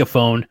from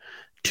Megaphone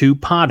to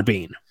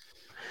Podbean.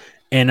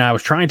 And I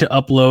was trying to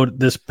upload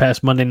this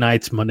past Monday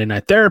Night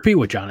Therapy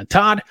with John and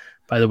Todd.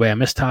 By the way, I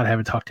miss Todd. I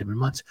haven't talked to him in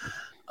months.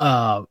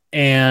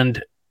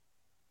 And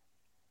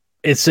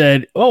it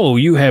said, oh,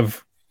 you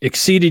have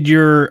exceeded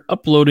your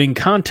uploading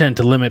content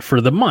limit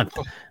for the month.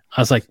 I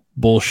was like,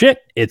 bullshit.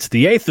 It's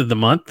the 8th of the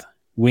month.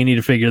 We need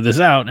to figure this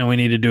out, and we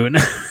need to do it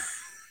now.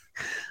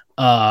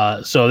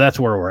 So that's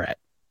where we're at.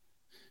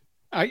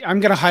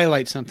 I'm going to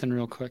highlight something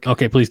real quick.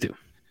 Okay, please do.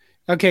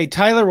 Okay,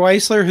 Tyler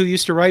Weisler, who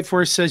used to write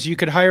for us, says, you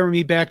could hire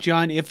me back,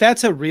 John. If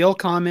that's a real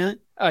comment,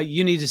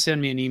 you need to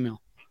send me an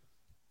email.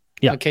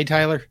 Yeah. Okay,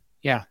 Tyler?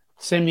 Yeah,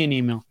 send me an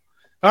email.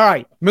 All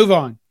right, move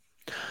on.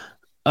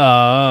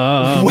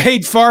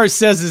 Wade Farr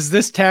says, is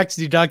this tax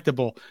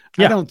deductible?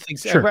 Yeah, I don't think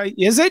so. Sure.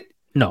 Is it?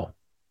 No.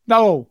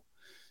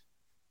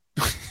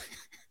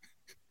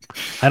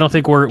 I don't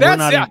think we're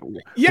not a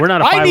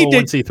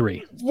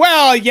 501c3.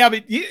 Well, yeah,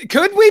 but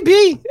could we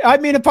be? I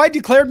mean, if I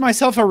declared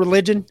myself a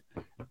religion.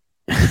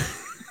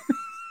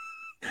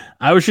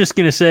 I was just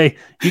going to say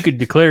you could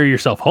declare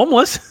yourself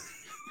homeless.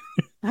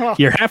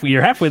 You're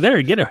halfway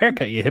there. Get a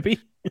haircut, you hippie.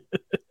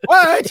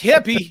 What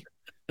hippie?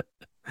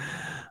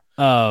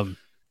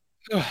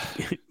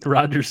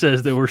 Roger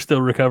says that we're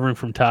still recovering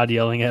from Todd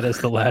yelling at us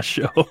the last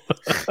show.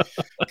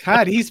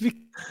 God, he's a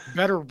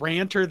better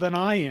ranter than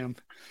I am.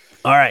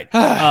 All right.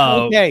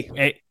 Okay.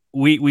 Hey,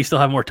 we still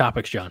have more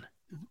topics, John.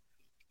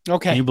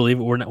 Okay. Can you believe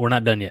it? We're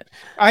not done yet.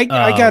 I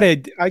gotta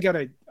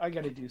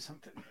do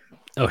something.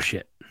 Oh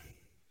shit.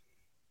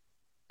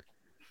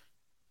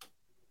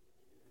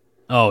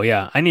 Oh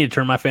yeah, I need to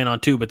turn my fan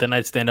on too, but then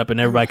I'd stand up and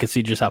everybody could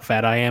see just how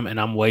fat I am,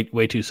 and I'm way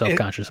too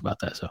self-conscious about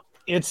that. So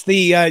it's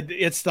the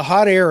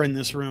hot air in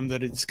this room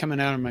that it's coming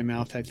out of my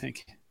mouth. I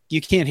think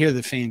you can't hear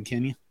the fan,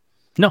 can you?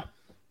 No.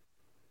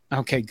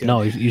 Okay, good.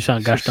 No, you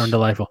sound gosh darn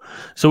delightful.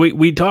 So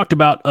we talked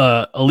about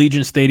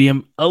Allegiant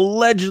Stadium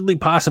allegedly,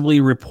 possibly,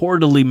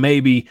 reportedly,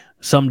 maybe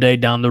someday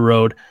down the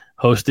road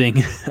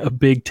hosting a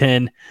Big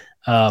Ten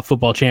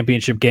football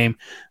championship game.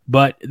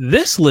 But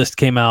this list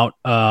came out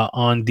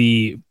on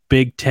the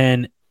Big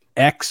Ten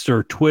X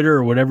or Twitter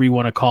or whatever you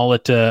want to call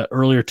it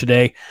earlier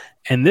today.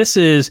 And this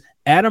is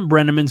Adam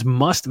Brenneman's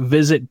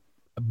must-visit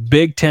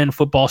Big Ten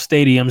football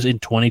stadiums in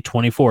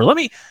 2024.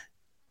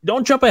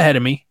 Don't jump ahead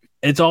of me.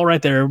 It's all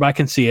right there. Everybody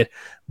can see it.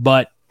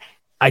 But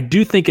I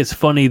do think it's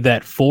funny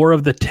that 4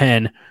 of the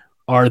 10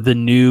 are the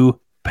new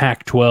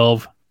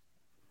Pac-12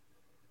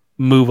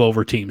 move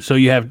over teams. So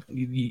you have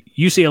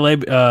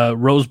UCLA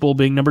Rose Bowl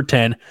being number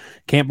 10,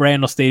 Camp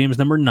Randall Stadium's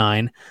number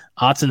 9,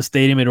 Autzen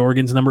Stadium at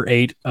Oregon's number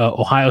 8,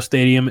 Ohio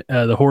Stadium,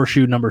 the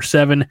Horseshoe, number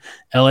 7,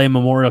 LA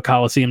Memorial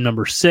Coliseum,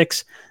 number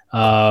 6.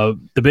 The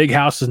Big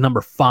House is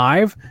number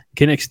 5.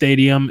 Kinnick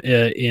Stadium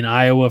in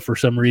Iowa, for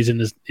some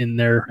reason, is in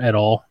there at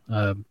all.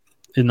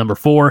 In number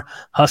 4,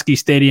 Husky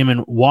Stadium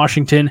in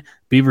Washington,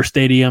 Beaver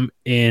Stadium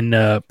in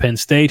Penn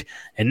State,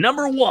 and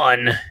number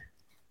 1,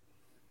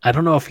 I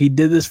don't know if he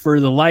did this for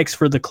the likes,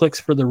 for the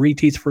clicks, for the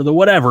retweets, for the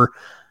whatever.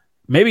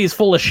 Maybe he's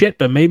full of shit,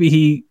 but maybe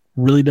he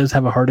really does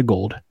have a heart of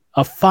gold,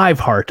 a 5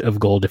 heart of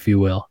gold, if you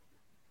will.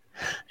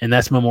 And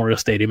that's Memorial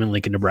Stadium in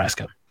Lincoln,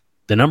 Nebraska.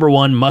 The number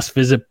 1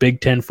 must-visit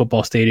Big Ten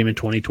football stadium in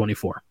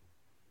 2024.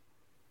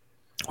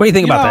 What do you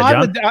think about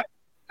that, John?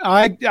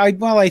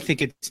 I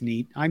think it's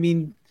neat. I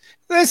mean,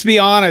 let's be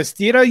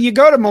honest. You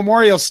go to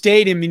Memorial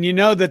Stadium and you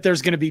know that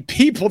there's going to be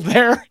people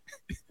there.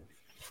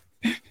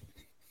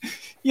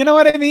 You know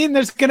what I mean?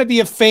 There's going to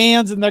be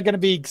fans and they're going to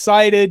be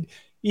excited.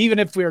 Even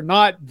if we're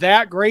not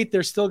that great,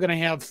 they're still going to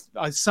have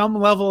some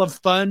level of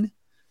fun,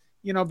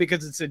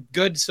 because it's a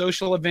good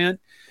social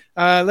event.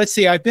 Let's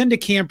see. I've been to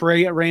Camp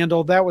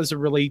Randall. That was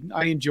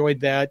I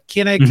enjoyed that.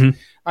 Kinnick, Mm-hmm.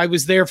 I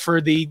was there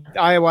for the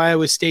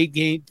Iowa State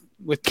game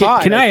with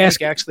Todd. Can I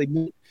ask?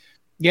 Actually,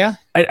 yeah.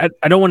 I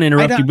don't want to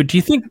interrupt you, but do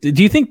you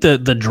think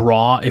the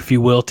draw, if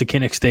you will, to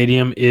Kinnick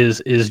Stadium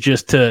is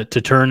just to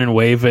turn and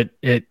wave at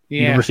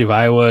University of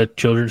Iowa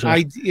children's?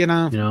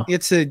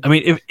 It's a. I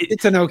mean,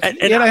 it's an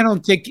okay.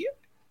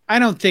 I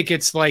don't think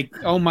it's like,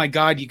 oh my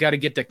God, you got to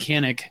get to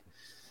Kinnick.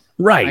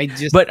 Right.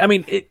 But I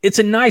mean, it's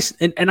a nice,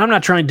 and I'm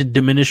not trying to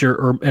diminish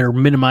or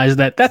minimize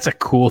that. That's a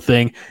cool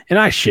thing. And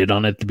I shit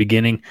on it at the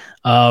beginning.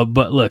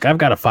 But look, I've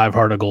got a 5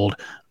 heart of gold.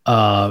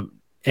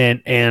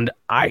 And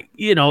I,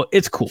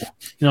 it's cool.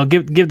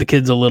 Give the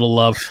kids a little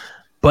love.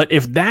 But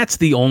if that's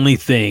the only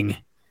thing,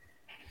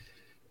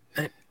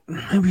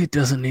 maybe it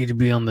doesn't need to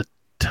be on the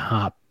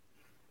top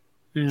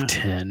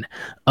 10.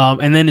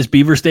 And then is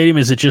Beaver Stadium,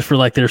 is it just for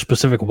like their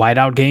specific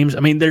whiteout games? I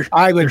mean, there's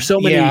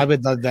so many. Yeah, I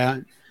would love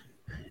that.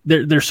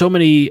 There's so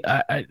many.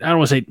 I don't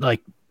want to say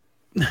like,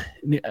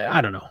 I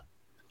don't know.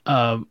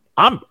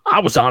 I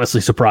was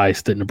honestly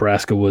surprised that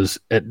Nebraska was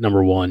at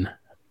number 1.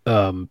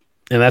 And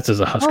that's as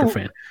a Husker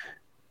fan.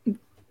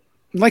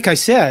 Like I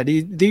said,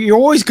 you're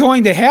always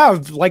going to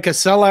have like a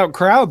sellout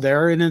crowd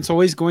there, and it's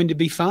always going to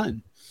be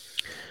fun.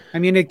 I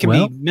mean, it can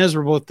be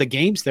miserable with the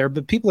games there,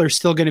 but people are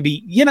still going to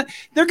be,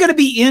 they're going to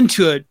be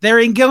into it.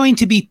 They're going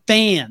to be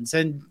fans.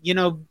 And,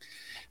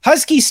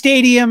 Husky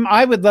Stadium,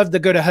 I would love to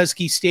go to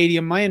Husky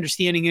Stadium. My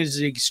understanding is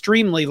it's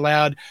extremely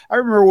loud. I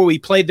remember when we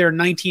played there in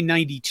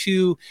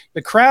 1992,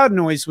 the crowd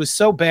noise was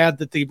so bad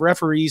that the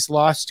referees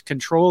lost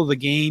control of the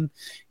game,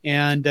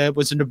 and it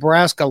was a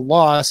Nebraska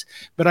loss.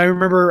 But I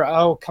remember,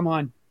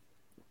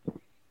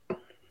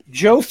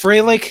 Joe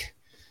Freilich,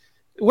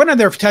 one of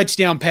their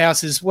touchdown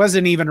passes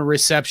wasn't even a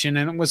reception,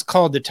 and it was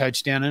called a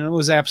touchdown, and it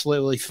was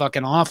absolutely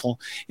fucking awful.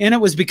 And it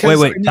was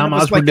because Tom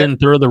Osborne didn't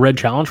throw the red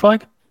challenge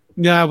flag?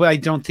 No, I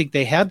don't think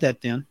they had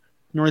that then,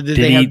 nor did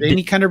they have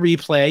any kind of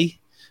replay.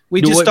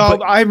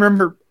 I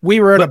remember we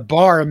were at a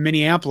bar in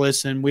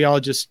Minneapolis, and we all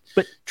just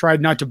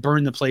tried not to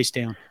burn the place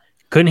down.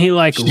 Couldn't he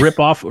like rip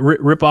off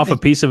a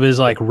piece of his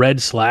like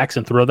red slacks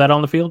and throw that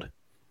on the field?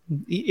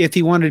 If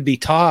he wanted to be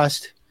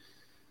tossed.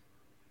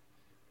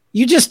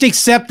 You just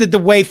accepted the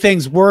way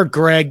things were,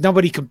 Greg.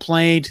 Nobody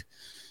complained.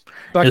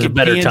 It was a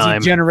better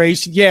time.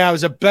 Generation. Yeah, it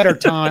was a better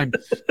time.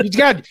 you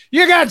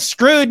got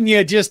screwed, and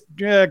you just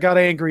got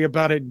angry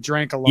about it and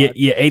drank a lot.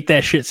 You ate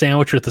that shit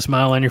sandwich with a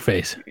smile on your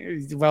face.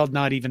 Well,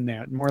 not even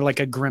that. More like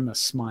a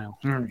grimace smile.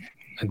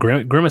 A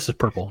grimace is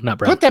purple, not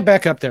brown. Put that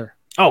back up there.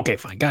 Oh, okay,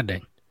 fine. God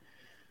dang.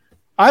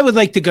 I would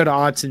like to go to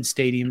Autzen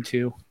Stadium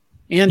too.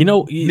 And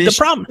the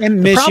problem.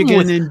 And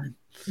Michigan.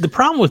 The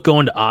problem with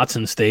going to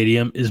Autzen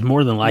Stadium is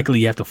more than likely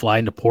you have to fly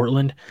into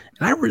Portland,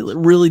 and I really,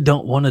 really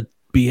don't want to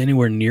be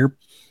anywhere near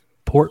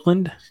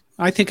Portland.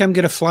 I think I'm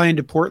going to fly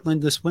into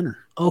Portland this winter.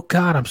 Oh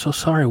God, I'm so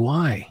sorry.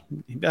 Why?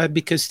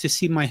 Because to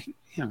see my,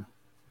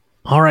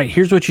 All right,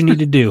 here's what you need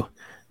to do.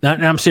 Now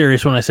I'm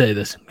serious when I say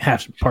this.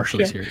 Half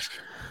partially serious.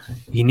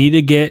 You need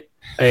to get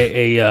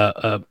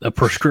a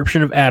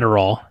prescription of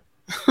Adderall,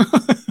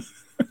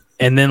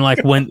 and then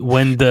like when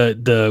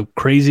the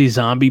crazy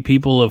zombie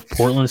people of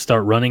Portland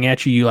start running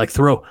at you, you like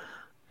throw,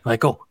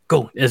 like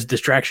go as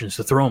distractions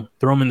to throw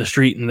them in the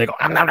street, and they go.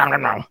 Nom, nom, nom,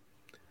 nom, nom.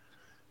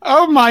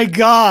 Oh my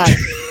God.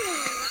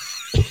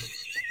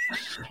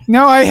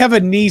 No, I have a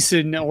niece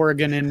in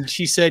Oregon, and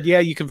she said, "Yeah,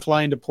 you can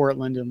fly into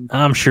Portland." And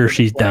I'm sure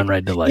she's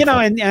downright delightful.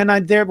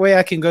 And that way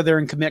I can go there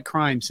and commit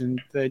crimes,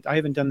 and I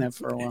haven't done that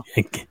for a while.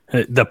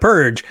 The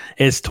Purge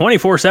is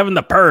 24/7.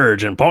 The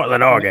Purge in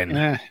Portland,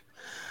 Oregon.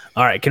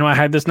 All right, can I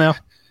hide this now?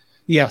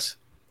 Yes.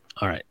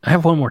 All right, I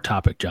have one more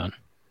topic, John.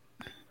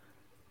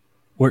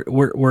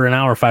 We're an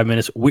hour 5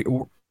 minutes. We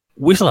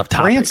still have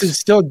topics. France is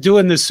still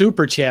doing the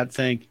super chat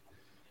thing.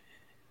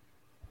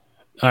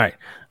 All right.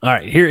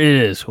 Here it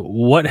is.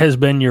 What has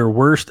been your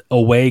worst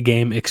away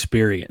game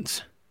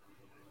experience,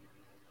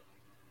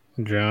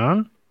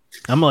 John?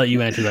 I'm gonna let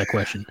you answer that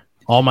question.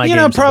 All my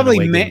games,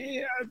 probably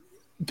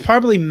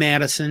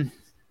Madison.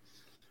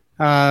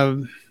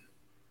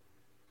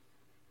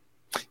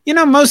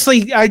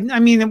 Mostly. I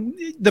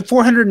mean, the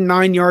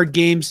 409-yard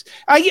games.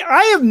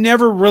 I have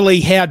never really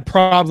had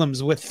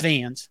problems with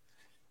fans.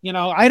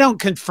 I don't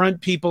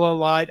confront people a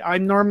lot.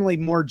 I'm normally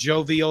more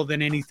jovial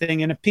than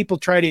anything. And if people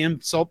try to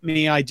insult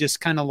me, I just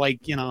kind of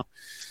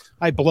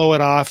I blow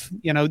it off.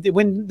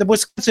 When the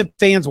Wisconsin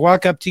fans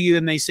walk up to you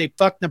and they say,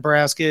 fuck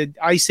Nebraska,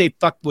 I say,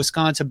 fuck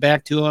Wisconsin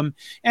back to them,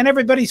 and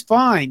everybody's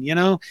fine,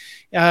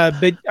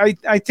 But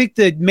I think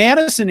the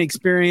Madison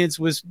experience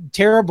was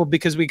terrible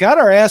because we got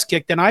our ass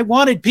kicked and I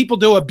wanted people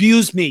to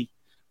abuse me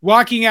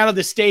walking out of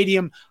the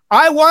stadium.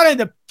 I wanted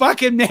the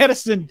fucking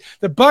Madison,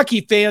 the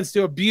Bucky fans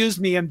to abuse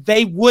me, and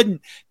they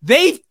wouldn't.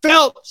 They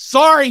felt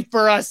sorry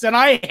for us, and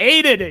I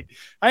hated it.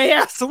 I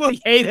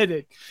absolutely hated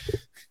it.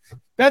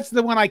 That's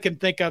the one I can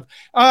think of.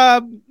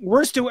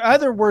 Worst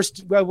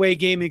away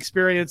game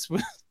experience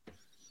was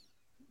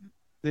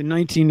the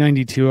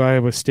 1992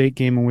 Iowa State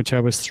game in which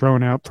I was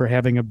thrown out for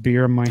having a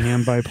beer in my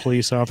hand by a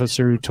police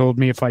officer who told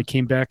me if I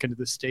came back into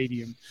the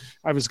stadium,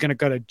 I was going to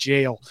go to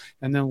jail.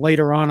 And then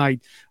later on, I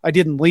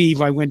didn't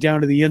leave. I went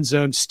down to the end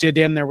zone, stood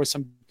in there with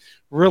some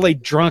really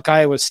drunk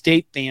Iowa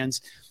State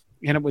fans.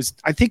 And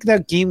I think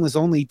that game was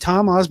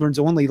Tom Osborne's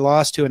only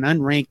loss to an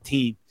unranked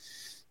team.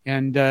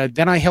 And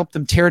then I helped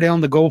them tear down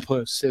the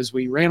goalposts as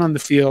we ran on the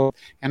field.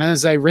 And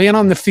as I ran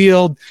on the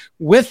field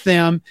with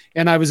them,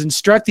 and I was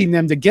instructing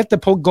them to get the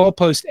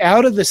goalpost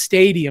out of the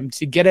stadium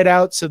to get it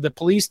out so the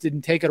police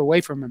didn't take it away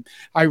from him,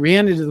 I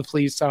ran into the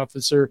police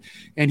officer,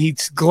 and he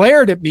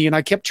glared at me, and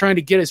I kept trying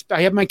to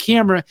I had my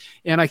camera,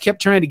 and I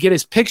kept trying to get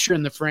his picture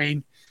in the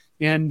frame.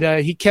 And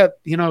he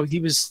kept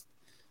moving.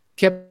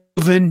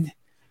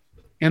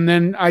 And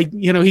then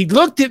he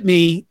looked at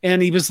me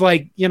and he was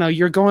like,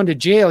 you're going to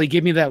jail. He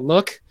gave me that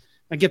look.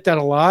 I get that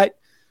a lot.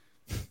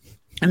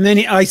 And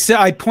then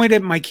I pointed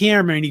at my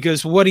camera and he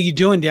goes, what are you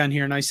doing down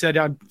here? And I said,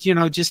 I'm,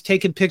 just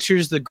taking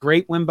pictures, the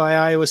great win by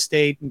Iowa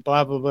State and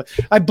blah, blah, blah.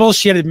 I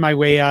bullshitted my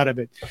way out of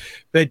it.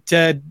 But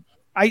the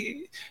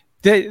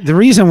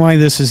reason why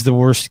this is the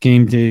worst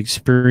game to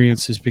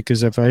experience is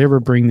because if I ever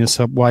bring this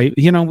up,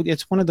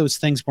 it's one of those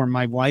things where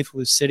my wife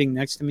was sitting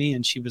next to me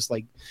and she was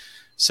like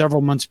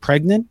several months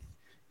pregnant.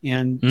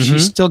 And she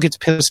still gets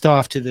pissed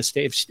off to this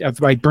day.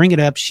 If I bring it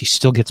up, she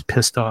still gets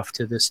pissed off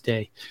to this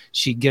day.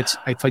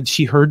 If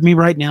she heard me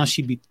right now,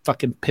 she'd be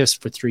fucking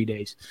pissed for 3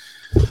 days.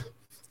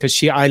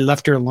 Because I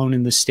left her alone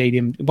in the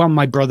stadium. Well,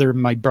 my brother,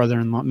 my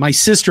brother-in-law, my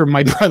sister,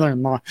 my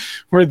brother-in-law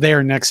were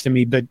there next to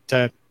me. But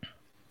that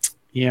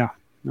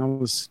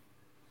was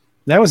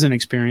an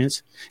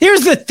experience.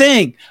 Here's the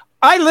thing.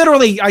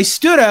 I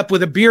stood up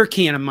with a beer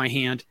can in my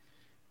hand,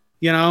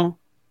 and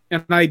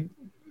I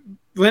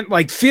went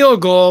like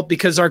field goal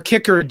because our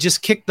kicker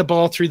just kicked the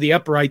ball through the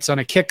uprights on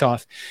a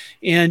kickoff.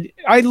 And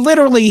I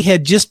literally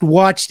had just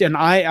watched an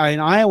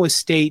Iowa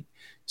State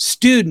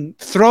student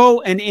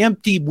throw an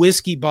empty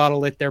whiskey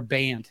bottle at their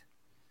band.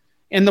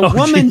 And the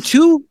woman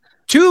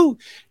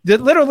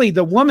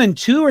the woman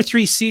 2 or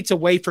 3 seats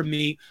away from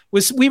me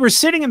we were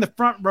sitting in the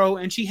front row,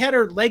 and she had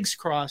her legs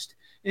crossed,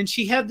 and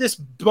she had this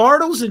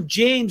Bartles and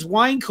James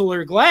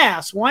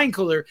glass wine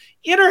cooler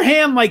in her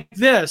hand like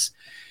this.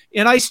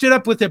 And I stood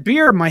up with a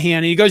beer in my hand,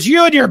 and he goes,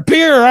 you and your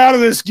beer are out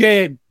of this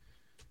game.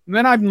 And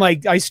then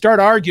I start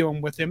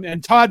arguing with him,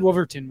 and Todd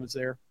Wolverton was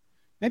there.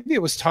 Maybe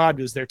it was Todd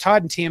was there.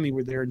 Todd and Tammy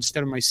were there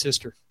instead of my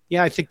sister.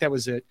 Yeah, I think that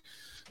was it.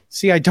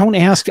 See, I don't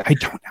ask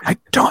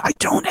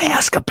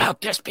about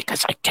this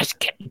because I just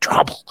get in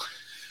trouble.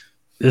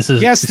 This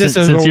is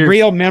a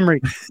real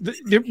memory.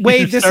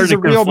 Wait, this is a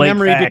real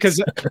memory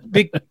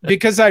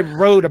because I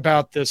wrote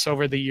about this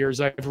over the years.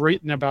 I've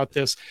written about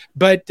this,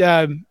 but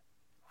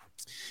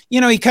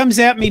he comes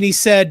at me and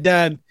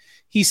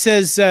he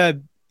says,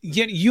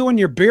 you and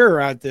your beer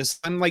are at this.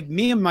 I'm like,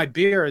 me and my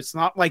beer. It's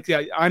not like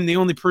I'm the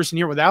only person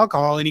here with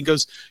alcohol. And he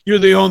goes, you're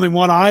the only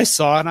one I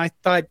saw. And I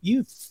thought,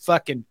 you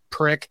fucking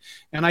prick.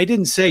 And I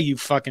didn't say you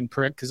fucking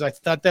prick because I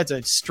thought that's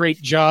a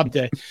straight job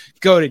to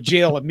go to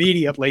jail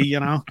immediately,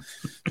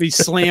 be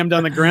slammed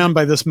on the ground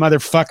by this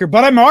motherfucker.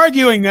 But I'm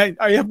arguing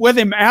with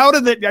him out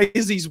of the,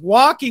 as he's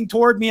walking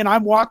toward me and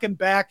I'm walking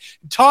back.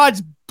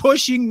 Todd's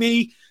pushing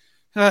me.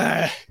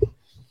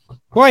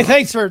 Boy,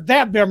 thanks for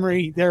that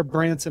memory there,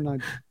 Branson. I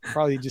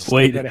probably just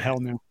go to hell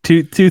now.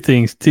 Two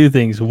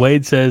things.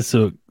 Wade says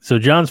so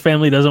John's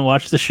family doesn't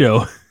watch the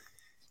show.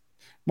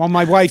 Well,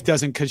 my wife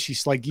doesn't because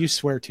she's like, you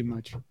swear too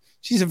much.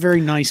 She's a very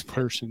nice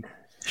person.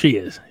 She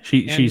is.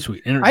 She's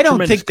sweet. And I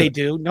don't think they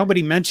do.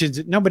 Nobody mentions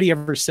it. Nobody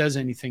ever says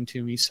anything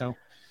to me. So,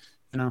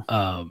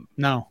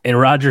 no. And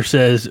Roger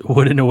says,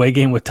 would an away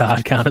game with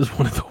Todd count as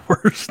one of the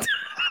worst?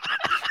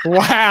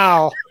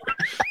 Wow.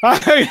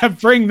 I gotta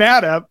bring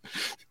that up.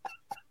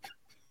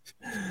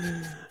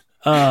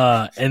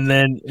 And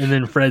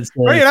then Fred says,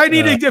 wait, I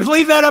need to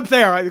leave that up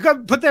there.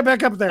 Put that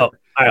back up there. Oh, all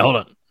right, hold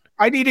on.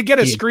 I need to get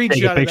a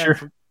screenshot of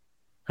that.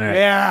 All right.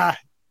 Yeah.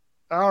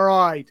 All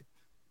right.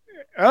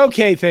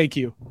 Okay, thank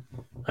you.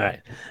 All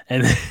right.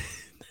 And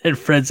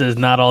Fred says,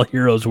 not all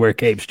heroes wear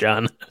capes,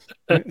 John.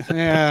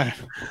 Yeah.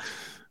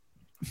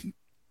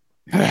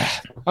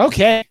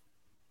 Okay.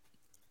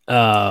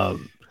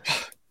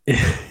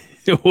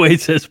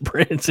 Wade says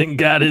Branson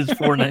got his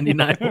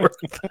 $4.99 worth.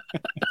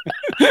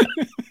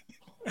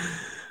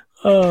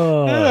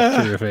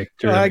 Terrific.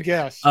 I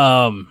guess.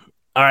 All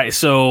right,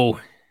 so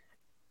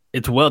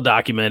it's well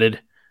documented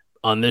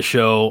on this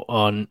show,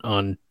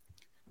 on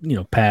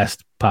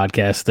past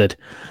podcasts, that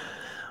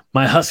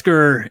my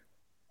Husker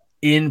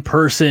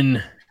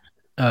in-person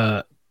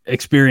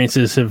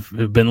experiences have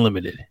been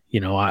limited.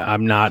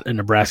 I'm not a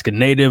Nebraska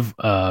native,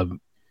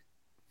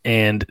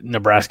 and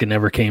Nebraska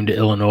never came to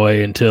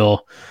Illinois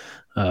until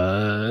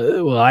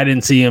I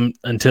didn't see him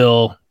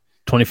until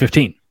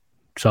 2015.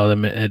 Saw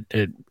them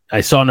I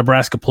saw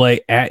Nebraska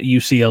play at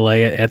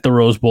UCLA at the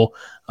Rose Bowl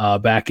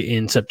back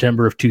in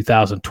September of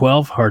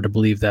 2012. Hard to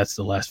believe that's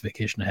the last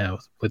vacation I have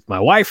with my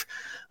wife.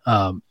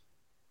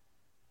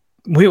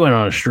 We went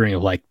on a string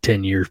of like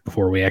 10 years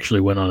before we actually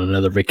went on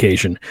another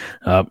vacation.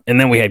 And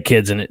then we had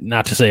kids, and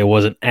not to say it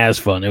wasn't as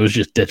fun. It was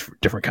just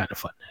different kind of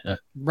fun.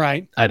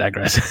 Right. I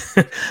digress.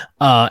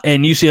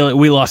 And UCLA,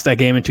 we lost that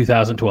game in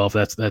 2012.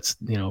 That's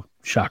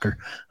shocker.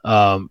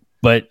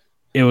 But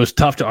it was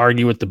tough to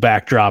argue with the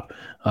backdrop.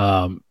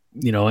 And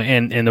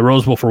the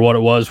Rose Bowl, for what it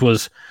was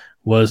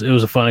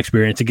a fun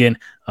experience. Again,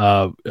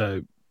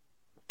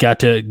 got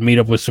to meet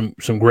up with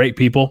some great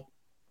people.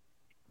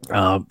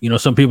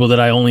 Some people that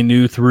I only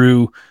knew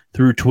through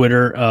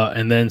Twitter,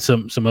 and then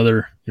some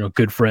other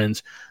good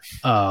friends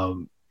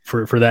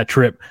for that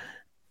trip.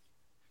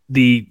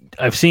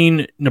 I've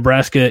seen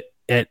Nebraska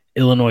at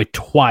Illinois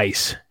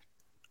twice.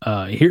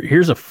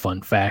 Here's a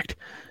fun fact: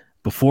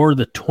 before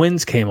the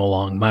Twins came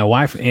along, my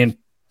wife and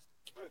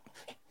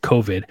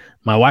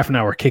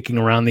I were kicking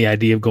around the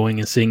idea of going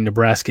and seeing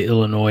Nebraska,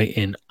 Illinois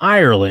in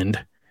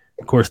Ireland.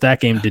 Of course, that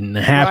game didn't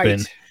happen.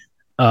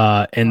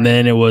 Right. And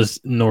then it was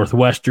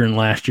Northwestern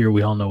last year.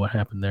 We all know what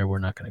happened there. We're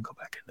not going to go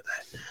back into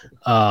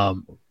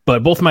that.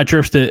 But both of my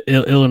trips to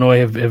Illinois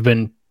have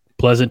been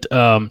pleasant.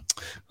 Let's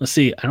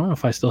see. I don't know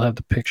if I still have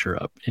the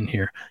picture up in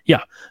here.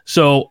 Yeah.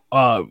 So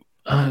I'm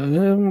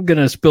going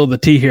to spill the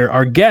tea here.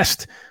 Our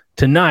guest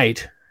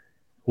tonight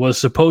was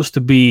supposed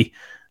to be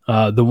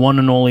the one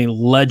and only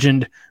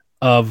legend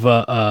of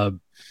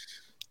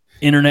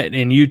internet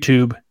and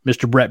YouTube,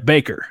 Mr. Brett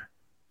Baker.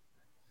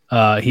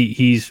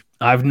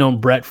 I've known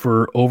Brett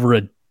for over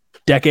a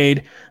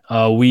decade.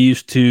 We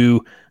used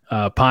to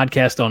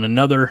podcast on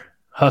another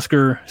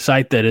Husker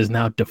site that is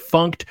now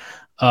defunct.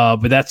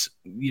 But that's,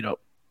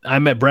 I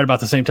met Brett about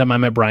the same time I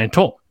met Brian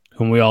Toll,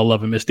 whom we all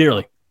love and miss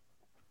dearly.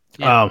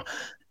 Yeah.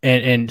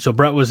 And so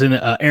Brett was in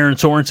Aaron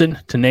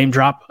Sorensen, to name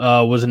drop,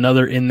 was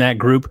another in that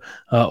group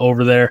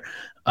over there.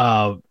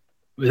 That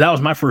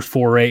was my first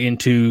foray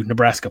into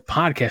Nebraska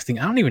podcasting.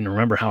 I don't even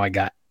remember how I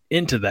got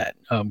into that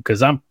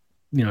because I'm,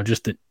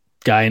 just a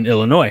guy in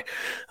Illinois.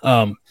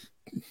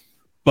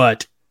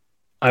 But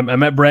I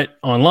met Brett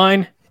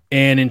online,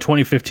 and in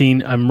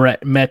 2015, I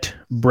met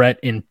Brett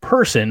in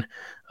person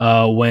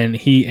when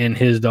he and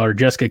his daughter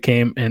Jessica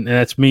came, and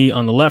that's me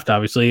on the left,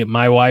 obviously.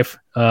 My wife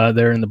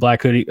there in the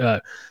black hoodie,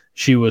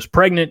 she was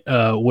pregnant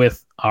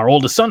with our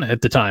oldest son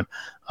at the time.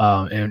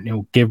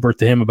 And gave birth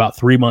to him about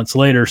 3 months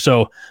later.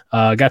 So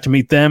got to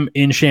meet them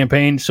in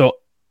Champaign. So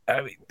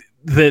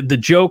the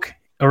joke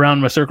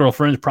around my circle of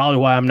friends, probably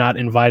why I'm not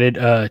invited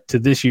to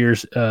this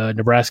year's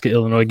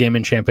Nebraska-Illinois game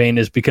in Champaign,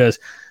 is because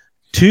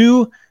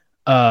 2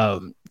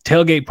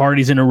 tailgate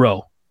parties in a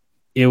row.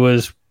 It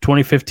was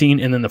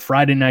 2015, and then the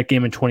Friday night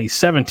game in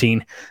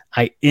 2017,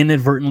 I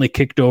inadvertently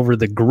kicked over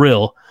the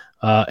grill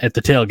at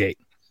the tailgate.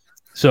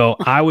 So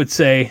I would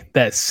say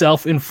that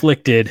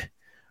self-inflicted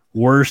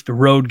worst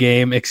road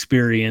game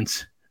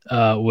experience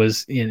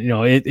was,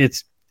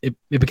 it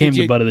became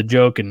the butt of the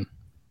joke. And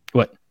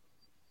what?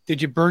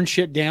 Did you burn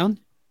shit down?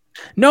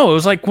 No, it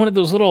was like one of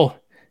those little.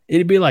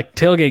 It'd be like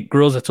tailgate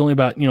grills that's only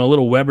about, a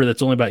little Weber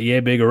that's only about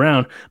yay big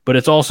around, but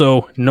it's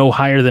also no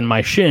higher than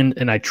my shin,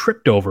 and I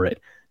tripped over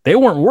it. They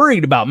weren't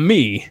worried about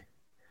me.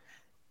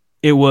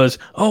 It was,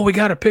 we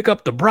got to pick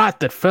up the brat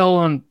that fell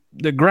on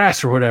the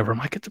grass or whatever. I'm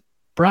like, it's a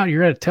brat.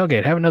 You're at a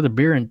tailgate. Have another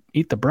beer and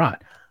eat the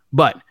brat.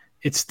 But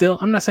it's still,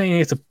 I'm not saying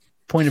it's a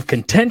point of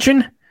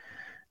contention.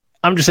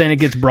 I'm just saying it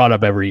gets brought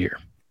up every year.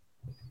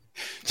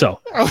 So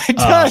it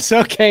does.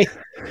 Okay.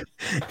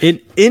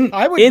 In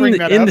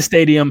the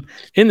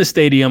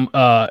stadium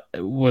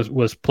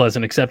was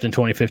pleasant, except in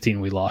 2015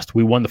 we lost.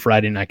 We won the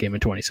Friday night game in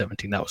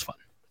 2017. That was fun.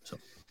 So,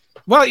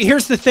 well,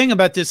 here's the thing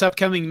about this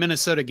upcoming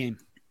Minnesota game.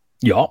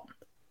 Y'all.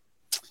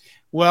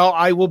 Well,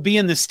 I will be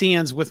in the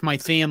stands with my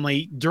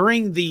family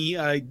during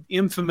the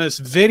infamous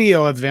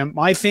video event.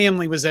 My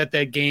family was at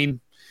that game,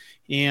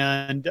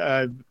 and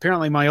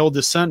apparently my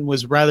oldest son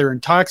was rather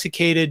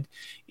intoxicated.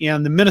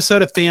 And the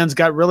Minnesota fans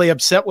got really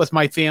upset with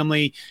my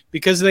family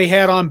because they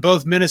had on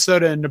both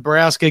Minnesota and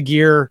Nebraska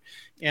gear,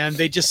 and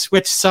they just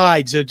switched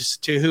sides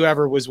to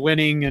whoever was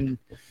winning. And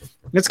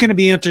it's going to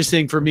be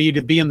interesting for me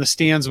to be in the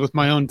stands with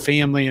my own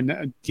family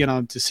and,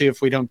 to see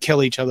if we don't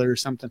kill each other or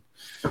something.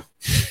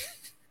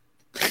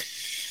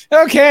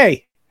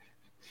 Okay.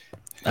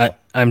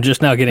 I'm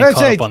just now getting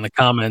caught up on the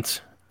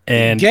comments.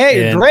 And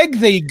Greg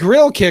the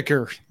grill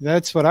kicker.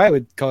 That's what I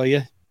would call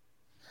you.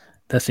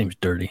 That seems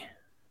dirty.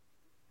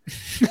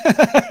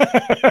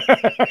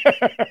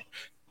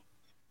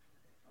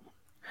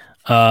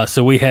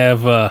 So we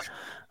have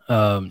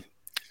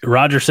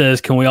Roger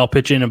says, can we all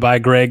pitch in and buy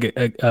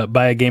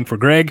buy a game for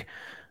Greg?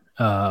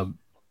 I'm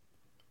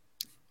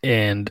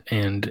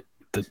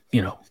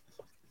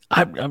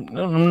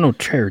no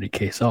charity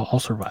case. I'll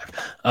survive.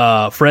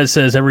 Fred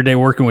says every day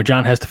working with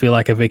John has to feel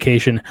like a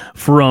vacation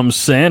from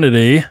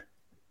sanity.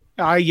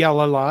 I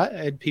yell a lot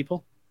at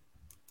people.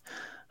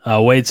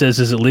 Wade says,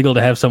 is it legal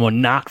to have someone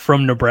not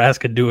from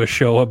Nebraska do a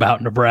show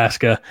about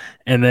Nebraska?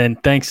 And then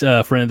thanks,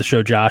 friend of the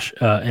show, Josh,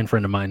 and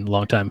friend of mine,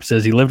 long time,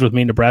 says he lived with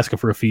me in Nebraska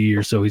for a few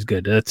years, so he's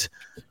good.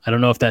 I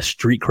don't know if that's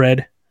street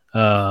cred,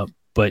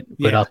 but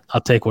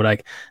I'll take what I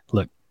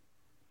look.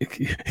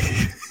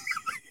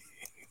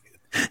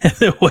 And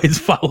then Wade's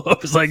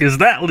follow-up is like, is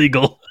that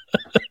legal?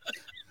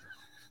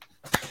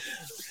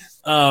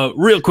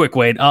 Real quick,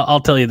 Wade, I'll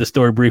tell you the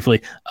story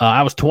briefly.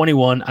 I was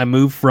 21. I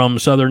moved from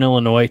Southern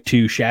Illinois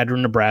to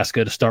Chadron,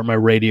 Nebraska to start my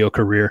radio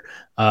career.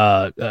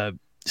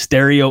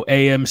 Stereo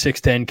AM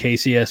 610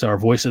 KCSR,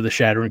 voice of the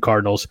Chadron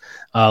Cardinals.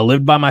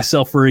 Lived by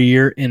myself for a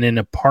year in an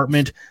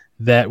apartment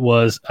that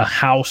was a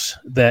house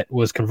that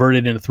was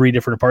converted into 3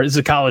 different apartments.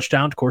 It's a college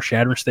town, of course,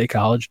 Chadron State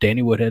College,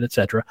 Danny Woodhead,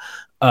 etc.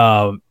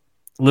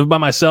 Lived by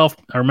myself.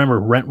 I remember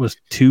rent was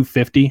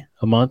 $250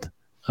 a month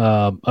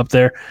up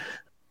there.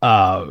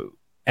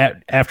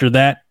 After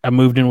that, I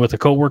moved in with a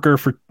coworker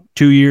for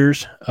 2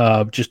 years,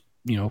 just,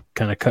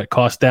 kind of cut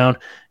costs down.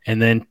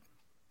 And then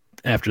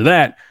after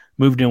that,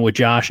 moved in with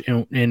Josh,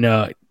 and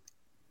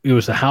it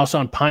was a house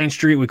on Pine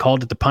Street. We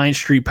called it the Pine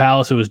Street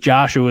Palace. It was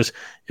Josh. It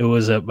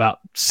was about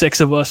 6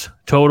 of us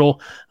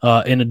total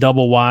in a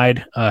double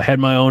wide. Had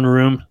my own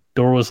room.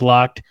 Door was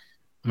locked.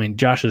 I mean,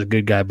 Josh is a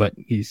good guy, but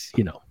he's,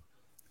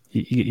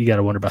 you got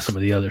to wonder about some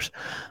of the others.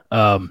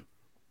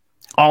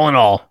 All in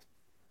all,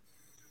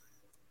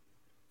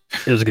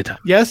 it was a good time.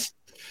 Yes,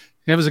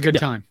 it was a good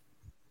time.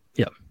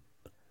 Yep.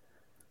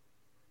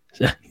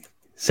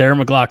 Sarah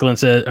McLaughlin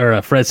says,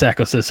 or Fred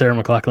Sacco says, Sarah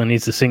McLaughlin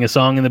needs to sing a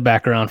song in the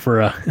background for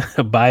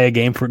a buy a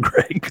game for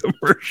Greg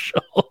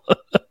commercial.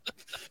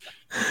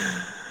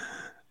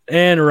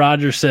 And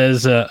Roger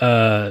says,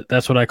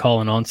 that's what I call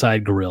an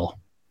onside grill.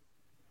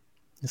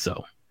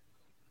 So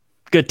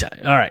good time.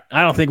 All right.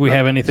 I don't think we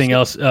have anything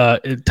else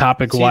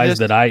topic wise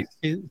that I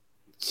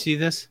see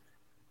this.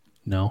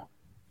 No.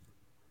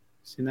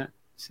 See that?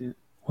 See it?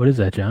 What is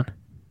that, John?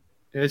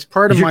 It's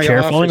part of my chair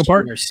office falling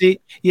apart. Chair. See,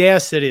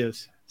 yes, it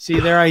is. See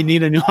there, I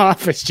need a new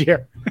office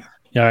chair.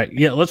 All right,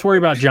 yeah. Let's worry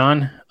about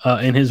John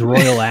and his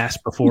royal ass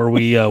before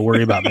we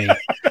worry about me.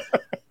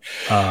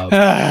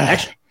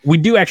 Actually, we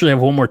do actually have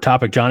one more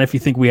topic, John. If you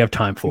think we have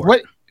time for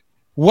it.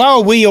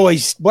 Well,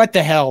 what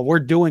the hell? We're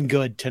doing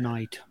good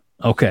tonight.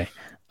 Okay.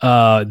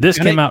 This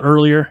came out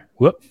earlier.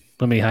 Whoop.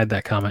 Let me hide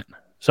that comment.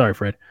 Sorry,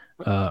 Fred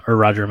or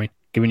Roger. I mean,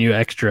 giving you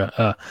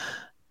extra.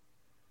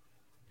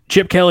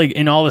 Chip Kelly,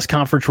 in all this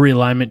conference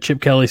realignment, Chip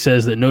Kelly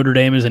says that Notre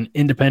Dame is an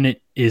independent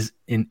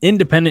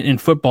in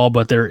football,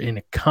 but they're in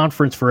a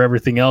conference for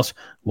everything else.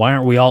 Why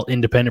aren't we all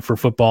independent for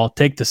football?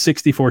 Take the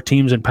 64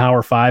 teams in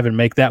Power 5 and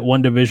make that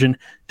one division.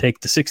 Take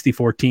the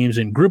 64 teams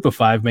in Group of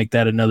 5, make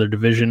that another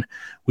division.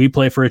 We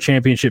play for a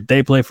championship.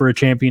 They play for a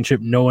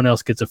championship. No one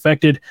else gets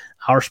affected.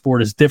 Our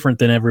sport is different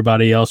than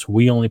everybody else.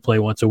 We only play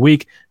once a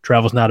week.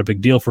 Travel's not a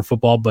big deal for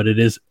football, but it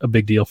is a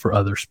big deal for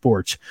other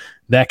sports.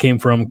 That came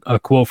from a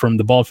quote from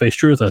the Bald-Faced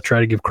Truth. I'll try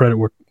to give credit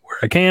where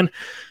I can.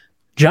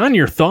 John,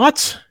 your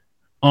thoughts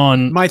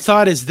on... My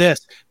thought is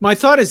this.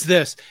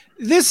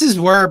 This is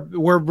where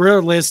we're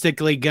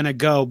realistically going to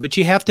go, but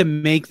you have to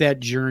make that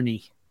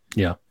journey.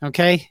 Yeah.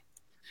 Okay?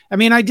 I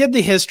mean, I did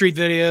the history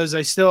videos.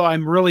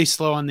 I'm really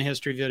slow on the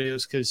history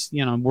videos because,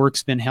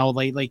 work's been hell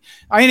lately.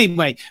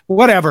 Anyway,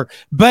 whatever.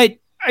 But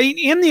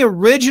in the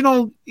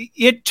original,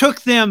 it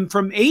took them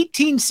from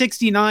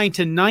 1869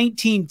 to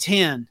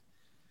 1910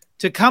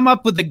 to come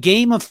up with a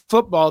game of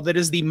football that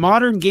is the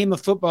modern game of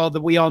football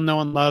that we all know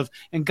and love.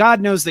 And God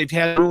knows they've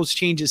had rules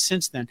changes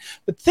since then.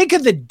 But think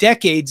of the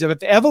decades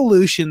of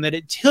evolution that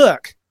it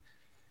took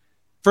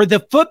for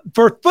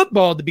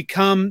football to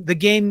become the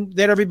game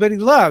that everybody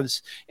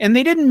loves. And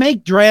they didn't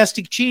make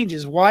drastic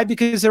changes. Why?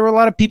 Because there were a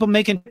lot of people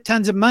making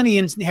tons of money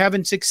and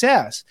having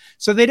success.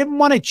 So they didn't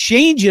want to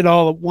change it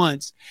all at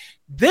once.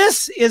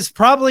 This is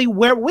probably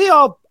where we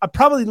all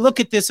probably look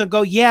at this and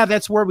go, yeah,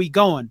 that's where we're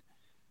going.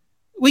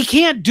 We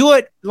can't do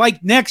it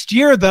like next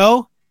year,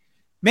 though.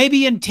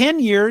 Maybe in 10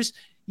 years,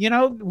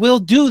 we'll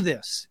do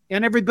this.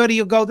 And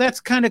everybody will go, that's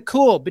kind of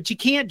cool. But you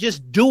can't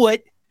just do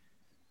it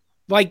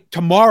like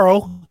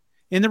tomorrow.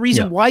 And the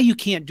reason why you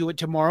can't do it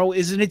tomorrow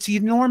is that it's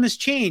enormous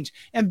change.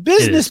 And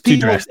business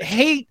people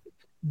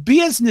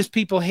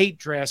hate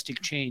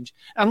drastic change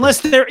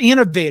unless they're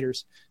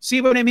innovators.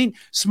 See what I mean?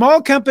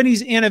 Small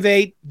companies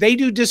innovate. They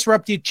do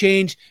disruptive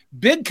change.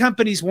 Big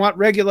companies want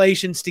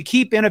regulations to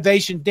keep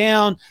innovation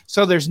down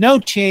so there's no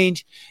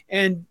change.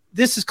 And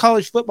this is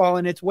college football,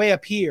 and it's way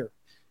up here.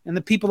 And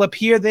the people up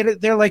here,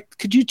 they're like,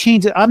 could you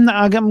change it? I'm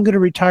going to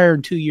retire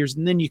in 2 years,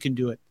 and then you can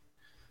do it.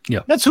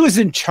 Yeah, that's who is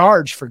in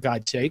charge, for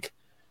God's sake.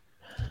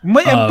 And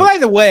by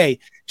the way,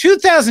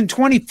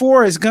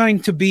 2024 is going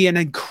to be an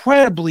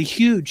incredibly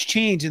huge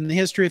change in the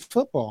history of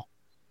football.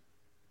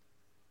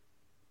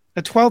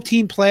 A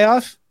 12-team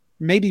playoff,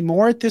 maybe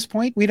more at this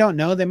point. We don't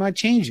know. They might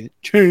change it.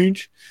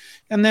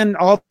 And then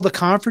all the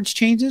conference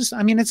changes.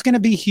 I mean, it's going to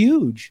be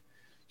huge.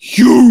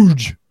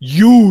 Huge.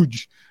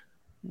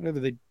 Whatever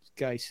the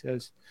guy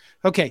says.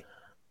 Okay.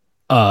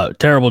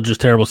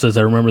 Terrible says,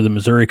 I remember the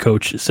Missouri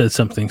coach said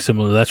something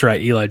similar. That's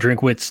right. Eli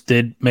Drinkwitz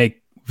did make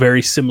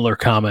very similar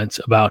comments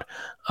about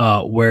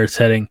where it's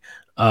heading.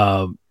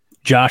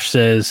 Josh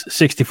says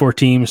 64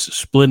 teams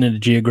split into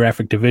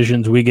geographic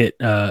divisions. We get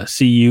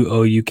CU,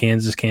 OU,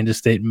 Kansas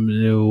State.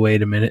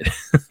 Wait a minute.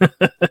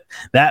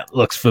 That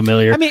looks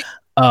familiar. I mean,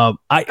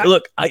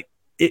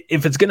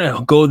 if it's going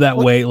to go that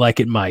way, like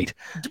it might,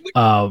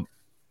 are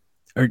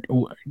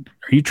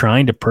you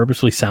trying to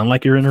purposely sound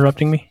like you're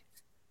interrupting me?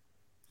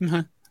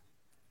 Uh-huh.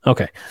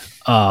 Okay.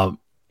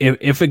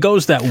 If it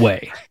goes that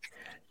way,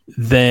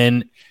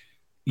 then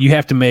you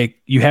have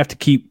to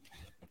keep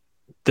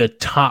the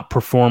top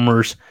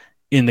performers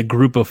in the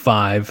group of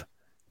five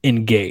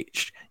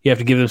engaged. You have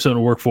to give them something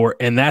to work for.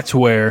 And that's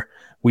where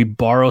we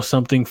borrow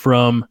something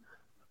from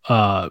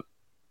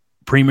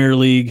Premier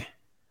League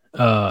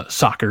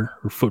soccer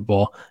or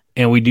football,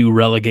 and we do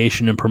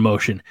relegation and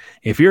promotion.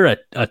 If you're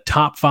a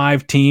top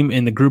five team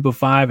in the group of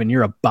five and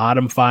you're a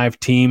bottom five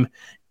team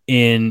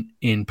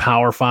in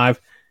Power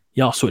Five,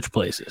 y'all switch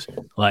places.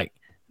 Like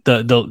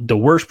the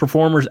worst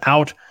performers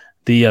out,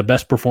 the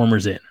best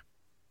performers in.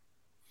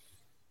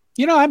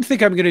 I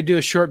think I'm going to do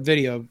a short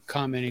video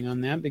commenting on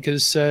that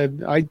because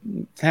I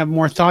have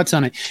more thoughts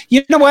on it.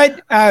 You know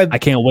what? I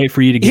can't wait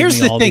for you to give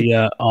me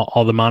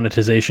all the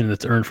monetization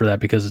that's earned for that,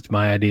 because it's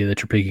my idea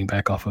that you're picking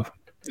back off of.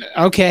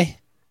 Okay.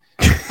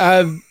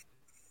 It'd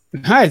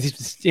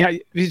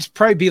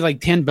probably be like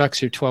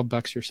 $10 or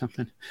 $12 or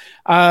something.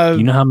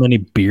 You know how many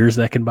beers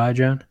that can buy,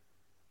 John?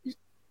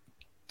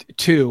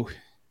 2.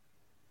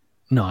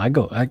 No, I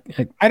don't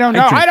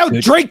know. I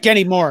don't drink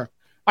anymore.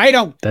 I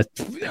don't.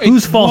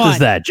 Whose fault is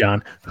that,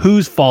 John?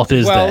 Whose fault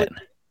is that?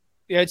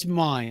 It's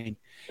mine.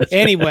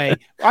 Anyway,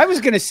 I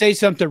was going to say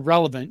something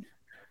relevant.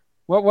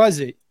 What was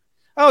it?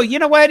 Oh, you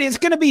know what? It's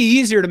going to be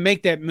easier to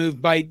make that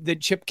move that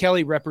Chip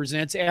Kelly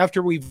represents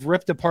after we've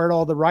ripped apart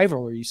all the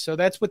rivalries. So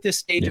that's what this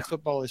stage of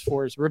football is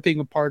for, is ripping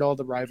apart all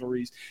the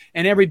rivalries.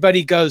 And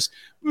everybody goes,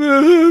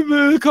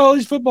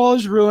 college football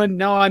is ruined.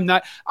 No, I'm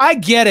not. I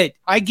get it.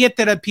 I get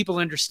that people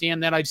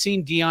understand that. I've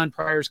seen Deion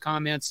Pryor's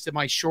comments to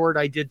my short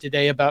I did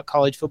today about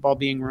college football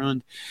being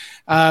ruined.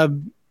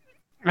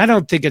 I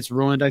don't think it's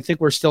ruined. I think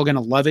we're still going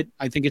to love it.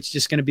 I think it's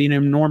just going to be an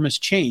enormous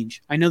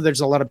change. I know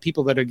there's a lot of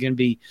people that are going to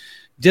be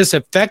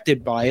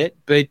disaffected by it,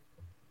 but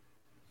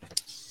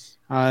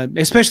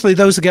especially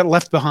those that get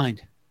left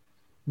behind.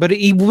 But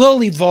it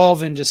will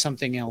evolve into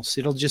something else.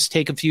 It'll just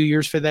take a few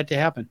years for that to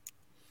happen.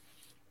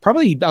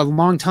 Probably a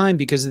long time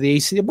because of the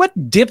ACC.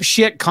 What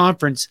dipshit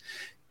conference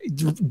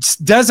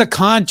does a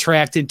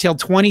contract until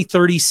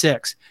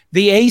 2036?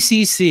 The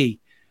ACC.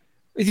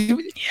 Yeah.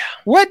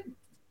 What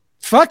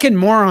fucking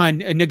moron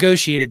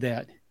negotiated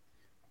that?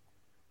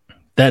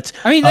 That's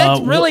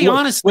really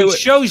honestly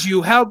shows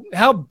you how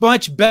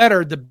much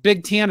better the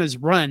Big Ten is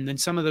run than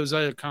some of those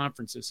other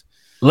conferences.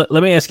 Let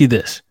me ask you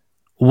this.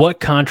 What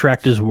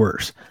contract is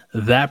worse?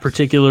 That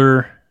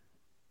particular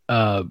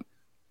I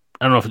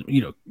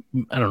don't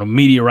know,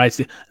 media rights,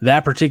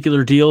 that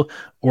particular deal,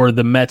 or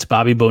the Mets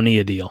Bobby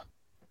Bonilla deal?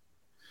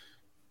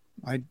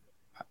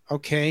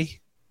 Okay.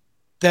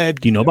 Do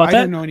you know about that?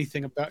 I don't know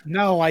anything about.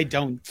 No, I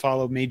don't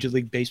follow Major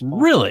League Baseball.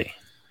 Really?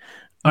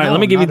 All right,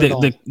 let me give you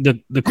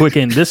the quick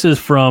end. This is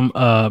from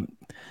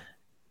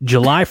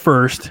July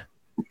 1st,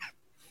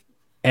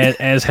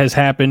 as has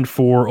happened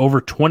for over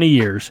 20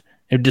 years,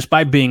 and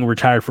despite being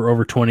retired for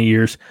over 20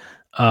 years,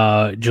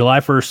 July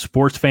 1st,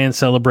 sports fans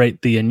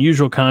celebrate the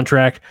unusual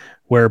contract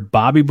where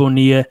Bobby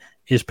Bonilla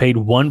is paid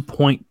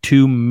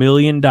 $1.2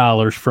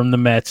 million from the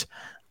Mets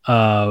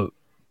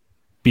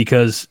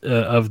because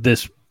of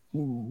this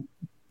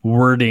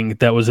wording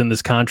that was in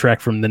this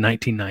contract from the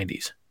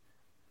 1990s.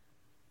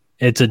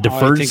 It's a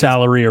deferred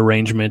salary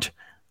arrangement,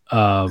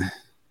 and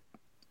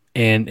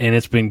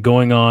it's been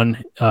going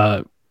on.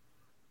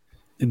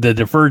 The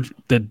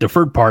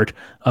deferred part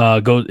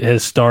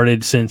has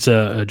started since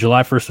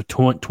July 1st of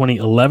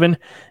 2011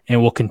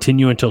 and will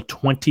continue until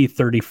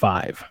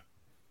 2035.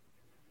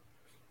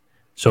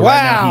 So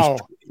right now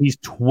he's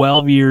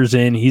 12 years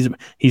in.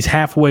 He's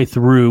halfway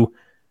through.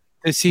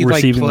 Is he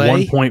receiving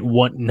like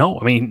 1.1? No,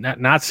 I mean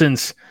not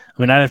since.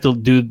 I mean, I'd have to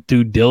do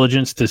due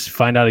diligence to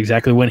find out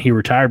exactly when he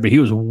retired, but he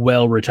was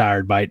well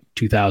retired by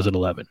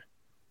 2011.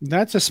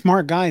 That's a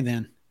smart guy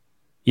then.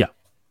 Yeah,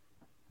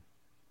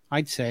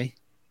 I'd say.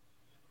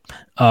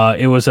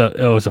 It was a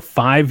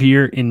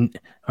 5-year in.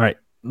 All right,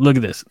 look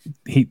at this.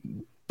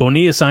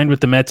 Bonilla signed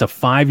with the Mets a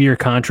 5-year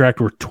contract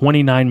worth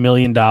 $29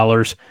 million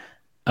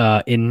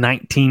in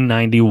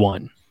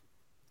 1991,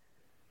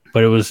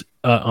 but it was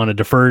on a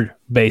deferred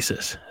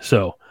basis.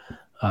 So,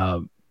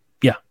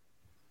 yeah,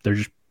 they're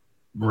just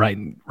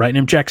writing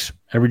him checks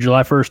every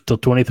July 1st till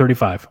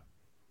 2035.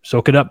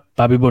 Soak it up,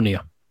 Bobby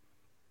Bonilla.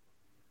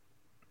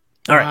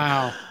 All right.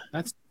 Wow,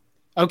 that's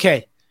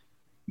okay.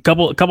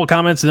 Couple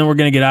comments, and then we're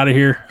going to get out of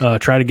here.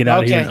 Try to get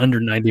out of here in under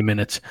 90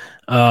 minutes.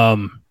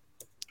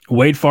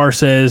 Wade Farr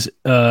says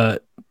the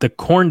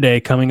Corn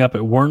Day coming up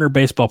at Werner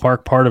Baseball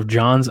Park, part of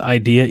John's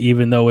idea,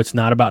 even though it's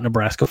not about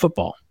Nebraska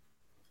football.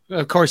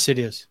 Of course it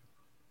is.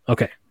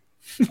 Okay.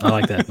 I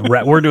like that.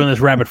 We're doing this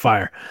rapid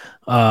fire.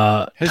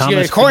 Corn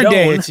Fedone,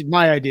 Day, it's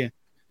my idea.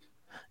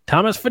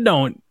 Thomas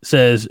Fedone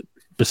says,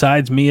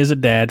 besides me as a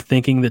dad,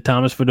 thinking that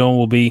Thomas Fedone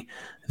will be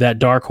that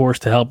dark horse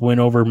to help win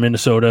over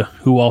Minnesota,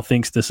 who all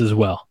thinks this as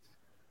well.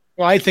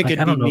 Well, I think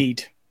it'd be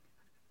neat.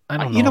 I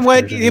don't know. You know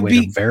what? It'd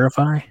be to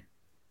verify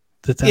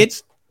that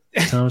that's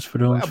Thomas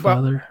Fedone's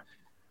father.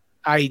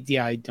 I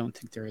don't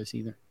think there is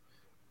either.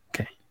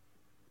 Okay.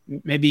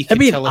 Maybe you can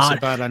tell us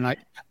about an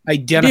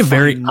identifying. It'd be a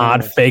very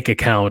odd fake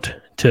account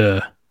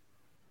to,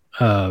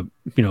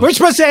 We're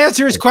supposed to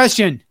answer his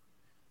question.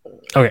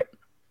 Okay.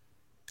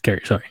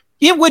 Carrie, sorry.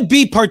 It would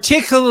be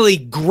particularly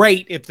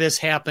great if this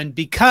happened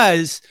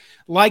because,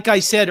 like I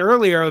said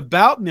earlier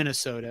about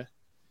Minnesota,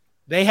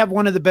 they have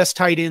one of the best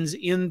tight ends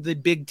in the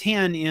Big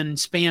Ten in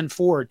Span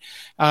Ford.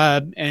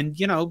 And,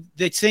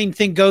 the same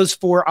thing goes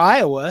for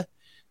Iowa.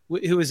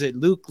 Who is it?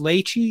 Luke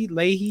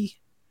Leahy?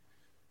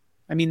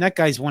 I mean, that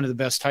guy's one of the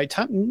best tight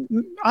ends.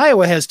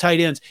 Iowa has tight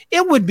ends.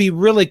 It would be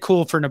really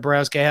cool for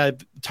Nebraska to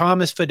have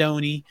Thomas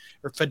Fedone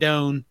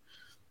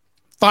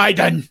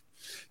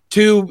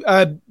to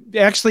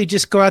actually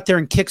just go out there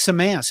and kick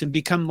some ass and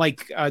become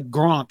like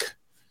Gronk.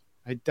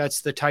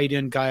 That's the tight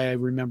end guy I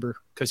remember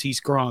because he's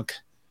Gronk.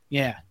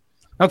 Yeah.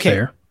 Okay.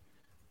 Fair.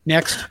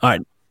 Next. All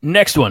right.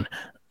 Next one.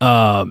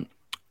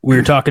 We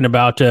were talking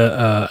about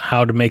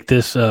how to make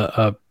this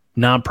a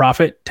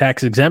nonprofit,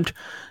 tax exempt.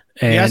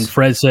 And yes.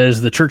 Fred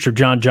says the Church of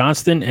John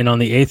Johnston, and on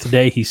the 8th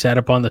day, he sat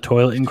up on the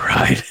toilet and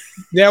cried.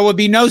 There will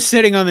be no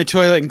sitting on the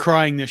toilet and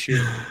crying this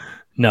year.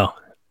 No.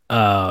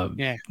 No,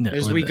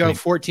 as we go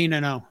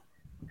 14-0.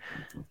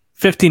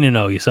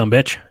 15-0, you son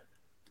bitch.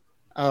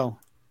 Oh,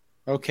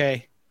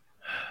 okay.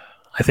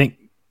 I think,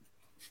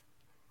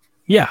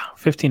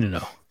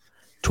 15-0.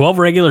 12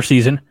 regular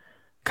season,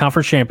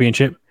 conference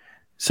championship,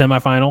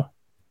 semifinal,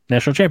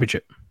 national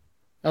championship.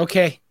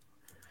 Okay.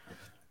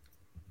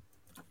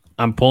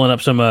 I'm pulling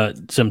up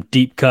some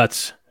deep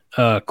cuts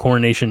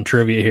coronation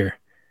trivia here.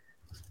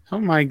 Oh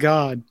my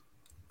God.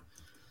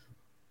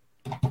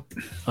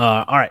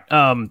 All right.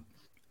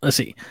 Let's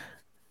see.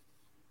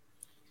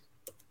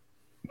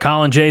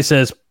 Colin J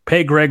says,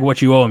 pay Greg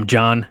what you owe him,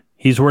 John.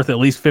 He's worth at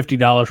least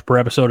 $50 per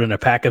episode and a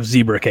pack of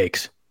zebra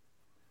cakes.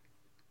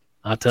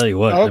 I'll tell you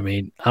what. I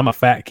mean, I'm a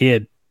fat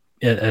kid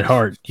at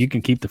heart. You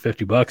can keep the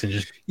 $50 and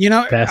just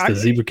pass the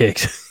zebra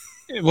cakes.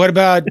 What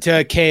about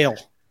kale?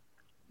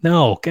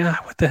 No, God,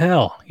 what the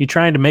hell? You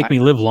trying to make me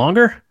live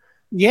longer?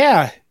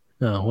 Yeah.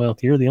 Oh, well,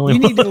 you're the only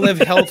one. You need to live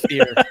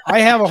healthier. I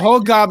have a whole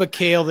gob of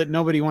kale that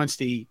nobody wants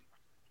to eat.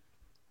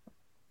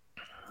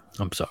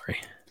 I'm sorry.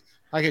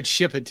 I could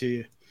ship it to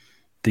you.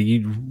 Do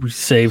you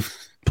save?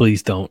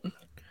 Please don't.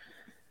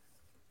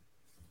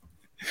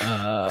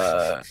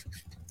 I'm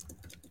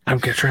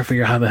going to try to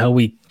figure out how the hell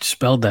we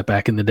spelled that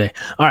back in the day.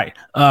 All right.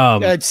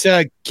 That's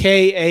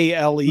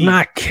Kale.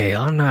 Not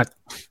kale. I'm not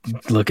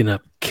looking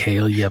up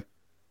kale, you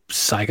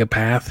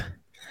psychopath.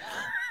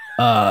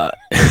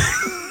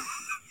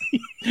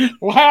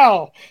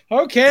 Wow.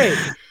 Okay.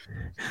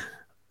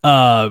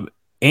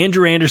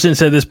 Andrew Anderson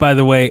said this, by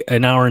the way,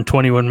 an hour and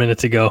 21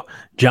 minutes ago.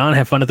 John,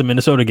 have fun at the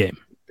Minnesota game.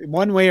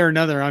 One way or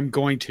another, I'm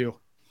going to.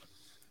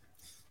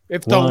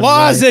 If the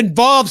law's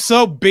involved,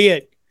 so be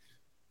it.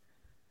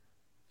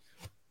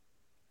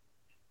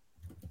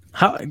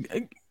 How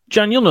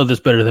John, you'll know this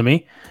better than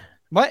me.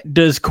 What?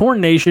 Does Corn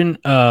Nation,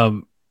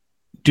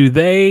 do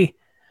they,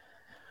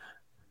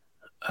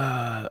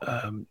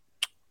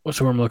 what's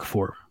the word I'm looking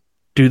for?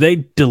 Do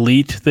they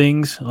delete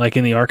things like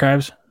in the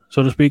archives,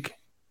 so to speak?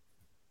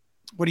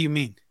 What do you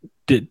mean?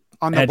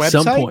 On the at website?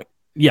 Some point?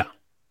 Yeah.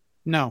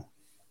 No.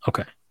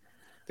 Okay.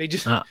 They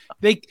just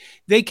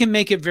they can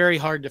make it very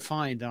hard to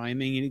find, though. I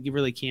mean, it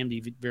really can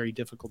be very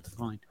difficult to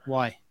find.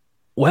 Why?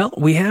 Well,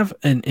 we have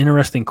an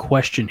interesting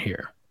question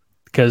here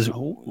because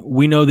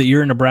we know that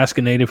you're a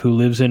Nebraska native who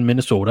lives in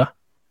Minnesota.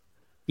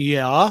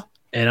 Yeah.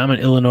 And I'm an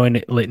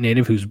Illinois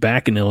native who's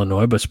back in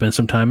Illinois but spent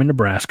some time in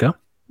Nebraska.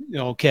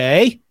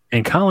 Okay.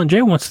 And Colin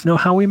J wants to know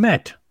how we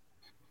met.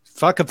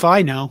 Fuck if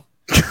I know.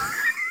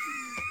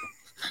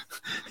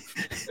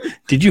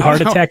 Did you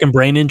heart attack and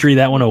brain injury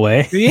that one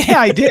away? Yeah,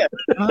 I did.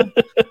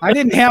 I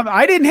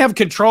didn't have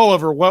control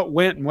over what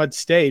went and what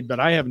stayed, but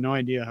I have no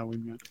idea how we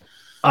met.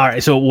 All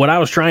right. So what I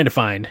was trying to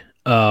find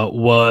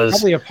was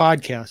probably a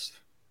podcast.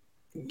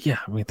 Yeah,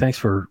 I mean, thanks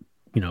for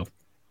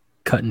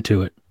cutting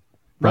to it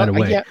right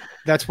away. Yeah,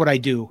 that's what I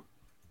do.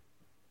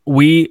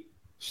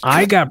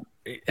 I got,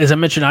 as I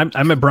mentioned,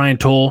 I met Brian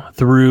Toll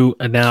through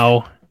a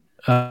now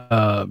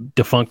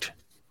defunct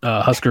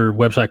Husker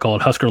website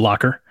called Husker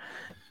Locker,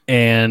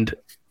 and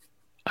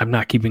I'm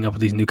not keeping up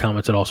with these new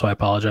comments at all, so I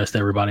apologize to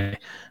everybody.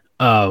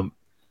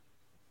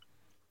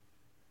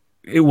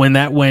 When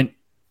that went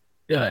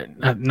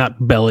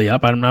not belly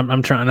up, I'm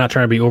not trying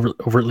to be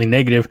overtly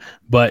negative,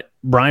 but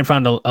Brian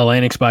found a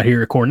landing spot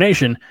here at Corn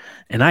Nation,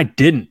 and I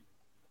didn't.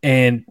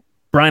 And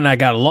Brian and I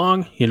got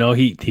along. He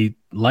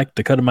liked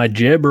the cut of my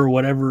jib or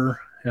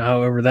whatever,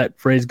 however that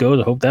phrase goes.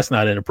 I hope that's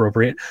not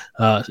inappropriate.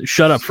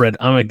 Shut up, Fred.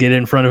 I'm gonna get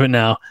in front of it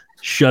now.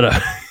 Shut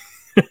up.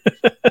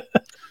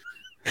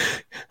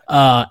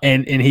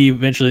 And he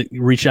eventually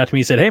reached out to me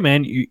and said, "Hey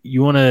man,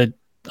 you want to,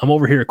 I'm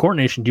over here at Corn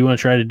Nation. Do you want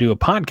to try to do a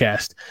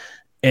podcast?"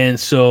 And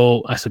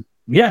so I said,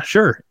 "Yeah,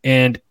 sure."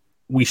 And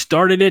we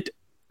started it,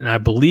 and I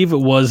believe it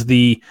was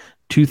the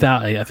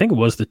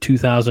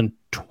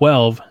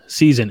 2012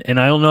 season. And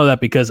I don't know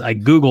that because I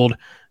Googled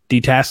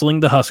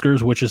Detasseling the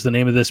Huskers, which is the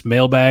name of this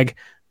mailbag,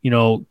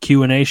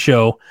 Q&A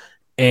show.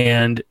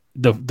 And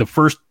the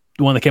first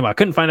one that came out, I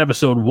couldn't find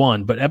episode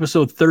 1, but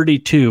episode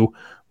 32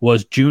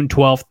 was June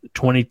 12th,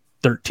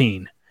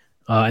 2013.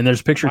 And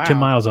there's a picture of Tim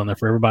Miles on there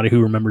for everybody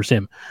who remembers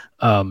him.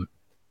 So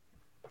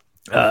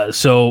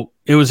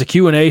it was a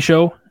Q&A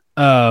show,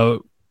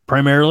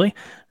 primarily.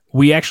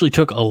 We actually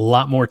took a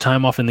lot more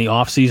time off in the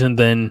off season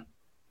than,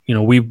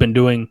 we've been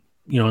doing,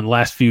 in the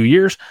last few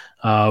years,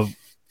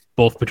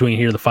 both between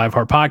here, the 5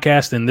 Heart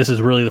Podcast, and this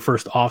is really the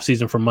first off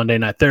season for Monday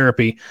Night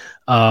Therapy.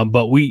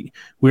 But we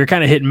were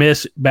kind of hit and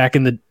miss back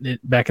in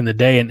the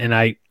day. And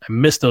I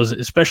missed those,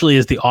 especially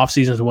as the off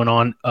seasons went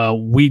on.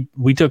 We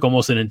took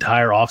almost an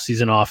entire off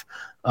season off,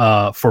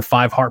 for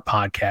 5 Heart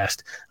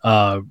Podcast,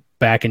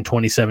 back in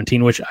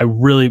 2017, which I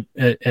really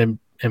am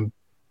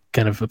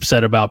kind of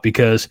upset about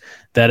because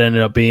that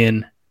ended up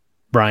being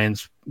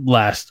Brian's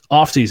last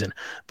offseason.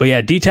 But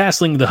yeah,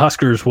 Detasseling the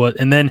Huskers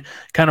and then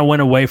kind of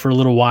went away for a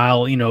little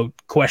while.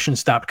 Questions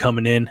stopped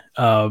coming in,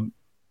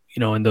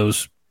 in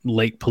those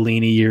late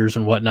Pelini years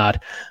and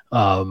whatnot.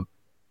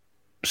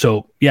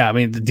 So yeah, I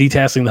mean, the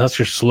Detasseling the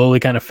Huskers slowly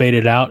kind of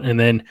faded out, and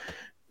then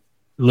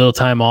a little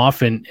time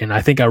off. And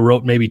I think I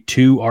wrote maybe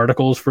 2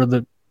 articles for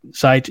the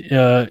site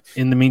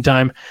in the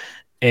meantime.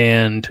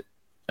 And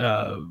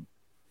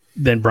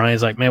then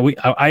Brian's like, man,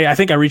 I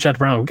think I reached out to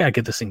Brian. We got to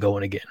get this thing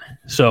going again.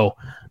 So,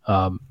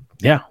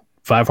 yeah,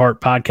 5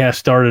 Heart Podcast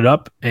started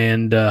up,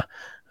 and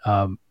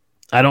I'm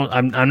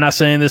not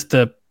saying this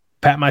to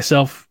pat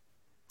myself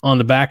on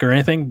the back or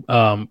anything.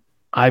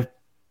 I've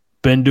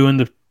been doing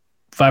the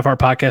 5 Heart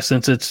Podcast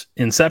since its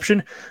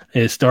inception.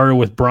 It started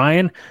with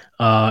Brian,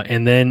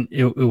 and then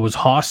it was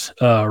Haas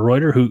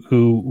Reuter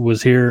who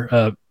was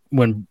here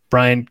when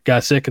Brian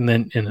got sick,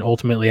 and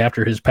ultimately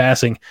after his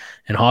passing.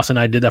 And Haas and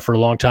I did that for a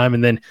long time,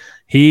 and then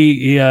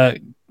he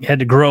had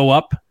to grow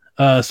up,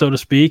 so to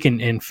speak,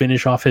 and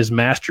finish off his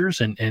master's,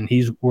 and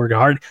he's working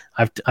hard.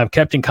 I've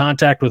kept in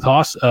contact with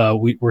Haas.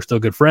 We're still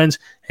good friends,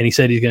 and he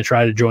said he's going to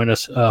try to join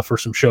us for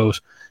some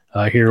shows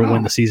here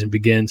when the season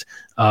begins.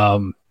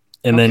 And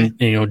then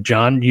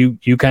John,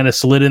 you kind of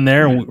slid in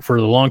there. And for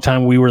a long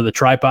time, we were the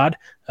tripod,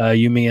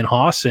 you, me, and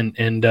Haas,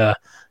 and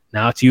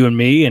now it's you and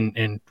me,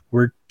 and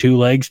we're 2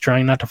 legs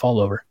trying not to fall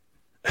over.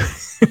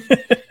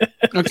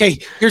 Okay,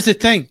 here's the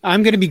thing.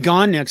 I'm going to be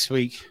gone next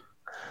week.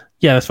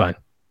 Yeah, that's fine.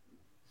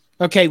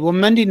 Okay, well,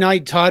 Monday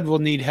night, Todd will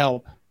need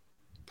help.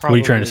 Probably. What are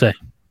you trying to say?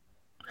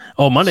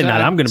 Oh, Monday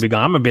night, I'm going to be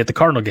gone. I'm going to be at the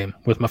Cardinal game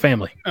with my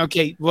family.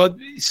 Okay, well,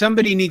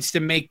 somebody needs to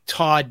make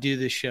Todd do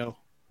the show.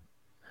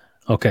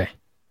 Okay.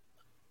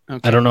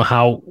 I don't know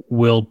how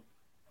we'll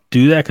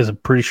do that because I'm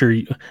pretty sure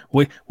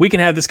we can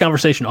have this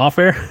conversation off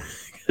air.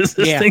 This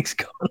thing's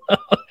going on.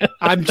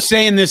 I'm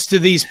saying this to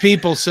these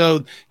people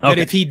so that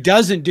if he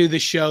doesn't do the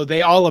show,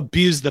 they all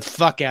abuse the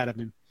fuck out of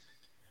him.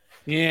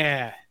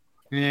 Yeah.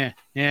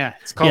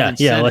 It's called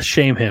incentive. Let's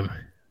shame him.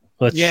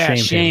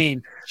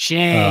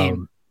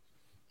 Shame.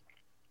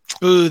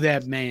 Boo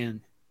that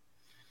man.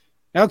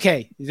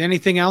 Okay. Is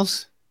anything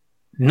else?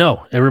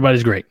 No,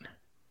 everybody's great.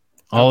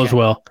 All is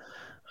well.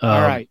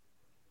 All right.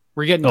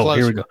 We're getting closer.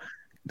 Here we go.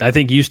 I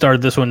think you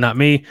started this one, not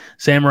me.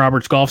 Sam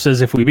Roberts Golf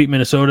says, if we beat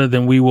Minnesota,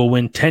 then we will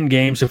win 10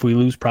 games. If we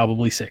lose,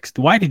 probably 6.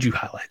 Why did you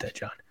highlight that,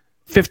 John?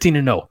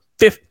 15-0.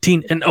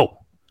 15-0.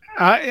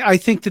 I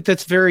think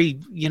that's very,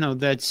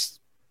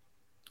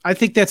 I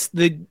think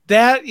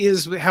that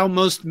is how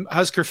most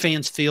Husker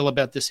fans feel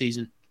about the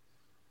season.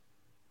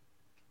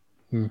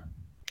 I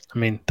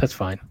mean, that's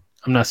fine.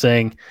 I'm not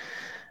saying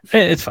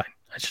it's fine.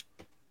 I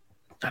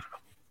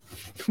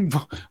don't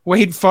know.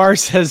 Wade Farr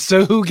says,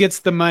 so who gets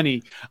the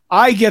money?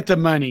 I get the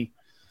money.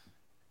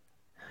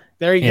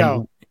 There you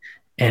go.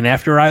 And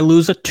after I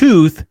lose a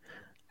tooth,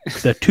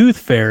 the tooth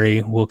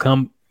fairy will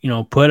come,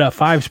 put a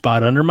 5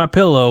 spot under my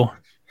pillow,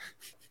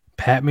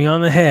 pat me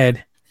on the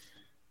head,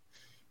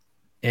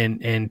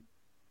 and I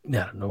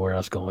don't know where I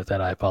was going with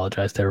that. I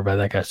apologize to everybody.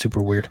 That got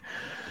super weird.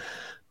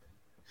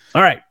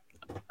 All right.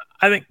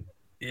 I think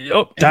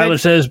Tyler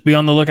says be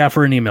on the lookout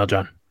for an email,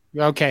 John.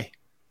 Okay.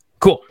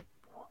 Cool.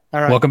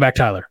 All right. Welcome back,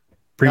 Tyler.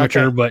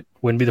 Premature, but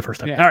wouldn't be the first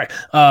time. Yeah. All right.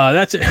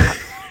 That's it.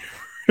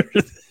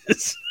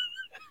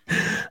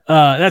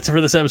 That's it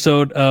for this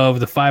episode of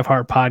the 5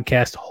 Heart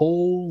Podcast.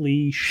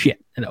 Holy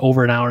shit. And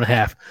over an hour and a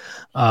half.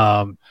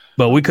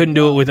 But we couldn't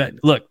do it with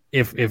that. Look,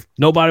 if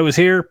nobody was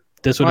here,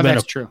 this would have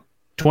been true.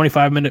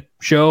 25-minute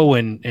show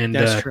and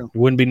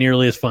wouldn't be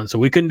nearly as fun. So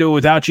we couldn't do it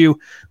without you.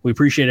 We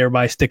appreciate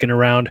everybody sticking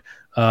around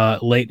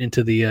late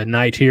into the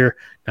night here.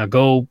 Now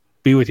go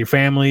be with your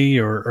family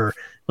or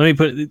let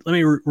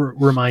me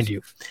remind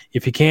you,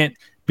 if you can't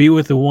be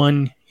with the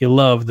one you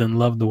love, then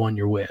love the one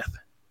you're with.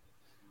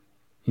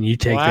 And you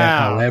take that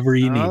however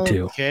you need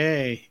to.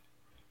 Okay.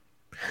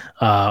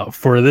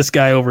 For this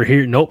guy over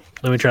here, nope.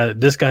 Let me try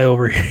that. This guy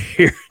over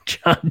here,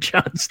 John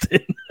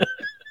Johnston.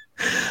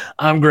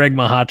 I'm Greg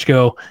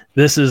Mahochko.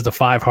 This is the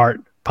 5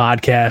 Heart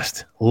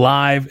Podcast,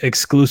 live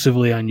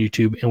exclusively on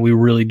YouTube, and we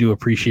really do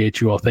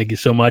appreciate you all. Thank you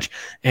so much.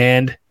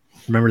 And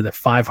remember that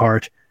 5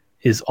 Heart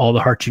is all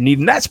the heart you need,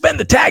 and that's been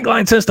the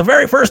tagline since the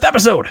very first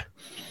episode.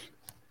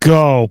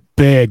 Go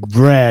Big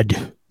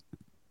Red.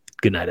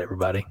 Good night,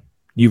 everybody.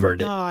 You've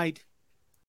earned it. Night.